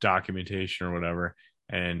all this documentation or whatever."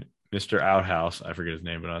 And Mr. Outhouse, I forget his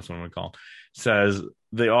name, but that's what I'm going to call him, says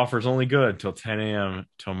the offer's only good till 10 a.m.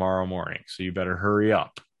 tomorrow morning, so you better hurry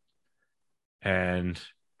up. And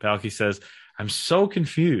Balki says, "I'm so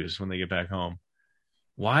confused when they get back home.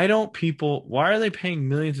 Why are they paying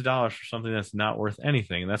millions of dollars for something that's not worth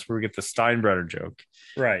anything?" And that's where we get the Steinbrenner joke.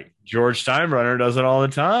 Right. George Steinbrenner does it all the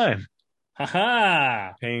time.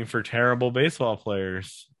 Ha-ha. Paying for terrible baseball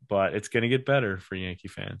players, but it's going to get better for Yankee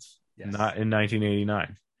fans. Yes. Not in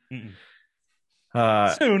 1989.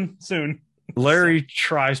 Soon. Larry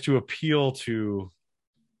tries to appeal to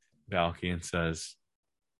Balki and says,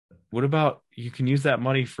 "What about you can use that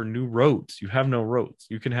money for new roads? You have no roads.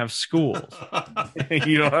 You can have schools."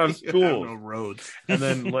 You don't have schools. You have no roads. And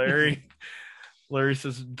then Larry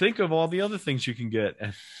says, "Think of all the other things you can get."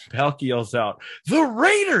 And Balki yells out, "The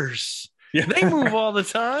Raiders! Yeah. They move all the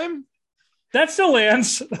time." That still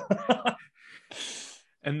lands.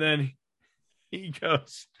 And then he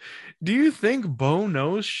goes, "Do you think Bo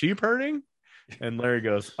knows sheep herding?" And Larry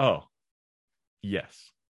goes, "Oh,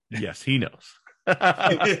 yes, he knows." At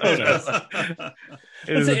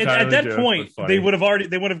that point, they would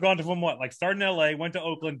have gone to from what, like starting in LA, went to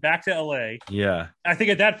Oakland, back to LA. Yeah, I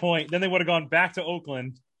think at that point, then they would have gone back to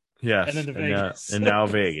Oakland. Yes, and then to Vegas, and now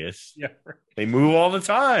Vegas. Yeah, they move all the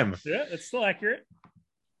time. Yeah, it's still accurate.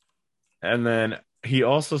 And then he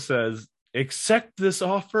also says, "Accept this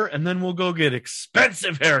offer, and then we'll go get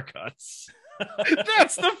expensive haircuts."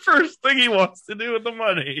 That's the first thing he wants to do with the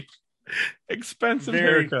money. Expensive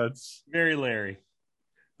haircuts. Very Larry.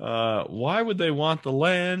 Why would they want the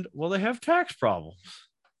land? Well, they have tax problems.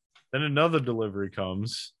 Then another delivery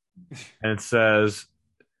comes, and it says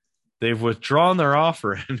they've withdrawn their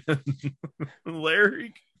offer. And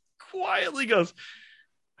Larry quietly goes,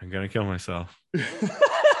 "I'm gonna kill myself.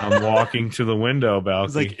 I'm walking to the window, Balki."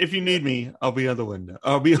 It's like, if you need me, I'll be on the window.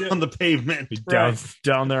 I'll be on the pavement.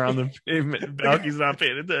 Down there on the pavement. Balki's not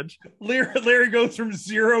paying attention. Larry goes from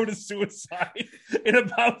 0 to suicide in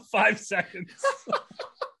about 5 seconds.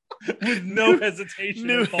 With no hesitation.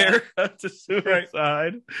 New haircut to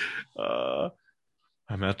suicide.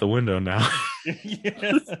 I'm at the window now.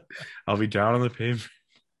 Yeah. I'll be down on the pavement.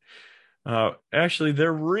 Actually,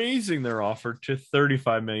 they're raising their offer to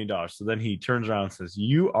 $35 million. So then he turns around and says,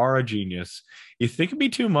 "You are a genius. You think it'd be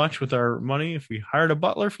too much with our money if we hired a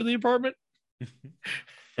butler for the apartment?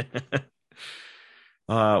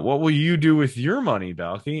 What will you do with your money,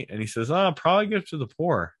 Balki?" And he says, "I'll probably give it to the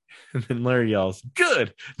poor." And then Larry yells,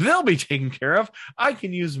 "Good, they'll be taken care of. I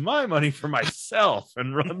can use my money for myself,"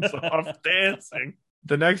 and runs off dancing.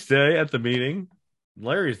 The next day at the meeting,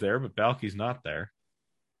 Larry's there, but Balki's not there.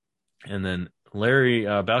 And then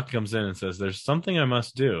Balki comes in and says, "There's something I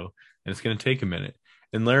must do, and it's going to take a minute."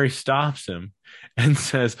 And Larry stops him and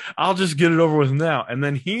says, "I'll just get it over with now." And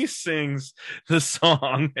then he sings the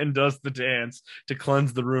song and does the dance to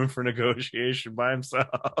cleanse the room for negotiation by himself.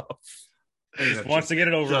 Wants to get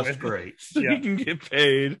it over with. Great. So he can get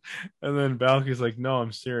paid. And then Balki's like, "No,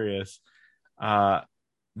 I'm serious.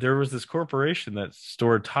 There was this corporation that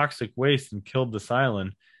stored toxic waste and killed this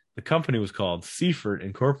island. The company was called Seaford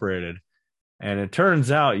Incorporated. And it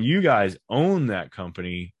turns out you guys own that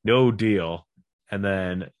company. No deal." And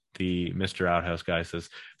then the Mr. Outhouse guy says,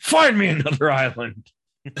 "Find me another island."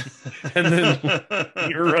 And then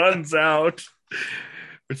he runs out.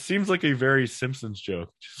 It seems like a very Simpsons joke.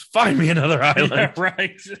 Just find me another island. Yeah,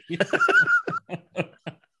 right.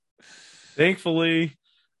 Thankfully,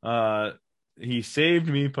 he saved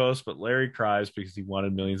Mypos, but Larry cries because he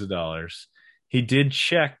wanted millions of dollars. He did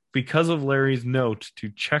check, because of Larry's note, to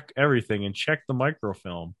check everything and check the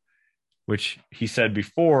microfilm, which he said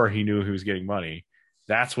before he knew he was getting money.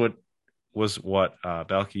 That's what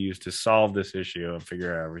Balki used to solve this issue and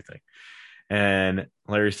figure out everything. And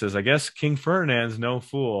Larry says, "I guess King Ferdinand's no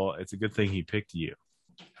fool. It's a good thing he picked you."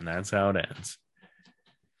 And that's how it ends.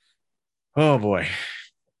 Oh, boy.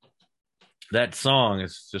 That song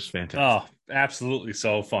is just fantastic. Oh, absolutely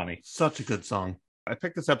so funny. Such a good song. I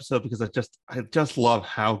picked this episode because I just love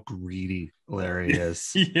how greedy Larry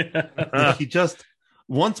is. Yeah. Like, he just,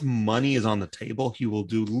 once money is on the table, he will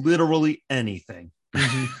do literally anything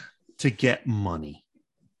to get money.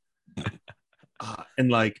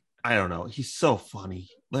 And like, I don't know, he's so funny.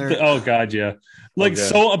 Larry. Oh God, yeah. Like, Okay.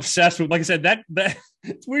 so obsessed with, like I said, that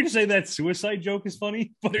it's weird to say that suicide joke is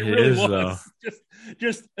funny, but it really is, was though.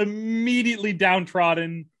 just immediately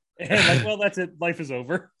downtrodden and like, well, that's it, life is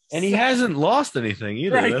over. And he hasn't lost anything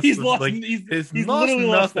either. Right, That's he's the- lost. like, He's he's lost literally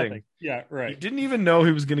lost nothing. nothing. Yeah, He right. didn't even know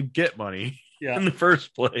he was going to get money Yeah, in the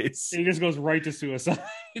first place. he just goes right to suicide.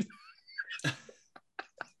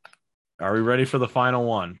 Are we ready for the final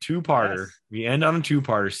one? Two-parter. Yes. We end on a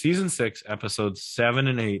two-parter. Season 6, episodes 7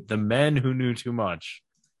 and 8. The Men Who Knew Too Much.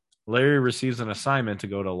 Larry receives an assignment to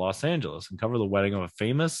go to Los Angeles and cover the wedding of a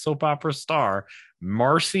famous soap opera star,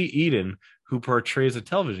 Marcy Eden, who portrays a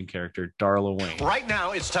television character, Darla Wayne. Right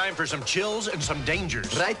now, it's time for some chills and some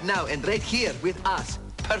dangers. Right now and right here with us,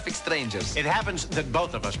 perfect strangers. It happens that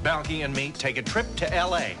both of us, Balki and me, take a trip to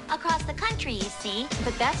L.A. Across the country, you see.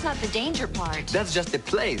 But that's not the danger part. That's just the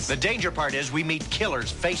place. The danger part is we meet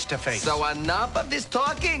killers face to face. So enough of this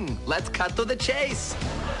talking. Let's cut to the chase.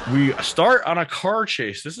 We start on a car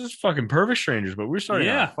chase. This is fucking Perfect Strangers, but we're starting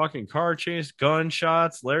on Yeah. a fucking car chase,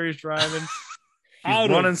 gunshots. Larry's driving. He's Out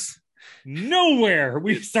of running. nowhere,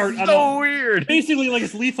 we start on So a- weird. basically like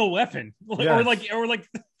it's Lethal Weapon, Yeah. or like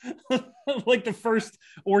like the first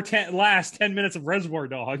or last 10 minutes of Reservoir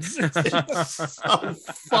Dogs. So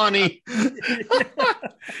funny.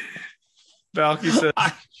 Balki says,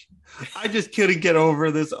 I just couldn't get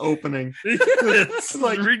over this opening. it's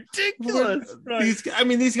like ridiculous.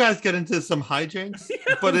 These guys get into some hijinks,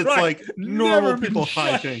 but it's right. like normal Never been people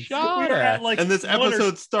shot hijinks. at. at, like, And this one or-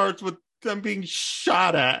 episode starts with them being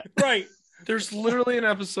shot at. right. There's literally an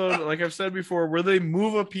episode, like I've said before, where they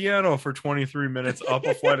move a piano for 23 minutes up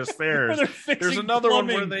a flight of stairs. They're fixing There's another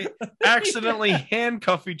plumbing. one where they accidentally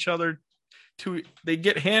handcuff each other they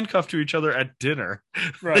get handcuffed to each other at dinner.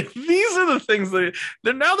 Right. Like, these are the things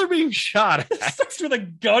they're being shot It at. starts with a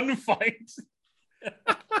gunfight.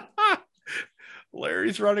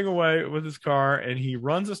 Larry's running away with his car and he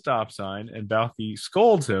runs a stop sign and Balki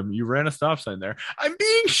scolds him. "You ran a stop sign there. I'm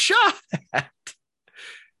being shot at."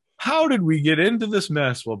 How did we get into this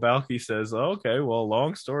mess? Well, Balki says, okay, well,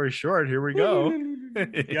 long story short, here we go.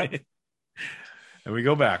 Yep. And we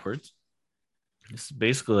go backwards. This is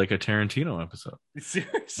basically like a Tarantino episode.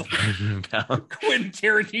 Seriously. Quentin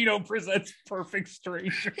Tarantino presents Perfect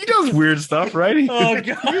Stranger. He does weird stuff, right? Oh,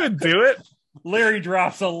 God. He would do it. Larry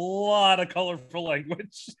drops a lot of colorful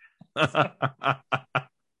language. Where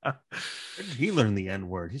did he learn the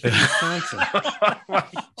N-word? He's from Wisconsin. Oh my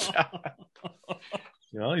God.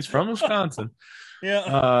 Well, he's from Wisconsin.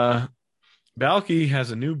 Yeah. Balki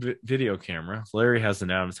has a new video camera. Larry has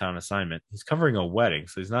an out-of-town assignment. He's covering a wedding,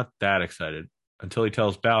 so he's not that excited until he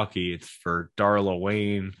tells Balki it's for Darla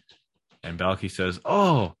Wayne. And Balki says,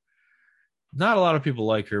 oh, not a lot of people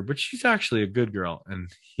like her, but she's actually a good girl.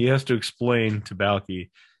 And he has to explain to Balki,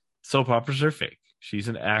 soap operas are fake. She's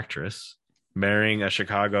an actress marrying a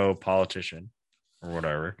Chicago politician or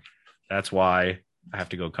whatever. That's why I have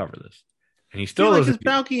to go cover this. And he still is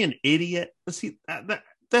Balki an idiot? See,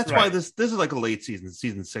 that's why this is like a late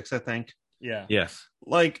season 6, I think. Yeah. Yes.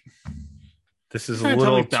 Like, this is a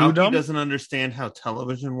little too dumb. He doesn't understand how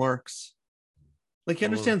television works. Like, he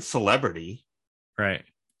understands celebrity. Right.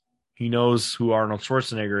 He knows who Arnold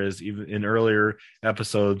Schwarzenegger is even in earlier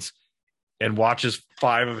episodes and watches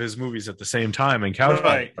 5 of his movies at the same time and couch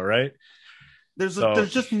right. All right. There's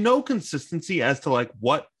just no consistency as to like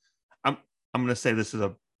what I'm going to say this is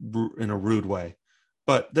in a rude way,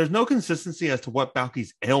 but there's no consistency as to what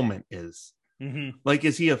Balki's ailment is. Mm-hmm. Like,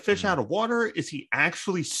 is he a fish out of water? Is he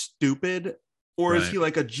actually stupid? Or is he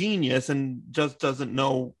like a genius and just doesn't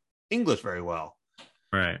know English very well?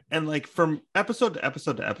 Right. And like from episode to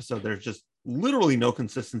episode to episode, there's just literally no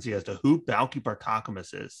consistency as to who Balki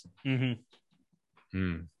Bartokomous is.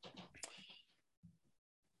 Mm-hmm.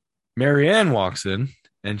 Marianne walks in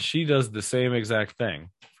and she does the same exact thing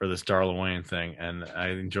for this Darla Wayne thing. And I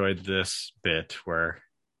enjoyed this bit where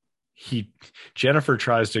Jennifer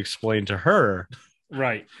tries to explain to her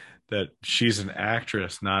right that she's an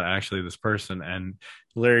actress, not actually this person. And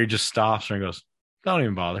Larry just stops her and goes, don't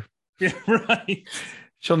even bother. Yeah, right.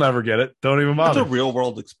 She'll never get it. Don't even bother. That's a real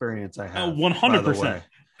world experience I have. 100%.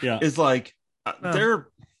 Yeah. Is like,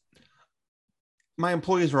 my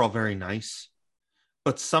employees are all very nice,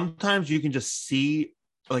 but sometimes you can just see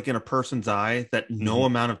like in a person's eye that no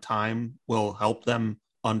amount of time will help them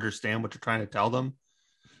understand what you're trying to tell them.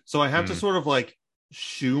 So I have to sort of like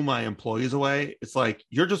shoo my employees away. It's like,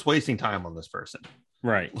 you're just wasting time on this person.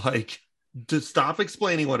 Right. Like, to stop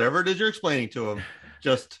explaining whatever it is you're explaining to them.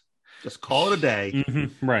 Just call it a day.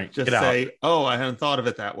 Mm-hmm. Right. Just say, oh, I hadn't thought of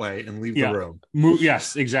it that way, and leave the room.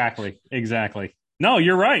 Yes, exactly. No,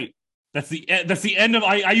 you're right. That's the end of.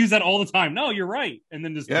 I use that all the time. No, you're right. And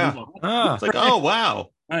then just it's like, oh wow.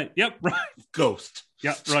 Right. Yep. Right. Ghost.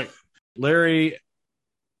 Yep. Right. Larry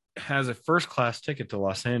has a first class ticket to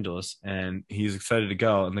Los Angeles and he's excited to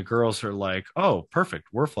go. And the girls are like, oh, perfect.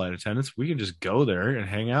 We're flight attendants. We can just go there and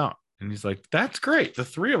hang out. And he's like, that's great. The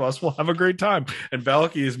 3 of us will have a great time. And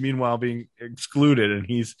Balki is meanwhile being excluded. And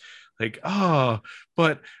he's like, oh,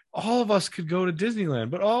 but all of us could go to Disneyland,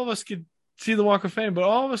 but all of us could see the Walk of Fame, but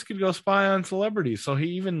all of us could go spy on celebrities. So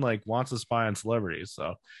he even like wants to spy on celebrities.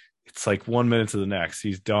 So it's like 1 minute to the next.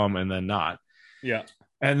 He's dumb and then not. Yeah.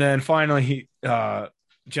 And then finally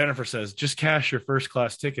Jennifer says, just cash your first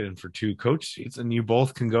class ticket in for 2 coach seats and you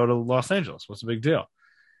both can go to Los Angeles. What's the big deal?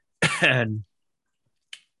 And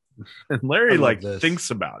Larry like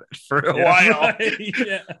thinks about it for a while. Right.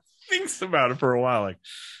 Yeah. Thinks about it for a while. Like,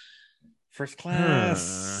 first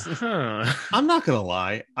class. I'm not going to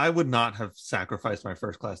lie. I would not have sacrificed my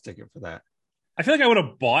first class ticket for that. I feel like I would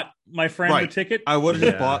have bought my friend a ticket. I would have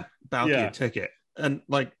just bought Balki a ticket and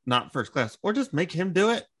like not first class or just make him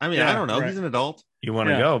do it. I mean, I don't know. Right. He's an adult. You want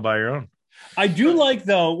to go by your own. I do like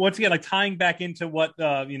though, once again, like tying back into what,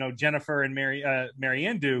 Jennifer and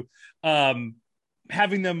Marianne do,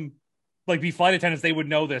 having them like be flight attendants, they would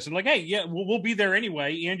know this and like, hey, yeah, we'll be there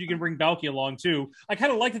anyway, and you can bring Balki along too. I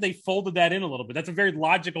kind of like that they folded that in a little bit. That's a very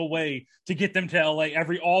logical way to get them to LA.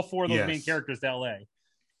 All 4 of those main characters to LA.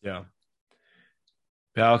 Yeah.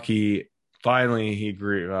 Balki finally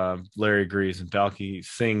Larry agrees, and Balki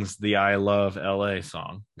sings the "I Love LA"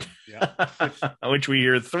 song, which we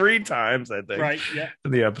hear 3 times, I think, right? Yeah,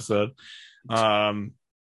 in the episode.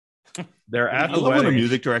 They're at the wedding. When a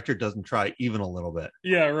music director doesn't try even a little bit.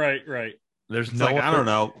 Yeah, right. There's it's like, I don't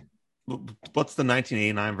know. What's the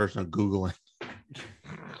 1989 version of Googling?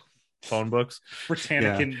 Phone books?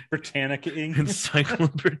 Britannica Ink.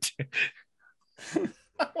 Encyclopedia.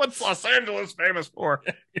 What's Los Angeles famous for?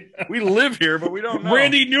 We live here, but we don't know.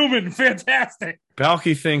 Randy Newman, fantastic.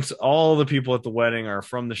 Balki thinks all the people at the wedding are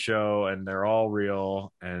from the show and they're all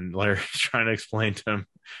real. And Larry's trying to explain to him,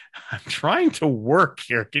 I'm trying to work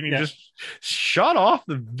here. Can you just shut off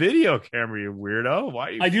the video camera, you weirdo? Why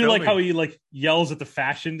are you I do filming? like how he like yells at the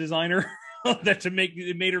fashion designer that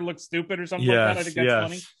it made her look stupid or something like that. I think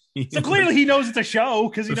that's funny. So clearly he knows it's a show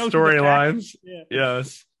because he knows storylines.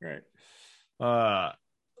 Yes. Right.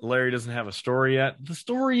 Larry doesn't have a story yet. The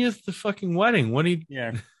story is the fucking wedding.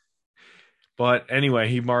 But anyway,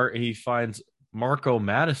 he finds Marco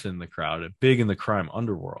Madison in the crowd, big in the crime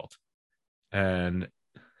underworld. And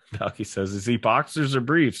Balki says, is he boxers or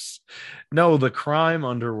briefs? No, the crime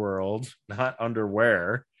underworld, not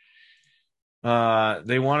underwear.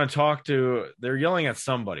 They want to talk to, they're yelling at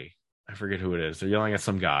somebody. I forget who it is. They're yelling at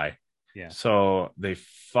some guy. Yeah. So they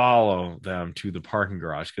follow them to the parking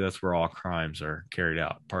garage because that's where all crimes are carried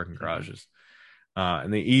out, parking garages.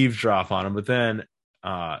 And they eavesdrop on him, but then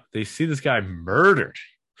they see this guy murdered.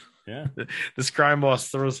 Yeah. This crime boss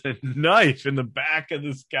throws a knife in the back of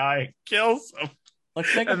this guy and kills him.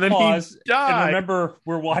 Let's take a pause and remember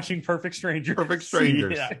we're watching Perfect Strangers. Perfect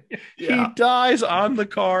Strangers. He dies on the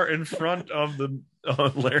car in front of the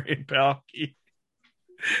Larry and Balki.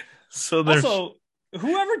 So there's also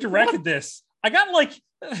whoever directed this, I got like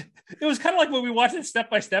it was kind of like when we watched that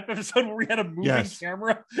step-by-step episode where we had a moving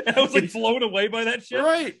camera and I was like blown away by that shit.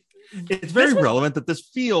 Right. It's very relevant that this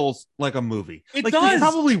feels like a movie. It does. It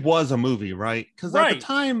probably was a movie, right? Because at the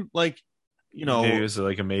time, like, you know, it was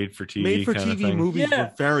like a made-for-TV movies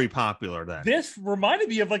were very popular then. This reminded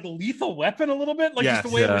me of like Lethal Weapon a little bit, like just the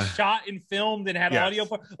way it was shot and filmed and had audio.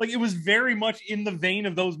 Like it was very much in the vein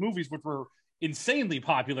of those movies, which were insanely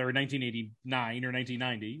popular in 1989 or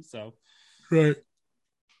 1990. So, right.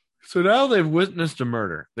 So now they've witnessed a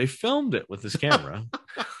murder. They filmed it with this camera.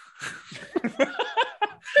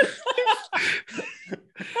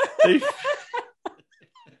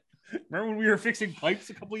 Remember when we were fixing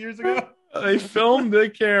pipes a couple years ago? They filmed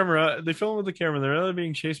the camera. They filmed with the camera. They're really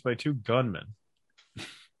being chased by two gunmen.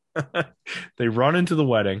 They run into the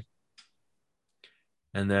wedding.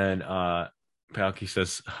 And then Balki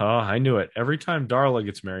says, oh, I knew it. Every time Darla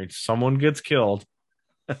gets married, someone gets killed.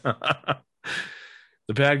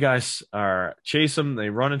 The bad guys chase them. They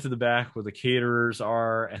run into the back where the caterers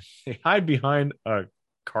are, and they hide behind a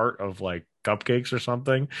cart of like cupcakes or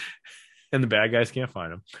something. And the bad guys can't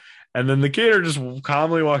find them. And then the caterer just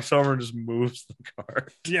calmly walks over and just moves the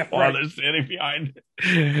cart while they're standing behind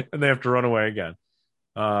it. And they have to run away again.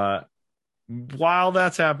 While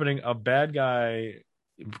that's happening, a bad guy,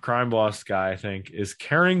 crime boss guy, I think, is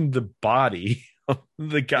carrying the body of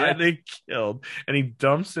the guy they killed, and he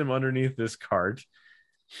dumps him underneath this cart.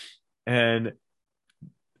 And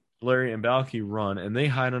Larry and Balki run, and they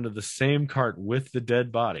hide under the same cart with the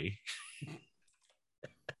dead body.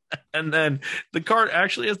 And then the cart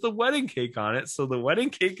actually has the wedding cake on it. So the wedding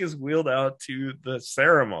cake is wheeled out to the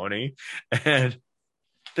ceremony, and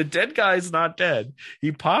the dead guy's not dead.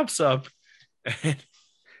 He pops up, and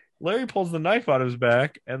Larry pulls the knife out of his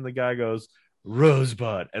back, and the guy goes,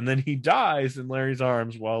 Rosebud. And then he dies in Larry's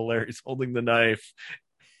arms while Larry's holding the knife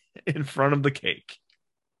in front of the cake.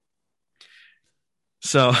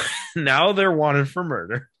 So now they're wanted for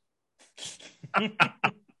murder.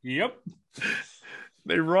 Yep.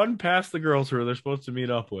 They run past the girls who they're supposed to meet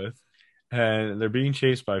up with, and they're being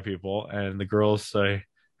chased by people. And the girls say,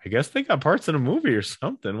 I guess they got parts in a movie or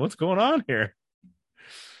something. What's going on here?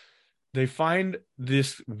 They find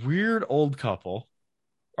this weird old couple.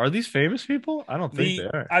 Are these famous people? I don't think they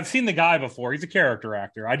are. I've seen the guy before. He's a character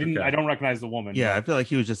actor. I don't recognize the woman. Yeah, I feel like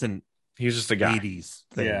he was just in He's just a guy. 80s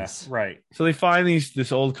things. Yeah, right. So they find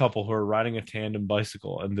this old couple who are riding a tandem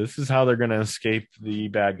bicycle, and this is how they're going to escape the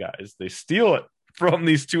bad guys. They steal it from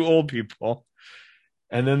these two old people,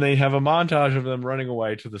 and then they have a montage of them running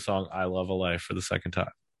away to the song I Love LA for the second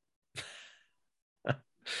time.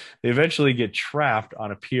 They eventually get trapped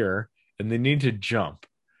on a pier, and they need to jump.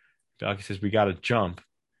 Balki says, we got to jump,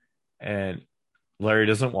 and Larry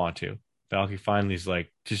doesn't want to. Balki finally is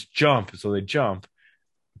like, just jump. So they jump.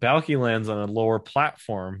 Balki lands on a lower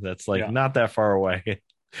platform that's like not that far away.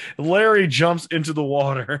 Larry jumps into the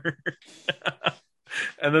water.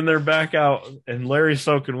 And then they're back out, and Larry's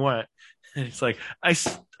soaking wet. And he's like, I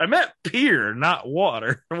meant pier, not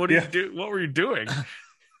water. What do you do? What were you doing?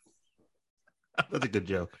 That's a good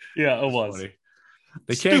joke. Yeah, it was. Funny.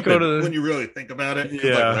 They can't go to when you really think about it.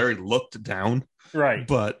 Yeah. Like Larry looked down. Right.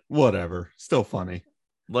 But whatever. Still funny.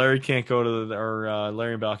 Larry can't go to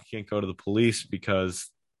Larry and Balki can't go to the police because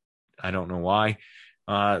I don't know why.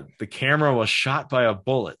 The camera was shot by a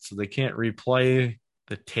bullet, so they can't replay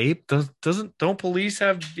The tape don't police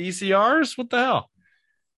have VCRs? What the hell?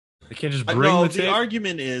 They can't just bring no, the tape. The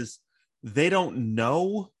argument is they don't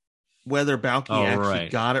know whether Balki actually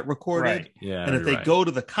got it recorded. Right. Yeah, and if they go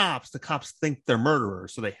to the cops think they're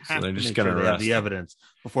murderers, so they have to make sure they have the evidence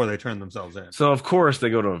before they turn themselves in. So of course they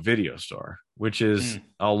go to a video store, which is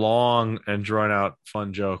a long and drawn out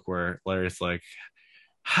fun joke where Larry's like,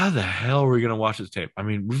 how the hell are we going to watch this tape? I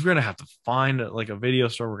mean, we're going to have to find like a video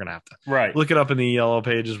store. We're going to have to look it up in the yellow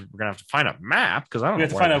pages. We're going to have to find a map because I don't know.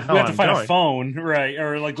 We have to find a phone, right?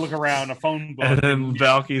 Or like look around a phone book. And then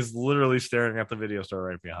Balki's literally staring at the video store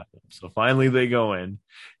right behind them. So finally they go in.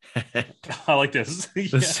 I like this.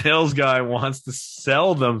 The sales guy wants to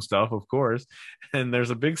sell them stuff, of course. And there's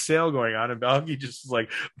a big sale going on, and Balki just is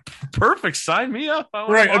like, perfect, sign me up.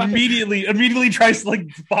 Right, immediately tries to like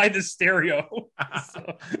buy the stereo.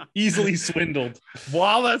 So, easily swindled.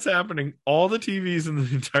 While that's happening, all the TVs in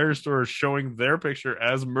the entire store are showing their picture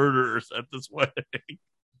as murderers at this wedding.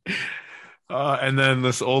 And then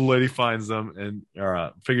this old lady finds them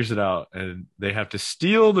and figures it out, and they have to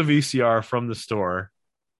steal the VCR from the store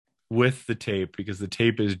with the tape because the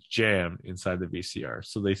tape is jammed inside the VCR.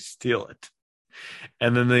 So they steal it.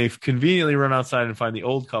 And then they conveniently run outside and find the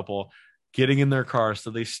old couple getting in their car. So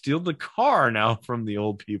they steal the car now from the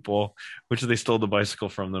old people, which they stole the bicycle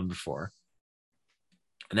from them before.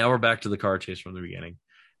 And now we're back to the car chase from the beginning.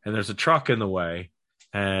 And there's a truck in the way,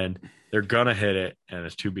 and they're going to hit it, and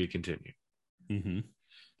it's to be continued. Mm-hmm.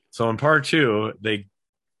 So in part 2, they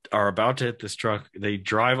are about to hit this truck. They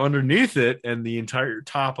drive underneath it, and the entire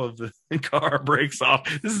top of the car breaks off.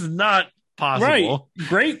 This is not possible. Right.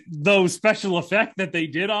 Great, though, special effect that they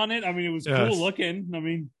did on it. I mean, it was cool looking. I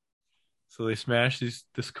mean, so they smash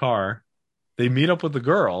this car. They meet up with the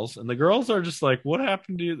girls, and the girls are just like, what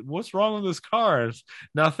happened to you? What's wrong with this car? It's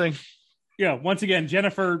nothing. Yeah, once again,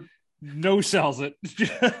 Jennifer no-sells it.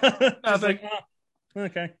 Nothing.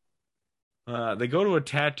 Like, okay. They go to a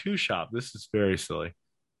tattoo shop. This is very silly.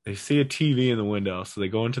 They see a TV in the window, so they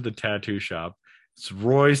go into the tattoo shop. It's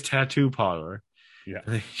Roy's tattoo parlor.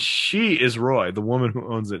 Yeah, she is Roy. The woman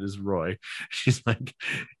who owns it is Roy. She's like,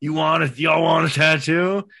 y'all want a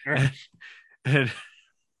tattoo? And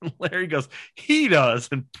Larry goes, he does,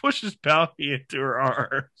 and pushes Balki into her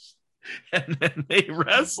arms. And then they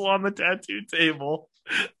wrestle on the tattoo table,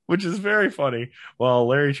 which is very funny, while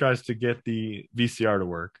Larry tries to get the VCR to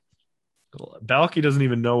work. Balki doesn't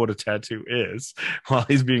even know what a tattoo is while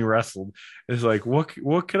he's being wrestled. It's like,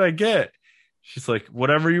 what could I get? She's like,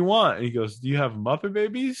 whatever you want. And he goes, do you have Muppet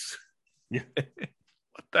Babies? Yeah.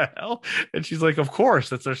 What the hell? And she's like, of course,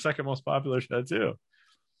 that's their second most popular tattoo.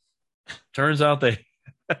 Turns out they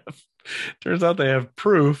have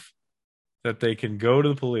proof that they can go to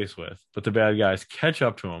the police with, but the bad guys catch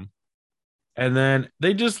up to them. And then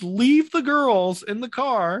they just leave the girls in the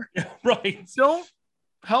car. Right. Don't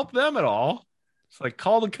help them at all. It's like,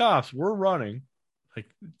 call the cops. We're running. Like,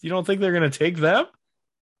 you don't think they're going to take them?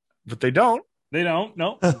 But they don't. They don't.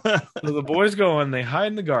 No. So the boys go and they hide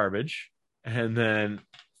in the garbage. And then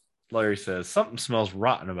Larry says, something smells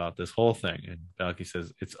rotten about this whole thing. And Balki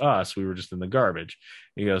says, it's us. We were just in the garbage.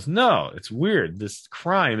 He goes, no, it's weird. This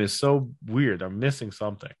crime is so weird. I'm missing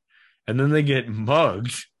something. And then they get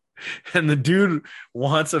mugged. And the dude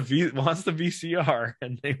wants the VCR,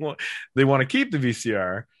 and they want to keep the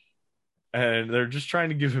VCR, and they're just trying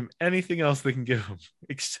to give him anything else they can give him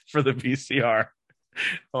except for the VCR.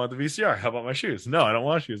 I want the VCR. How about my shoes? No, I don't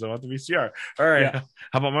want shoes. I want the VCR. All right. Yeah.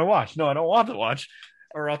 How about my watch? No, I don't want the watch.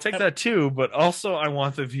 Or I'll take that too, but also I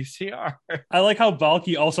want the VCR. I like how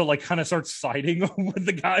Balki also like kind of starts siding with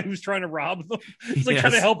the guy who's trying to rob them. It's like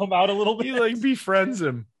kind of help him out a little bit. He like befriends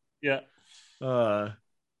him. Yeah.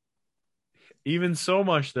 Even so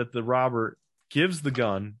much that the robber gives the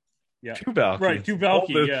gun to Balki. Right, to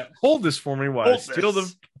Balki, Hold this for me while I steal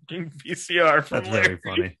the VCR from That's Larry. very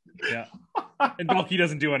funny. Yeah. And Balki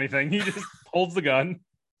doesn't do anything. He just holds the gun.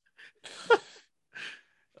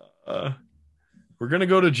 We're going to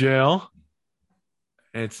go to jail.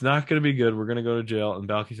 And it's not going to be good. We're going to go to jail. And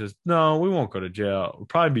Balki says, no, we won't go to jail. We'll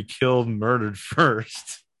probably be killed and murdered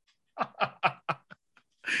first.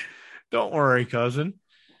 Don't worry, cousin.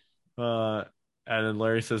 And then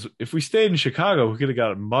Larry says, if we stayed in Chicago, we could have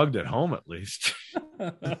got mugged at home at least.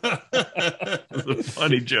 It's a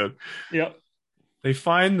funny joke. Yep. They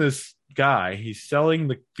find this guy. He's selling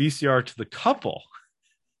the VCR to the couple.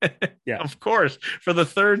 Yeah. Of course, for the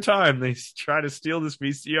third time, they try to steal this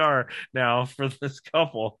VCR now for this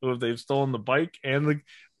couple who they've stolen the bike and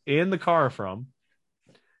the car from.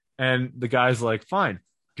 And the guy's like, fine,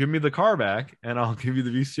 give me the car back and I'll give you the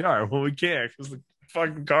VCR. Well, we can't because the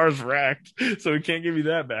fucking car's wrecked, so we can't give you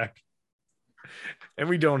that back. and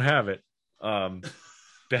we don't have it. Balki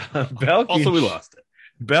Also, we lost it.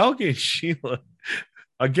 Balki and Sheila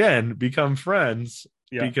again become friends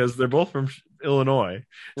because they're both from Illinois.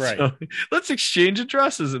 Right. So let's exchange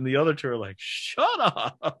addresses. And the other two are like, shut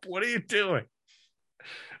up. What are you doing?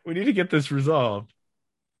 We need to get this resolved.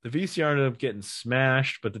 The VCR ended up getting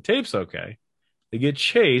smashed, but the tape's okay. They get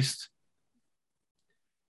chased.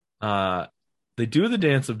 They do the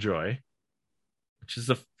Dance of Joy, which is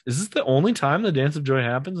this the only time the Dance of Joy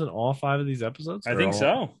happens in all 5 of these episodes? I think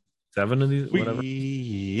so. 7 of these, whatever.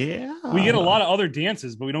 Yeah. We get a lot of other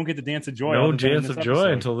dances, but we don't get the Dance of Joy. No Dance of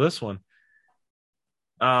Joy until this one.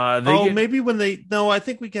 Maybe when they... No, I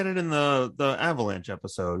think we get it in the Avalanche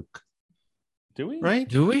episode. Do we? Right?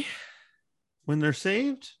 Do we? When they're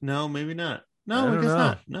saved? No, maybe not. No, I I guess don't know.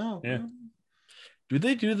 not. No. Yeah. Do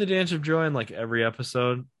they do the Dance of Joy in like every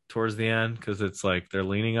episode towards the end? Because it's like they're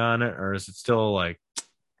leaning on it, or is it still like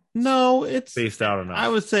No, it's spaced out enough? I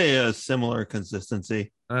would say a similar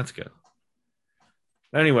consistency. That's good.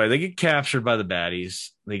 Anyway, they get captured by the baddies.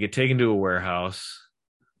 They get taken to a warehouse.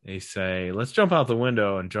 They say, let's jump out the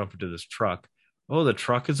window and jump into this truck. Oh, the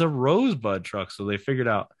truck is a Rosebud truck. So they figured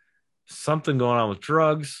out something going on with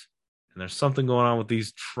drugs, and there's something going on with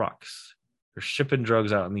these trucks. They're shipping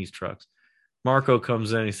drugs out in these trucks. Marco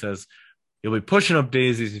comes in. He says, you'll be pushing up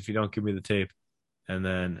daisies if you don't give me the tape. And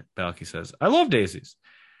then Balki says, I love daisies.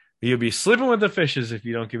 You'll be sleeping with the fishes if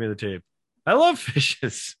you don't give me the tape. I love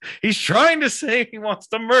fishes. He's trying to say he wants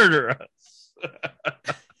to murder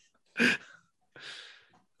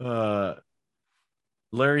us.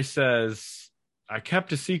 Larry says, I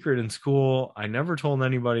kept a secret in school. I never told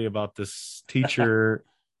anybody about this teacher,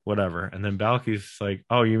 whatever. And then Balki's like,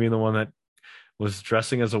 oh, you mean the one that was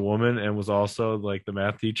dressing as a woman and was also like the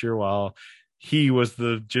math teacher while he was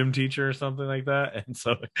the gym teacher or something like that? And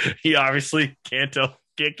so he obviously can't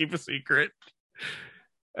keep a secret.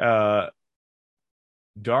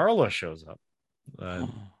 Darla shows up,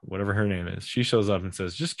 whatever her name is. She shows up and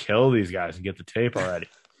says, just kill these guys and get the tape already.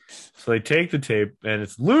 So they take the tape, and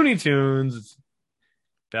it's Looney Tunes. It's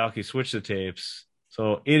Balki switched the tapes.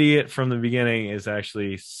 So idiot from the beginning is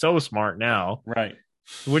actually so smart now. Right.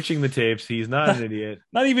 Switching the tapes. He's not an idiot.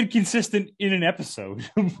 Not even consistent in an episode.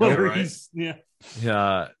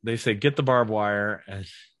 Yeah. They say, get the barbed wire.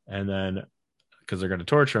 And then, because they're going to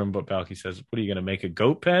torture him, but Balki says, what are you going to make a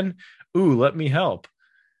goat pen? Ooh, let me help.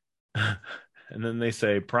 And then they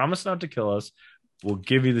say, promise not to kill us. We'll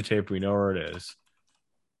give you the tape. We know where it is.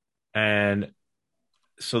 And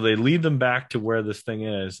so they lead them back to where this thing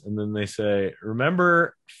is. And then they say,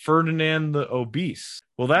 remember Ferdinand the Obese?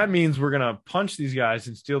 Well, that means we're going to punch these guys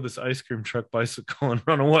and steal this ice cream truck bicycle and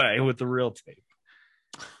run away with the real tape.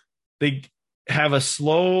 They have a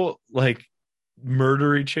slow, like,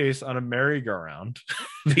 murdery chase on a merry-go-round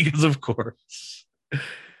because, of course.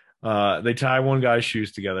 They tie one guy's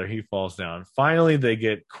shoes together. He falls down. Finally, they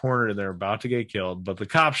get cornered and they're about to get killed, but the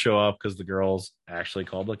cops show up because the girls actually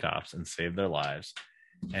called the cops and saved their lives.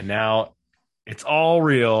 And now it's all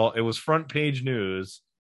real. It was front page news.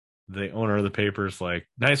 The owner of the paper's like,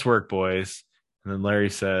 nice work, boys. And then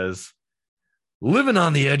Larry says, living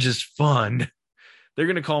on the edge is fun. They're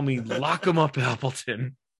going to call me Lock 'em Up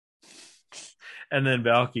Appleton. And then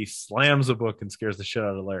Balki slams a book and scares the shit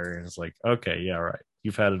out of Larry. And it's like, okay, yeah, right.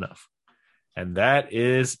 You've had enough. And that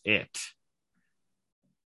is it.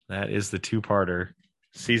 That is the 2-parter,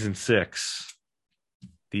 season 6.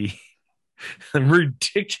 The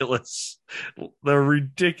ridiculous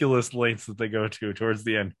lengths that they go to towards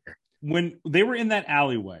the end here. When they were in that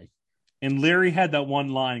alleyway and Larry had that one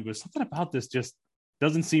line, he goes, something about this just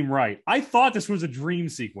doesn't seem right. I thought this was a dream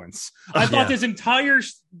sequence. I thought this entire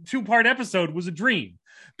 2-part episode was a dream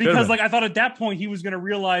because like I thought at that point he was going to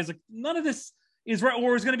realize like none of this is right, or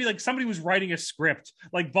it was going to be like somebody was writing a script,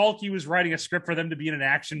 like Balki was writing a script for them to be in an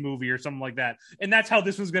action movie or something like that, and that's how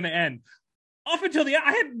this was going to end. Up until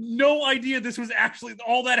I had no idea this was actually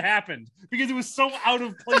all that happened because it was so out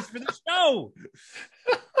of place for the show.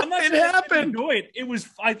 I'm not it sure happened. It was.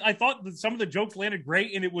 I thought that some of the jokes landed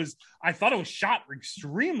great, and I thought it was shot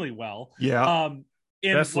extremely well. Yeah. And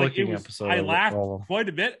best like, looking episode. I laughed quite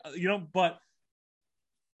a bit, but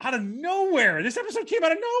out of nowhere, this episode came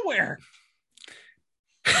out of nowhere.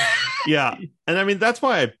 Yeah, and I mean that's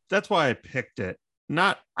why I picked it.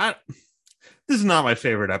 This is not my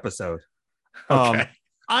favorite episode. Okay.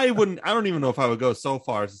 I don't even know if I would go so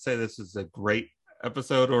far as to say this is a great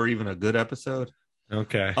episode or even a good episode.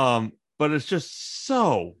 Okay. But it's just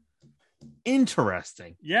so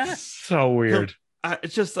interesting. Yeah. So weird.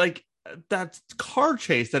 It's just like that car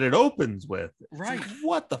chase that it opens with. Right. Like,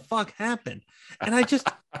 what the fuck happened? And I just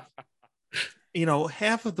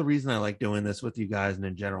half of the reason I like doing this with you guys and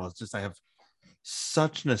in general is just I have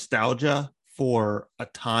such nostalgia for a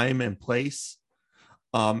time and place.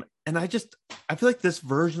 And I feel like this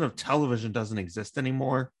version of television doesn't exist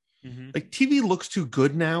anymore. Mm-hmm. Like TV looks too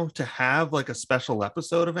good now to have like a special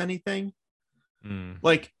episode of anything.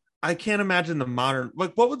 Like I can't imagine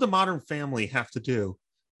what would the Modern Family have to do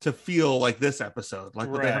to feel like this episode? Like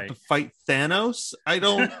would they have to fight Thanos? I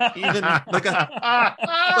don't even like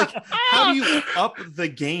how do you up the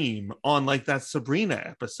game on like that Sabrina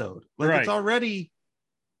episode? Like it's already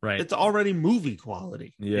movie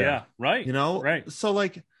quality. Yeah. Right. Right. So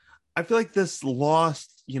like I feel like this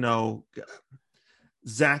lost,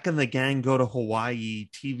 Zach and the gang go to Hawaii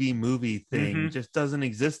TV movie thing just doesn't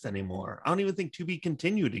exist anymore. I don't even think To Be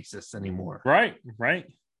Continued exists anymore. Right.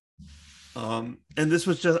 And this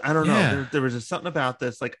was just, I don't know. There was just something about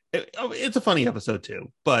this. Like it's a funny episode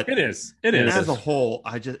too, but it is. As a whole,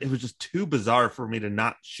 it was just too bizarre for me to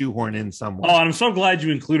not shoehorn in someone. Oh, and I'm so glad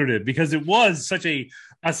you included it because it was such a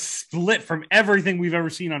split from everything we've ever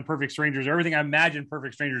seen on Perfect Strangers, everything I imagined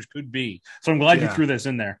Perfect Strangers could be. So I'm glad you threw this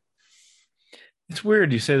in there. It's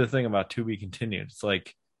weird you say the thing about To Be Continued. It's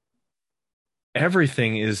like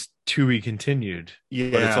everything is to be continued,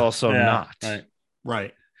 but it's also not.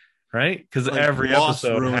 Right. Because like every Lost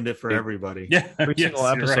episode ruined it for everybody. Every single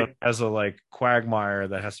episode has a like quagmire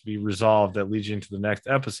that has to be resolved that leads you into the next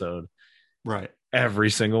episode. Right. Every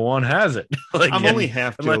single one has it. Like I'm only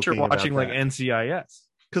half joking unless you're watching like that. NCIS.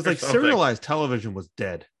 Because like serialized television was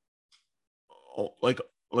dead. Like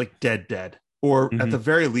dead. Or at the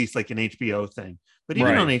very least, like an HBO thing. But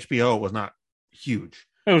even on HBO, it was not huge.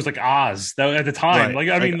 It was like Oz at the time. Right.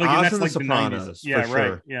 Like, I mean, like Oz that's and like the Sopranos. The 90s. Yeah, for right.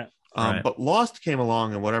 Sure. Yeah. But Lost came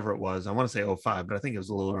along and whatever it was, I want to say 05, but I think it was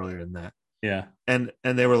a little earlier than that. Yeah. And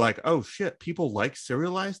they were like, oh shit, people like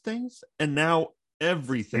serialized things. And now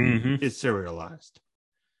everything is serialized.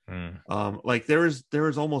 Like there is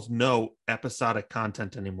almost no episodic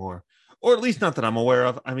content anymore. Or at least not that I'm aware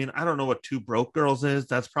of. I mean, I don't know what Two Broke Girls is.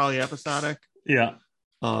 That's probably episodic. Yeah.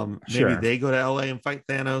 Maybe they go to LA and fight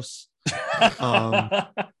Thanos.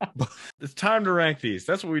 It's time to rank these.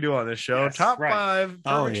 That's what we do on this show. Yes, Top 5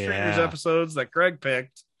 Perfect Strangers episodes that Greg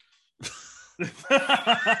picked.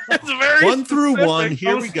 It's very 1 through 1.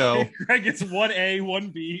 Here we go. Greg gets 1A,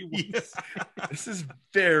 1B. This is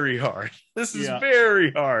very hard. This is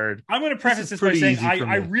very hard. I'm going to preface this by saying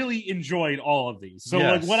I really enjoyed all of these. So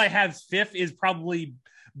like what I have fifth is probably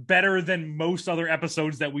better than most other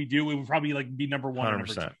episodes that we do. It would probably like be number 1.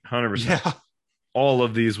 100%. Yeah. All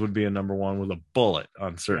of these would be a number 1 with a bullet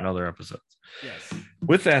on certain other episodes. Yes.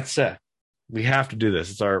 With that said, we have to do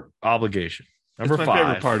this. It's our obligation. Number 5. My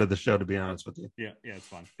favorite part of the show, to be honest with you. Yeah, it's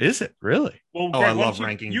fun. Is it really? Well, Greg, I love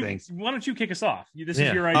ranking things. Why don't you kick us off? This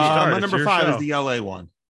is your idea. My number 5 is the LA one.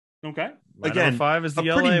 Okay. Again, number 5 is the a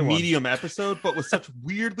LA pretty one. medium episode, but with such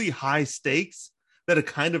weirdly high stakes that it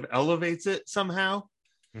kind of elevates it somehow.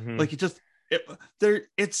 Like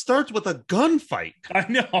it starts with a gunfight. I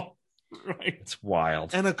know. Right. It's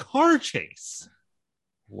wild. And a car chase.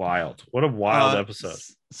 Wild. What a wild episode.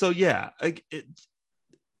 So yeah,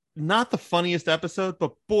 not the funniest episode,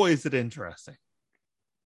 but boy, is it interesting.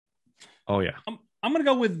 Oh yeah. I'm gonna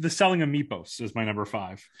go with the selling of Mypos as my number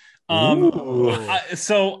 5.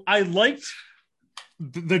 So I liked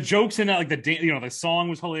the jokes in it, like the song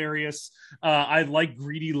was hilarious. I like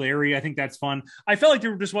Greedy Larry. I think that's fun. I felt like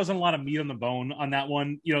there just wasn't a lot of meat on the bone on that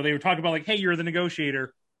one. They were talking about like, hey, you're the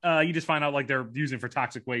negotiator. You just find out like they're using for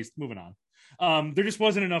toxic waste. Moving on. There just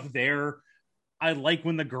wasn't enough there. I like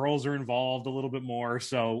when the girls are involved a little bit more.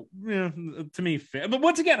 So to me, but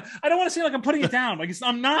once again, I don't want to say like I'm putting it down. Like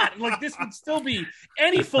I'm not. Like this would still be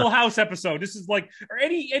any Full House episode. This is like, or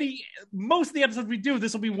any most of the episodes we do,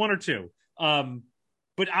 this will be 1 or 2.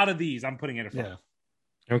 But out of these, I'm putting it at 5. Yeah.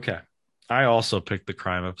 Okay. I also picked the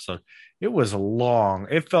crime episode. It was long.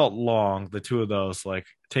 It felt long. The two of those, like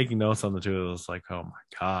taking notes on the two of those, like, oh my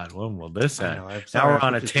God, when will this end? Now we're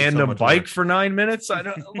on a tandem bike for 9 minutes. I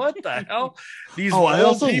don't. What the hell? These. I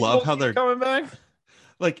also love how they're coming back.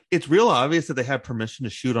 Like it's real obvious that they had permission to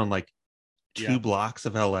shoot on like 2 blocks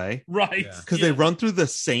of LA, right? Because they run through the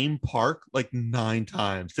same park like 9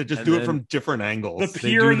 times. They just do it from different angles. The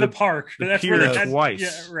pier in the park. That's where twice.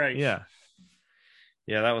 Yeah, right. Yeah.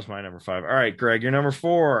 Yeah, that was my number 5. All right, Greg, you're number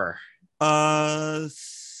 4. Selling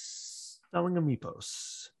a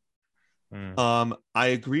Mypos. I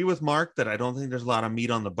agree with Mark that I don't think there's a lot of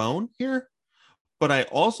meat on the bone here, but I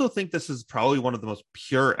also think this is probably one of the most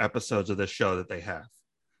pure episodes of this show that they have.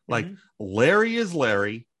 Like Larry is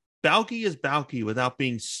Larry, Balki is Balki without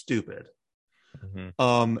being stupid.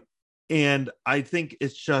 And I think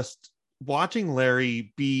it's just watching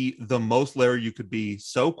Larry be the most Larry you could be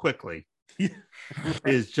so quickly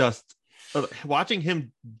is just watching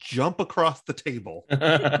him jump across the table.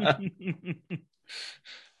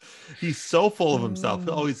 He's so full of himself.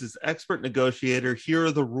 Oh, he's this expert negotiator. Here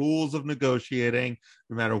are the rules of negotiating.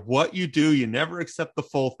 No matter what you do, you never accept the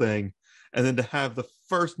full thing. And then to have the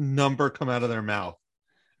first number come out of their mouth,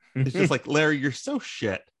 it's just like, Larry, you're so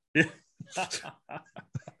shit. Like,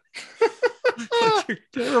 you're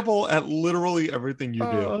terrible at literally everything you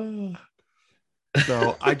do.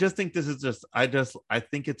 So I just think this is just, I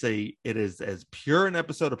think it is as pure an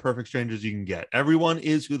episode of Perfect Strangers as you can get. Everyone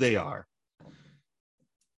is who they are.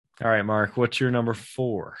 All right, Mark, what's your number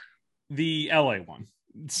 4? The LA one.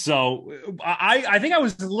 So I think I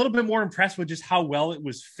was a little bit more impressed with just how well it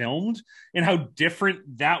was filmed and how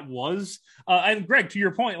different that was. And Greg, to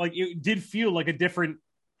your point, like it did feel like a different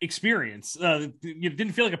experience. It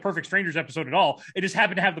didn't feel like a Perfect Strangers episode at all. It just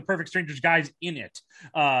happened to have the Perfect Strangers guys in it.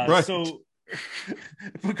 Right. So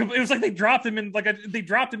it was like they dropped him in like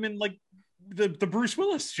the Bruce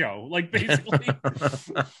Willis show, like basically.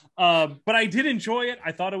 But I did enjoy it.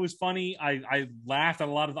 I thought it was funny. I laughed at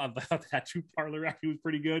a lot of. I thought the tattoo parlor actually was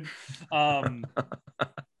pretty good.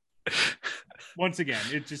 Once again,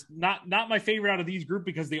 it's just not my favorite out of these group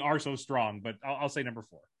because they are so strong. But I'll say number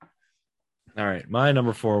 4. All right, my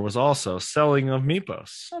number 4 was also Selling of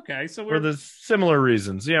Mypos. Okay, so for the similar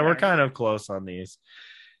reasons. Yeah, we're kind of close on these.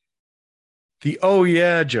 The oh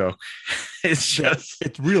yeah joke. It's just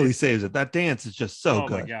it really saves it. That dance is just so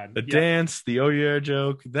good. My God. The dance, the oh yeah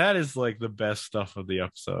joke, that is like the best stuff of the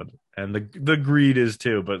episode. And the greed is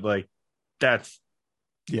too, but like that's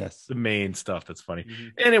the main stuff that's funny. Mm-hmm.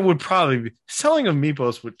 And it would probably be Selling of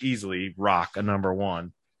Mypos would easily rock a number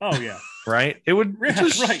 1. Oh yeah. Right? It would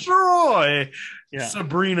destroy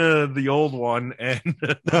Sabrina, the old one, and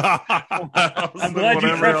I'm glad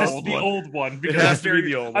you prefaced the old one because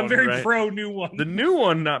I'm very pro new one. The new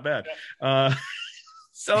one, not bad.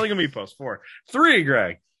 Selling a Mypos 4. 3,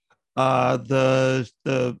 Greg.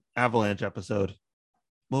 The Avalanche episode.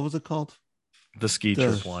 What was it called? The ski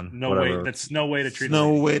trip one. No way. That's no way to treat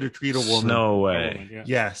no way to treat a woman. No way. Yeah.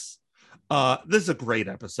 Yes. This is a great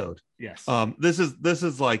episode. Yes. This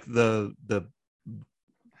is like the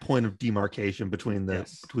point of demarcation between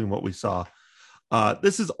what we saw.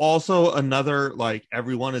 This is also another, like,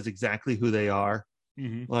 everyone is exactly who they are.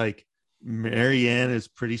 Mm-hmm. Like, Marianne is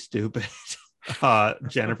pretty stupid.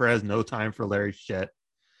 Jennifer has no time for Larry's shit.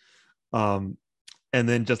 And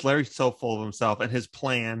then just Larry's so full of himself, and his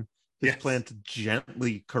plan to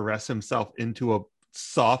gently caress himself into a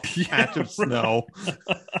soft patch of snow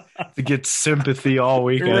to get sympathy all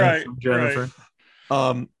weekend from Jennifer.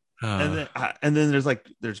 Right. And then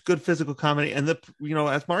there's good physical comedy, and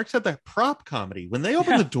as Mark said, that prop comedy when they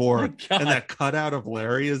open the door and that cutout of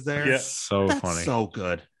Larry is there. That's funny. So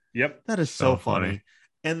good. Yep. That is so funny.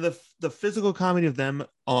 And the physical comedy of them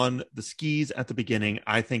on the skis at the beginning,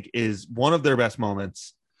 I think, is one of their best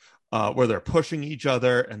moments, where they're pushing each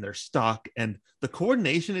other and they're stuck, and the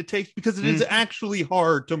coordination it takes, because it is actually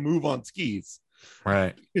hard to move on skis.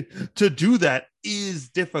 Right. To do that is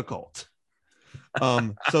difficult.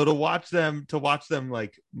 So to watch them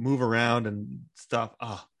like move around and stuff,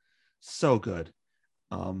 so good.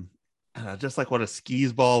 And just like what a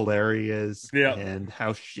skis ball Larry is, and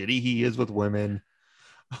how shitty he is with women.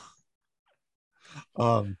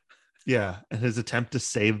 And his attempt to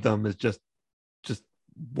save them is just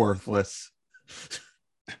worthless.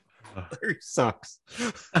 Larry sucks.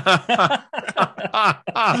 I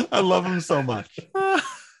love him so much.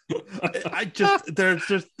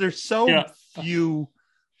 There's so few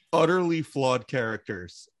utterly flawed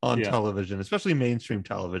characters on television, especially mainstream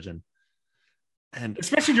television, and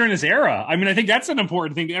especially during this era. I mean, I think that's an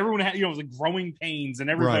important thing. Everyone had, was like growing pains, and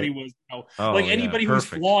everybody was, anybody who was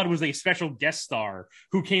flawed was a special guest star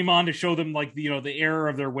who came on to show them like the error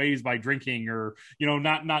of their ways by drinking, or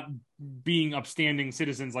not being upstanding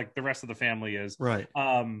citizens like the rest of the family is. Right.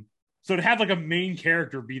 So to have like a main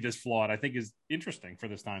character be this flawed, I think is interesting for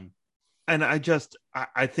this time. And I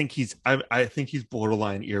think he's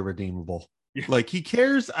borderline irredeemable. Yeah. Like, he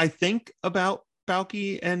cares, I think, about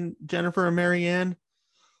Balki and Jennifer and Marianne,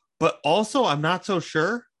 but also I'm not so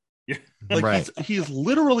sure. Yeah. Like, he's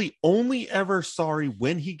literally only ever sorry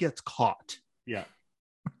when he gets caught. Yeah.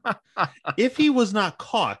 If he was not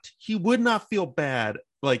caught, he would not feel bad,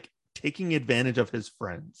 like, taking advantage of his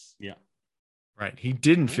friends. Yeah. Right. He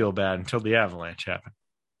didn't feel bad until the avalanche happened.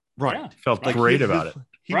 Right. Yeah. He felt great about it.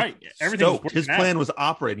 Everything. His plan was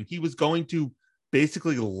operating. He was going to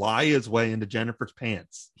basically lie his way into Jennifer's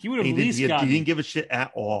pants. He would have he didn't give a shit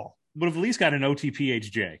at all. Would have at least got an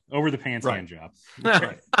OTPHJ over the pants hand job.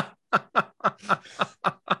 Right.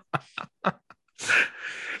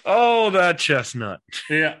 Oh, that chestnut.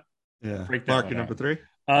 Yeah. Break that Mark, number 3.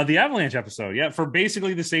 The Avalanche episode. Yeah. For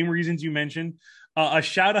basically the same reasons you mentioned. A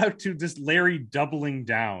shout out to this Larry doubling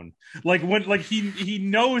down. Like when he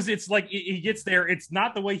knows it's like he gets there. It's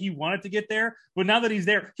not the way he wanted to get there, but now that he's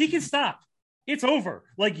there, he can stop. It's over.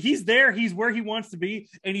 Like he's there, he's where he wants to be,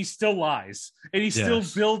 and he still lies. And he still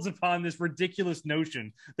builds upon this ridiculous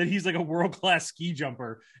notion that he's like a world-class ski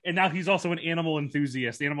jumper. And now he's also an animal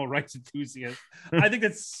enthusiast, animal rights enthusiast. I think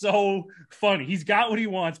that's so funny. He's got what he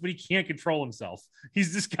wants, but he can't control himself.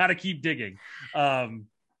 He's just got to keep digging.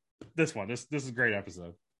 This is a great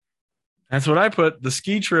episode. That's what I put. The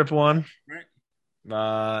ski trip one. Right.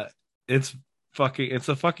 It's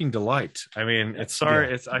a fucking delight. I mean,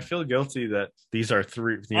 I feel guilty that these are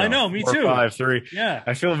 3. I know, me 4, too. 5, 3. Yeah.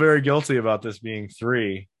 I feel very guilty about this being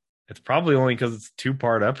 3. It's probably only because it's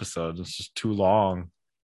 2-part episodes. It's just too long.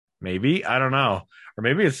 Maybe. I don't know. Or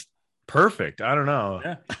maybe it's perfect. I don't know.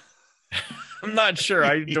 Yeah. I'm not sure.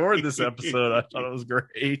 I adored this episode. I thought it was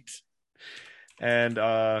great. And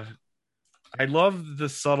I love the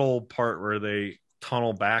subtle part where they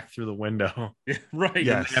tunnel back through the window. Right.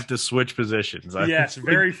 Yes. They have to switch positions. Yes,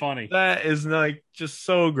 very funny. That is like just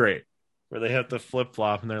so great. Where they have to flip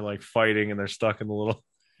flop and they're like fighting and they're stuck in the little.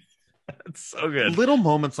 It's so good. Little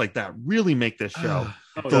moments like that really make this show.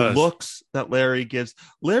 The looks that Larry gives.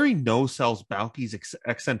 Larry no-sells Balki's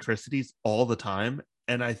eccentricities all the time,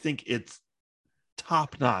 and I think it's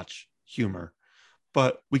top-notch humor.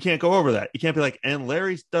 But we can't go over that. You can't be like, and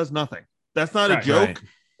Larry does nothing. That's not a joke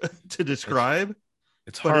to describe.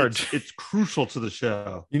 It's hard. It's crucial to the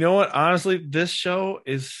show. You know what? Honestly, this show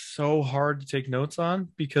is so hard to take notes on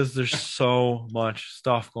because there's so much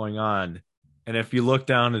stuff going on. And if you look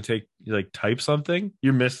down to type something,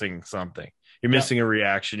 you're missing something. You're missing a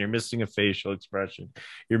reaction. You're missing a facial expression.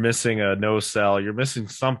 You're missing a no sell. You're missing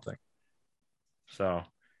something. So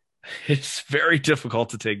it's very difficult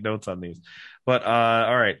to take notes on these. But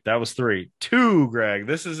all right, that was 3. 2, Greg.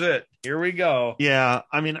 This is it. Here we go. Yeah,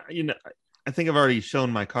 I mean, I think I've already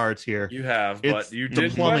shown my cards here. You have, but you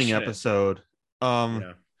did the plumbing episode.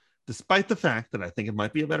 Yeah. Despite the fact that I think it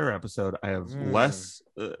might be a better episode, I have less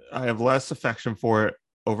affection for it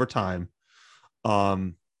over time.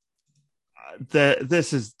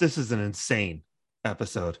 This is an insane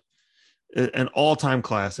episode, an all-time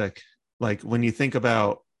classic. Like when you think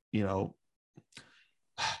about,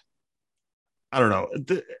 I don't know.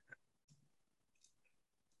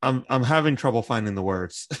 I'm having trouble finding the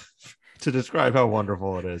words to describe how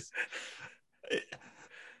wonderful it is.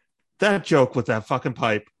 That joke with that fucking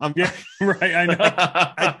pipe. Right. I know.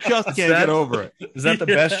 I just can't get over it. Is that the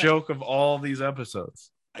best joke of all these episodes?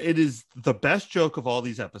 It is the best joke of all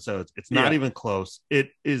these episodes. It's not even close. It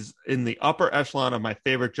is in the upper echelon of my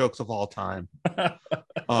favorite jokes of all time.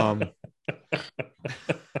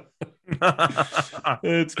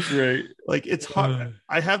 It's great. Like it's hard.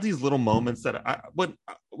 I have these little moments that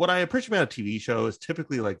what I appreciate about a TV show is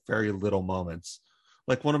typically like very little moments.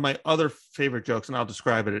 Like one of my other favorite jokes, and I'll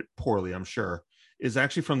describe it poorly, I'm sure, is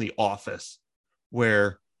actually from The Office,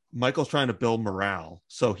 where Michael's trying to build morale.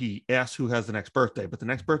 So he asks who has the next birthday, but the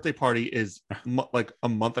next birthday party is like a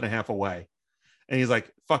month and a half away. And he's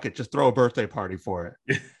like, fuck it, just throw a birthday party for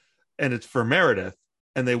it. And it's for Meredith.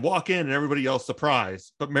 And they walk in and everybody yells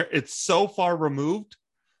surprise. But it's so far removed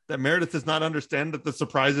that Meredith does not understand that the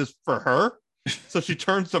surprise is for her. So she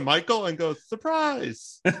turns to Michael and goes,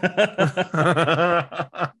 surprise.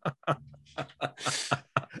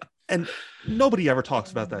 And nobody ever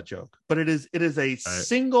talks about that joke. But it is a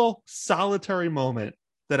single solitary moment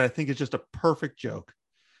that I think is just a perfect joke.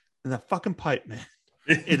 And that fucking pipe, man.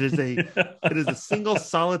 It is a single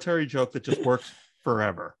solitary joke that just works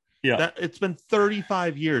forever. Yeah, it's been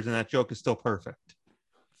 35 years and that joke is still perfect.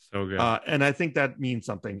 So good. And I think that means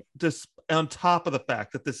something. Just on top of the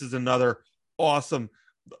fact that this is another awesome.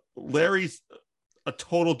 Larry's a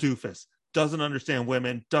total doofus. Doesn't understand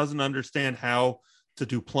women. Doesn't understand how to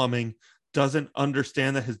do plumbing. Doesn't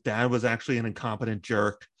understand that his dad was actually an incompetent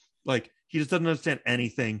jerk. Like he just doesn't understand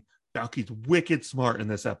anything. Balki's wicked smart in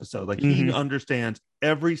this episode. Like he understands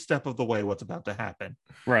every step of the way what's about to happen.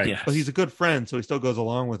 Right. Yes. But he's a good friend, so he still goes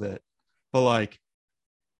along with it. But like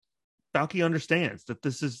Balki understands that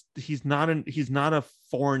he's not a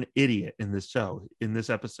foreign idiot in this show, in this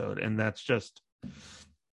episode. And that's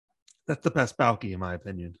the best Balki, in my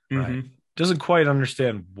opinion. Right. Doesn't quite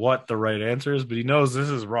understand what the right answer is, but he knows this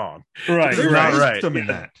is wrong. Right. There's not wisdom right. in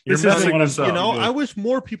that. You're messing this up. I wish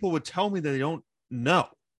more people would tell me that they don't know.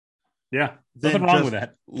 Yeah, than nothing wrong just with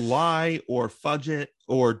that. lie or fudge it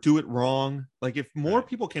or do it wrong. Like if more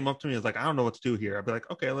people came up to me and was like, I don't know what to do here, I'd be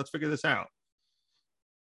like, okay, let's figure this out.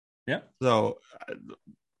 Yeah. So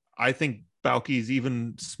I think Balki's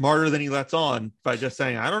even smarter than he lets on by just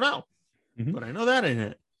saying, I don't know, but I know that in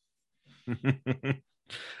it.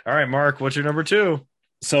 All right, Mark, what's your number 2?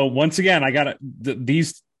 So once again, I got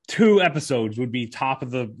these 2 episodes would be top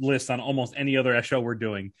of the list on almost any other show we're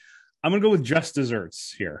doing. I'm gonna go with Just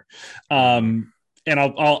Desserts here, and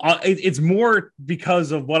it's more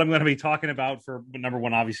because of what I'm going to be talking about. For number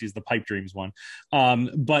 1, obviously, is the Pipe Dreams one.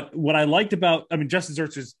 But what I liked about, Just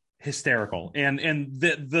Desserts is hysterical, and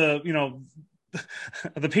the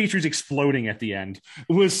the pastries exploding at the end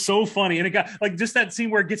was so funny, and it got like just that scene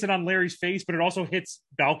where it gets it on Larry's face, but it also hits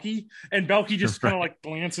Balki, and Balki just kind of like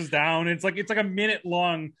glances down. And it's like a minute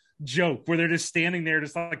long joke where they're just standing there,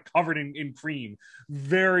 just like covered in cream.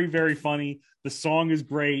 Very, very funny. The song is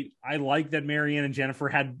great. I like that Marianne and Jennifer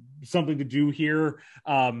had something to do here.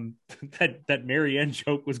 That Marianne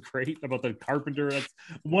joke was great about the carpenter. That's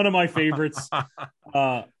one of my favorites.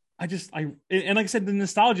 And like I said, the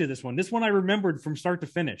nostalgia of this one I remembered from start to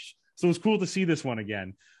finish. So it was cool to see this one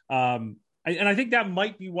again. I think that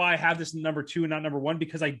might be why I have this number 2 and not number 1,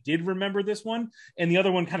 because I did remember this one, and the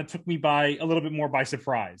other one kind of took me by a little bit more by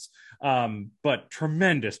surprise. But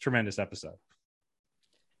tremendous episode.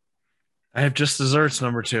 I have Just Desserts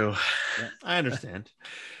number 2. Yeah, I understand.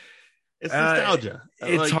 It's nostalgia.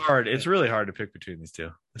 It's hard. It's really hard to pick between these 2.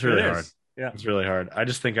 It's really hard. Yeah, it's really hard. I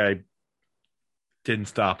just think I didn't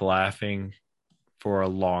stop laughing for a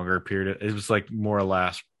longer period. It was like more or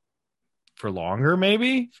less for longer,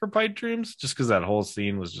 maybe, for Pipe Dreams, just because that whole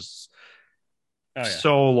scene was just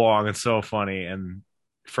so long and so funny, and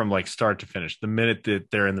from like start to finish, the minute that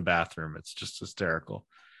they're in the bathroom, it's just hysterical.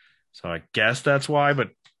 So I guess that's why.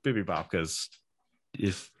 But Bibi Bobka's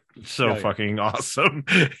is so fucking awesome.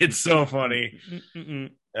 It's so funny.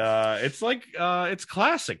 It's like it's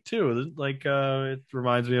classic too. Like it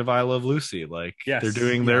reminds me of I Love Lucy. Like they're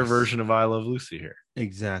doing their version of I Love Lucy here.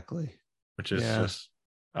 Exactly. Which is just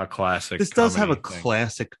a classic. This does have a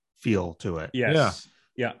classic feel to it. Yes.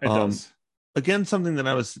 Yeah, it does. Again, something that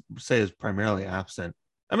I would say is primarily absent.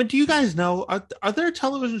 I mean, do you guys know, are there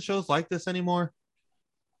television shows like this anymore?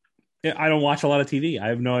 Yeah, I don't watch a lot of TV. I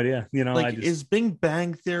have no idea. Like, is Big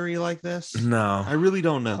Bang Theory like this? No. I really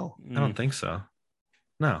don't know. I don't think so.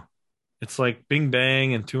 No. It's like Bing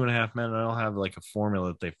Bang and 2.5 Men. I don't have like a formula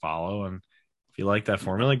that they follow. And if you like that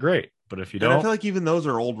formula, great. But if you don't, I feel like even those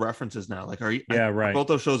are old references now. Like, are you? Yeah, right. Both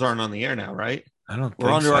those shows aren't on the air now, right? I don't. We're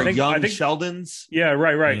under our I think Sheldons. Yeah,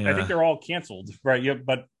 right. Yeah. I think they're all canceled, right? Yeah,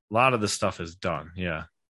 but a lot of the stuff is done. Yeah,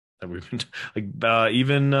 that we've been like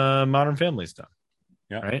even Modern Family's done.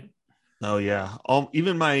 Yeah, right. Oh yeah.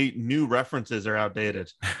 Even my new references are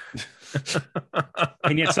outdated.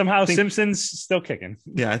 And yet somehow Simpsons still kicking.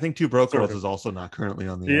 Yeah, I think Two Broke Girls is also not currently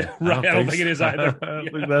on the air. Yeah, right. I don't think it is either. I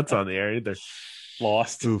don't think that's on the air either.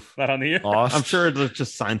 Lost. Oof. Not on the air. Lost. I'm sure it's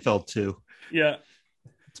just Seinfeld too. Yeah.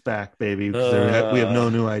 It's back, baby. We have no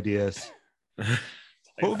new ideas.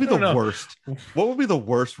 What would be the worst? What would be the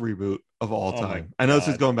worst reboot of all time? I know this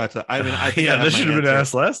is going back to. I mean, I think this should have been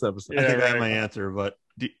asked last episode. I think I have my answer, but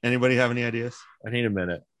anybody have any ideas? I need a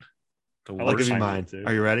minute. I'll give you mine.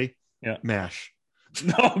 Are you ready? Yeah. MASH.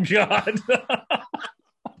 Oh God.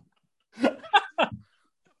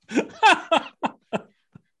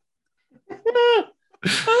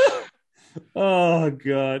 Oh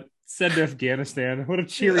God. Send to Afghanistan. What a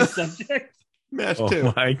cheery subject. MASH oh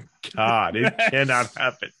 2. My God. It cannot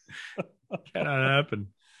happen. Cannot happen.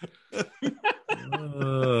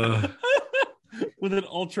 With an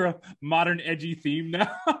ultra modern edgy theme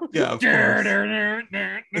now. Yeah, of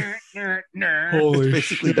Holy it's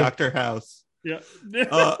basically shit. Dr. House. Yeah.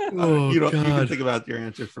 You can think about your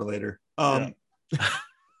answers for later. I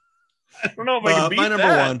don't know if I can beat my number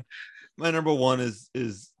that. one. My number one is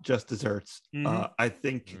Just Desserts. Mhm. I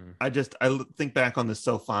think I think back on this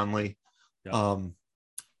so fondly. Yeah.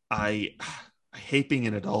 I hate being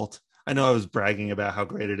an adult. I know I was bragging about how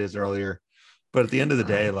great it is earlier, but at the end of the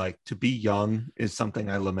day, like to be young is something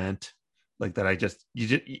I lament. Like that,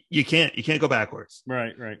 you can't go backwards.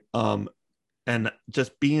 Right. And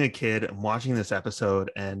just being a kid and watching this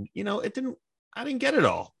episode, and I didn't get it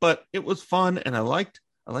all, but it was fun, and I liked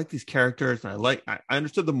these characters, and I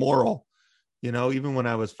understood the moral. Even when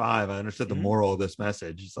I was 5, I understood the moral of this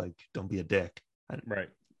message. It's like, don't be a dick. Right.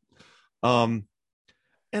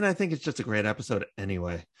 And I think it's just a great episode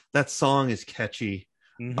anyway. That song is catchy.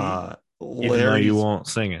 Even though you won't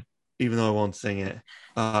sing it. Even though I won't sing it.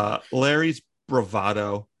 Larry's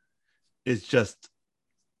bravado is just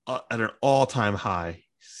at an all-time high.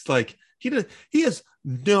 It's like He has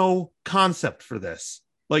no concept for this.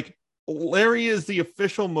 Like Larry is the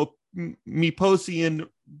official Myposian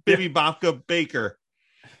Bibi Bobka baker,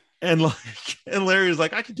 and Larry is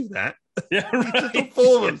like, I can do that. Yeah, right. He's just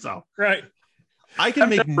full of himself. Right. I can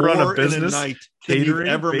make run more a business in a night than you've catering,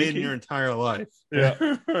 ever made in baking. your entire life.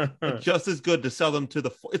 Yeah. Like, just as good to sell them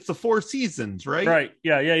to it's the Four Seasons, right? Right.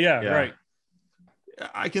 Yeah. Right.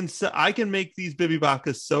 I can make these Bibi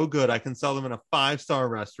Bobkas so good I can sell them in a 5-star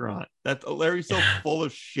restaurant. That's Larry's so full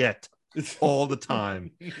of shit all the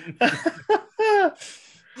time.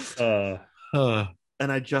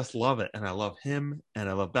 And I just love it. And I love him. And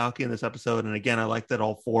I love Balki in this episode. And again, I like that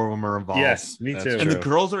all 4 of them are involved. Yes, me too. And the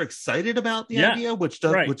girls are excited about the idea, which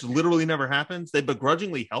literally never happens. They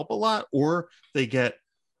begrudgingly help a lot, or they get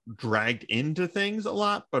dragged into things a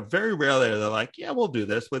lot. But very rarely they're like, yeah, we'll do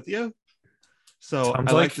this with you. So I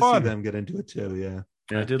like to see them get into it too. Yeah.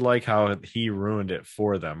 I did like how he ruined it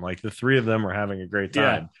for them. Like the 3 of them were having a great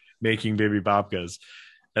time making Bibi Bobkas,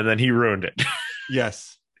 and then he ruined it.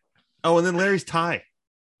 Yes. Oh, and then Larry's tie.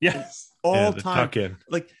 Yes. All the time. Tuck in.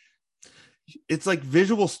 Like it's like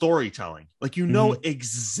visual storytelling. Like you know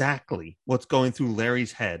exactly what's going through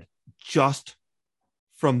Larry's head just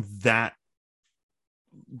from that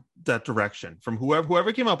direction. From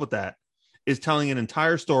whoever came up with that is telling an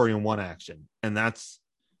entire story in one action. And that's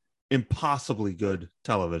impossibly good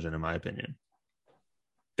television, in my opinion.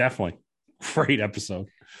 Definitely. Great episode.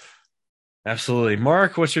 Absolutely.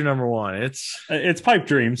 Mark, what's your number 1? It's Pipe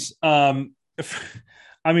Dreams.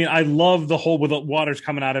 I mean, I love the whole with the water's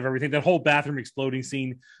coming out of everything, that whole bathroom exploding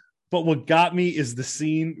scene. But what got me is the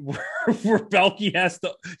scene where Balki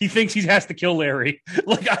thinks he has to kill Larry.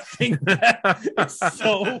 Like, I think that is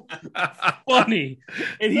so funny.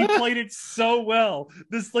 And he played it so well.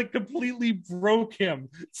 This like completely broke him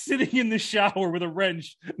sitting in the shower with a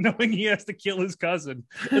wrench, knowing he has to kill his cousin,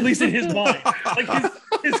 at least in his mind. Like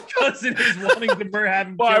his cousin is wanting to have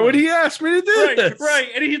him. Why would he ask me to do this? Right.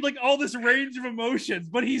 And he had like all this range of emotions,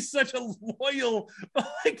 but he's such a loyal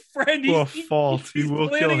like friend. He will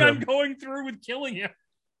kill him. Going through with killing him.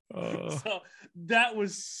 So that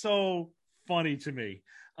was so funny to me.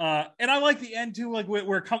 And I like the end too, like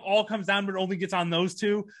where it all comes down, but it only gets on those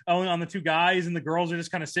 2, only on the 2 guys, and the girls are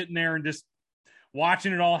just kind of sitting there and just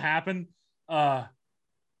watching it all happen.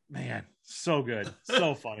 Man, so good,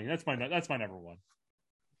 so funny. That's my number 1.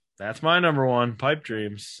 That's my number 1. Pipe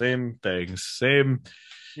Dreams, same things, same.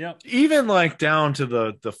 Yeah. Even like down to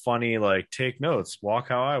the funny, like take notes, walk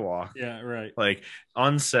how I walk. Yeah, right. Like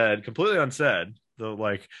unsaid, completely unsaid. The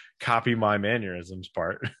like copy my mannerisms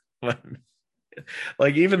part.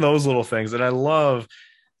 Like even those little things. And I know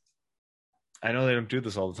they don't do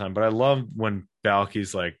this all the time, but I love when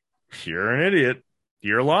Balki's like, you're an idiot,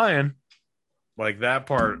 you're lying. Like that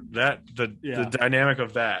part, the dynamic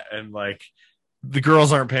of that, and like the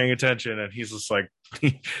girls aren't paying attention, and he's just like,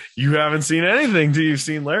 you haven't seen anything till you've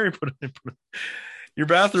seen Larry put it. Your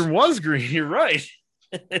bathroom was green. You're right.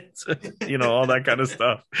 It's, all that kind of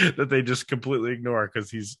stuff that they just completely ignore because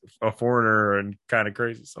he's a foreigner and kind of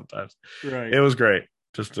crazy sometimes. Right. It was great.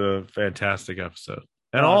 Just a fantastic episode.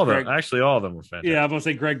 And all of them were fantastic. Yeah, I'm going to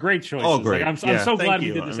say, Greg, great choice. Oh, great. Like, I'm so glad we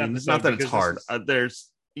did this episode. It's not that it's hard.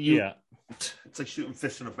 It's like shooting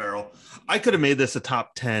fish in a barrel. I could have made this a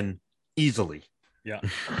top 10 easily. Yeah.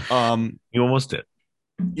 You almost did.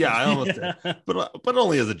 Yeah, I almost did. But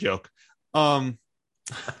only as a joke. I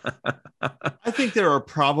think there are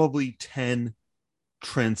probably 10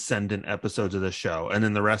 transcendent episodes of the show, and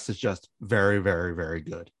then the rest is just very, very, very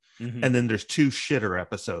good. Mm-hmm. And then there's 2 shitter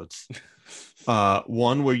episodes.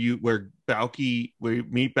 One where you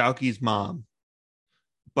meet Balki's mom,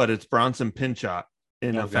 but it's Bronson Pinchot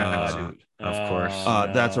in a fat suit. Of course.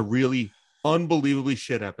 That's a really unbelievably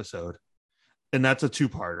shit episode. And that's a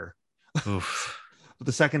 2-parter. But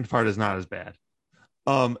the second part is not as bad.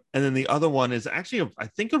 And then the other one is actually, I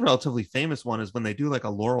think a relatively famous one is when they do like a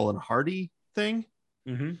Laurel and Hardy thing.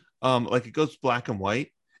 Mm-hmm. Like it goes black and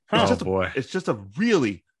white. It's just a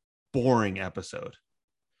really boring episode.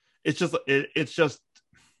 It's just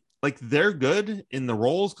like they're good in the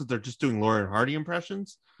roles because they're just doing Laurel and Hardy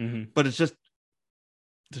impressions. Mm-hmm. But it's just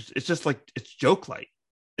like it's joke light.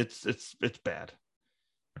 It's bad.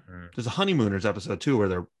 There's a Honeymooners episode too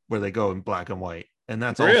where they go in black and white, and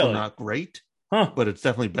that's also not great, but it's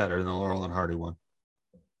definitely better than the Laurel and Hardy one.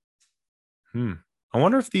 I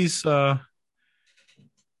wonder if these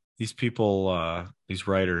people, these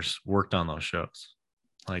writers worked on those shows.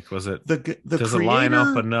 Like, was it does it line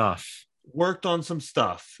up enough? Worked on some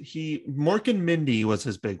stuff. Mork and Mindy was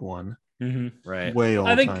his big one. Right. Way old.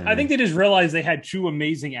 I think they just realized they had two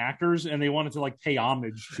amazing actors and they wanted to like pay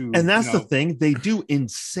homage to. And that's the thing. They do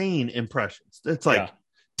insane impressions. It's like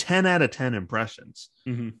 10 out of 10 impressions.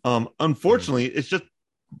 Unfortunately, it's just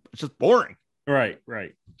boring. Right.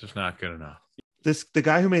 Just not good enough. The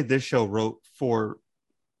guy who made this show wrote for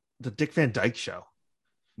the Dick Van Dyke Show.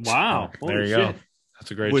 Wow. There you go.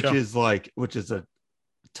 That's a great show. Which is a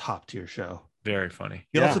top tier show. Very funny.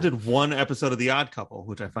 He also did one episode of The Odd Couple,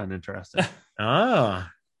 which I find interesting. Yeah.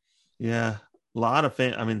 A lot of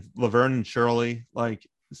Laverne and Shirley, like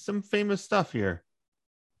some famous stuff here.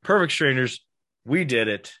 Perfect Strangers. We did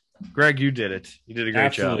it. Greg, you did it. You did a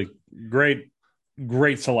great job.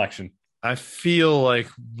 Great selection. I feel like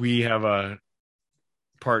we have a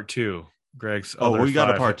part 2. Greg's we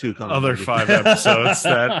got a part 2 coming. Other 5 episodes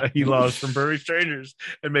that he loves from Perfect Strangers,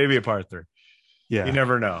 and maybe a part 3. Yeah, you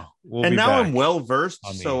never know. I'm well versed,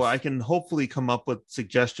 so I can hopefully come up with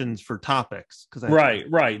suggestions for topics. Right.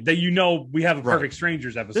 That we have a Perfect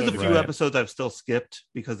Strangers episode. There's a few episodes I've still skipped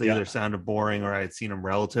because they either sounded boring or I had seen them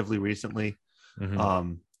relatively recently.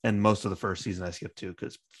 And most of the first season I skipped too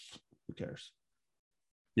because who cares?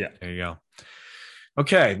 Yeah, there you go.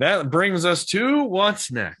 Okay, that brings us to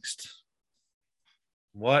what's next.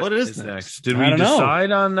 What is next? Did we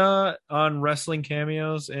decide on wrestling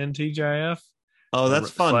cameos and TGIF? Oh, that's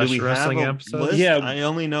fun. Do we wrestling have a episodes? list? Yeah, I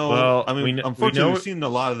only know. Well, unfortunately, we've seen a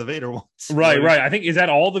lot of the Vader ones. Right. I think is that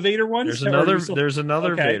all the Vader ones? There's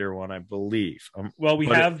another Vader one, I believe.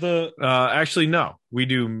 Actually, no. We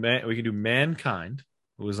can do Mankind,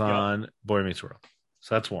 who was on Boy Meets World.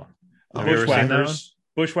 So that's one.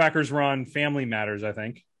 Bushwhackers were on Family Matters, I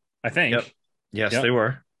think. Yep. Yes, they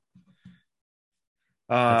were.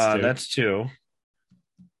 That's 2.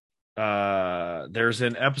 There's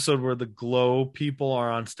an episode where the Glow people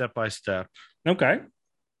are on Step by Step. Okay.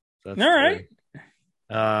 That's all right.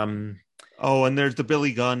 And there's the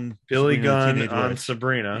Billy Gunn on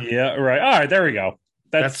Sabrina. Yeah, right. All right, there we go.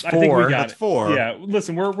 That's 4. I think we got That's 4. Yeah,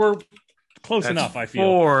 listen, we're close enough, I feel.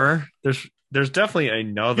 4. There's definitely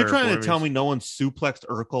another. You're trying to tell me no one suplexed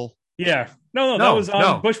Urkel? Yeah. No, that was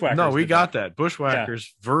on Bushwhackers. No, we got that.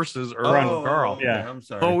 Bushwhackers versus Urkel Carl. Yeah, I'm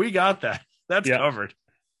sorry. Oh, we got that. That's covered.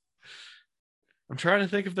 I'm trying to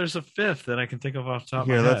think if there's a 5th that I can think of off the top of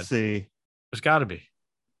my head. Let's see. There's got to be.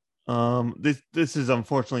 This is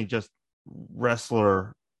unfortunately just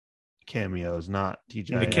wrestler cameos, not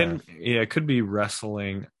TGIF. It could be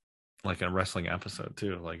wrestling, like a wrestling episode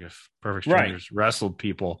too. Like if Perfect Strangers wrestled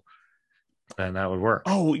people, then that would work.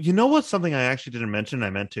 Oh, you know what? Something I actually didn't mention. I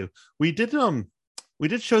meant to. We did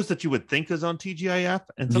shows that you would think is on TGIF,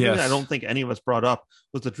 and something that I don't think any of us brought up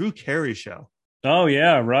was the Drew Carey show. Oh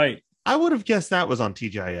yeah, right. I would have guessed that was on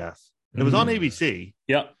TGIF. It was on ABC.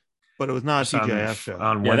 Yep. But it was not a TGIF show.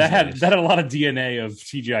 That had a lot of DNA of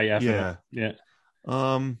TGIF. Yeah.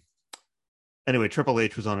 Anyway, Triple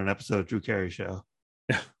H was on an episode of Drew Carey show.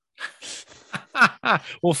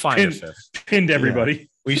 We'll find a 5th. Pinned everybody. Yeah.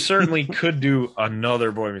 We certainly could do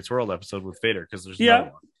another Boy Meets World episode with Vader because there's another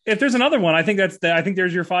one. If there's another one, I think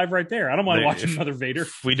there's your 5 right there. I don't mind watching another Vader.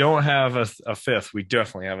 If we don't have a 5th, we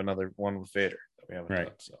definitely have another one with Vader that we haven't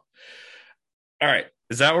done. So, all right,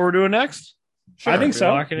 is that what we're doing next? Sure. I think so.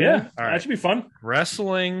 Yeah, all right. That should be fun.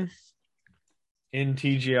 Wrestling in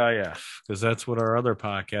TGIF, because that's what our other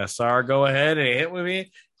podcasts are. Go ahead and hit with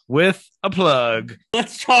me with a plug.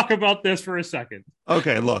 Let's talk about this for a second.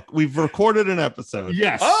 Okay, look, we've recorded an episode.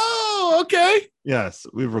 Yes. Oh, okay. Yes,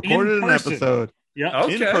 we've recorded an episode. Yeah.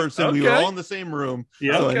 In person. We were all in the same room.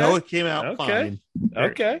 Yeah. So I know it came out fine.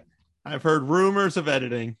 Okay. I've heard rumors of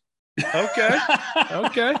editing.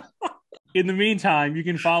 Okay. In the meantime, you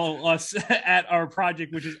can follow us at our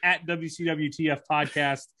project, which is at WCWTF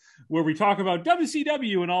Podcast, where we talk about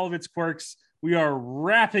WCW and all of its quirks. We are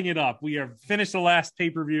wrapping it up. We have finished the last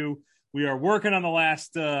pay-per-view. We are working on the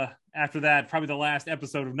last, after that, probably the last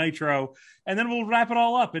episode of Nitro. And then we'll wrap it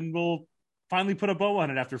all up and we'll finally put a bow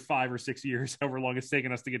on it after 5 or 6 years, however long it's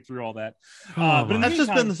taken us to get through all that. But that's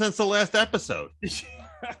just been since the last episode.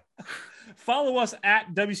 Follow us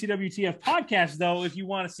at WCWTF Podcast, though, if you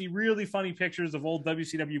want to see really funny pictures of old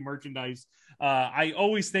WCW merchandise. I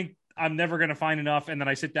always think I'm never going to find enough, and then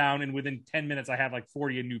I sit down, and within 10 minutes, I have like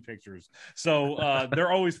 40 new pictures. So they're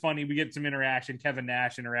always funny. We get some interaction. Kevin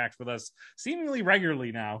Nash interacts with us seemingly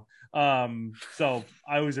regularly now. So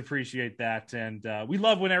I always appreciate that, and we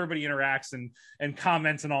love when everybody interacts and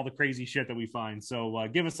comments and all the crazy shit that we find. So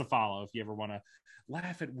give us a follow if you ever want to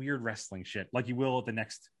laugh at weird wrestling shit, like you will at the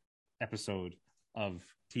next episode of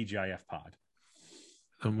TGIF Pod.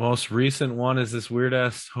 The most recent one is this weird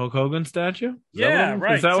ass Hulk Hogan statue. Yeah,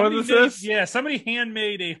 right. Is that what this is? Yeah, somebody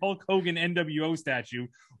handmade a Hulk Hogan NWO statue.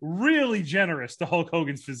 Really generous to Hulk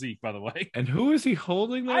Hogan's physique, by the way. And who is he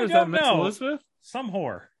holding there? I Is don't that Miss know. Elizabeth? Some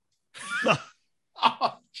whore.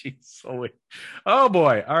 Oh, jeez. Oh,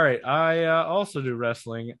 boy. All right. I also do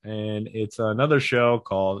wrestling, and it's another show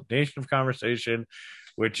called Nation of Conversation,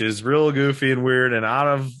 which is real goofy and weird and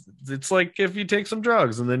it's like if you take some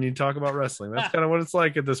drugs and then you talk about wrestling. That's kind of what it's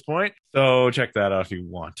like at this point. So check that out if you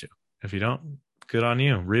want to. If you don't, good on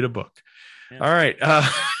you. Read a book. Yeah. All right.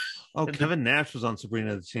 Kevin Nash was on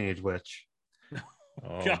Sabrina the Teenage Witch.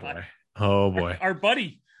 Oh, God. boy. Oh, boy. Our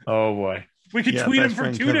buddy. Oh, boy. We could tweet him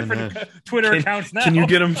from 2 Kevin different Nash. Twitter accounts now. Can you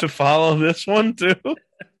get him to follow this one, too?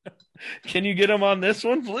 Can you get him on this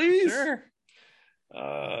one, please? Sure.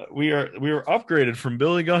 We are upgraded from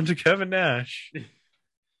Billy Gunn to Kevin Nash.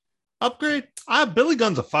 Upgrade? Billy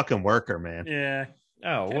Gunn's a fucking worker, man. Yeah.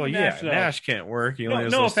 Oh, Kevin well, Nash, yeah. Nash can't work. He only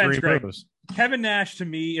has no those offense, 3 Greg. moves. Kevin Nash, to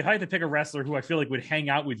me, if I had to pick a wrestler who I feel like would hang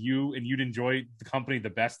out with you and you'd enjoy the company the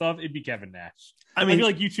best of, it'd be Kevin Nash. I mean, feel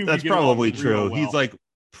like you two. That's could get along probably real true. well. He's like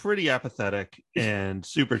pretty apathetic and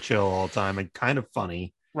super chill all the time and kind of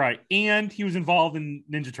funny. Right. And he was involved in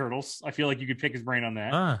Ninja Turtles. I feel like you could pick his brain on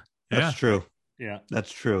that. Yeah. That's true. Yeah.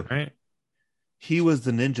 That's true. Right. He was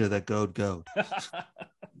the ninja that goad.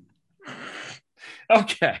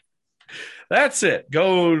 Okay. That's it.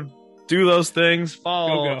 Go do those things.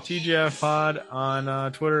 Follow Go. TGIF Pod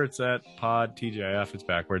on Twitter. It's at Pod TGIF. It's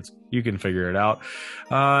backwards. You can figure it out.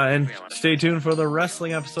 And stay tuned for the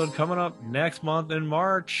wrestling episode coming up next month in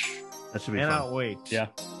March. That should be Cannot fun. wait. Yeah.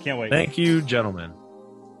 Can't wait. Thank you, gentlemen.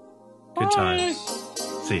 Good Bye. times.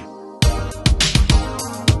 See you.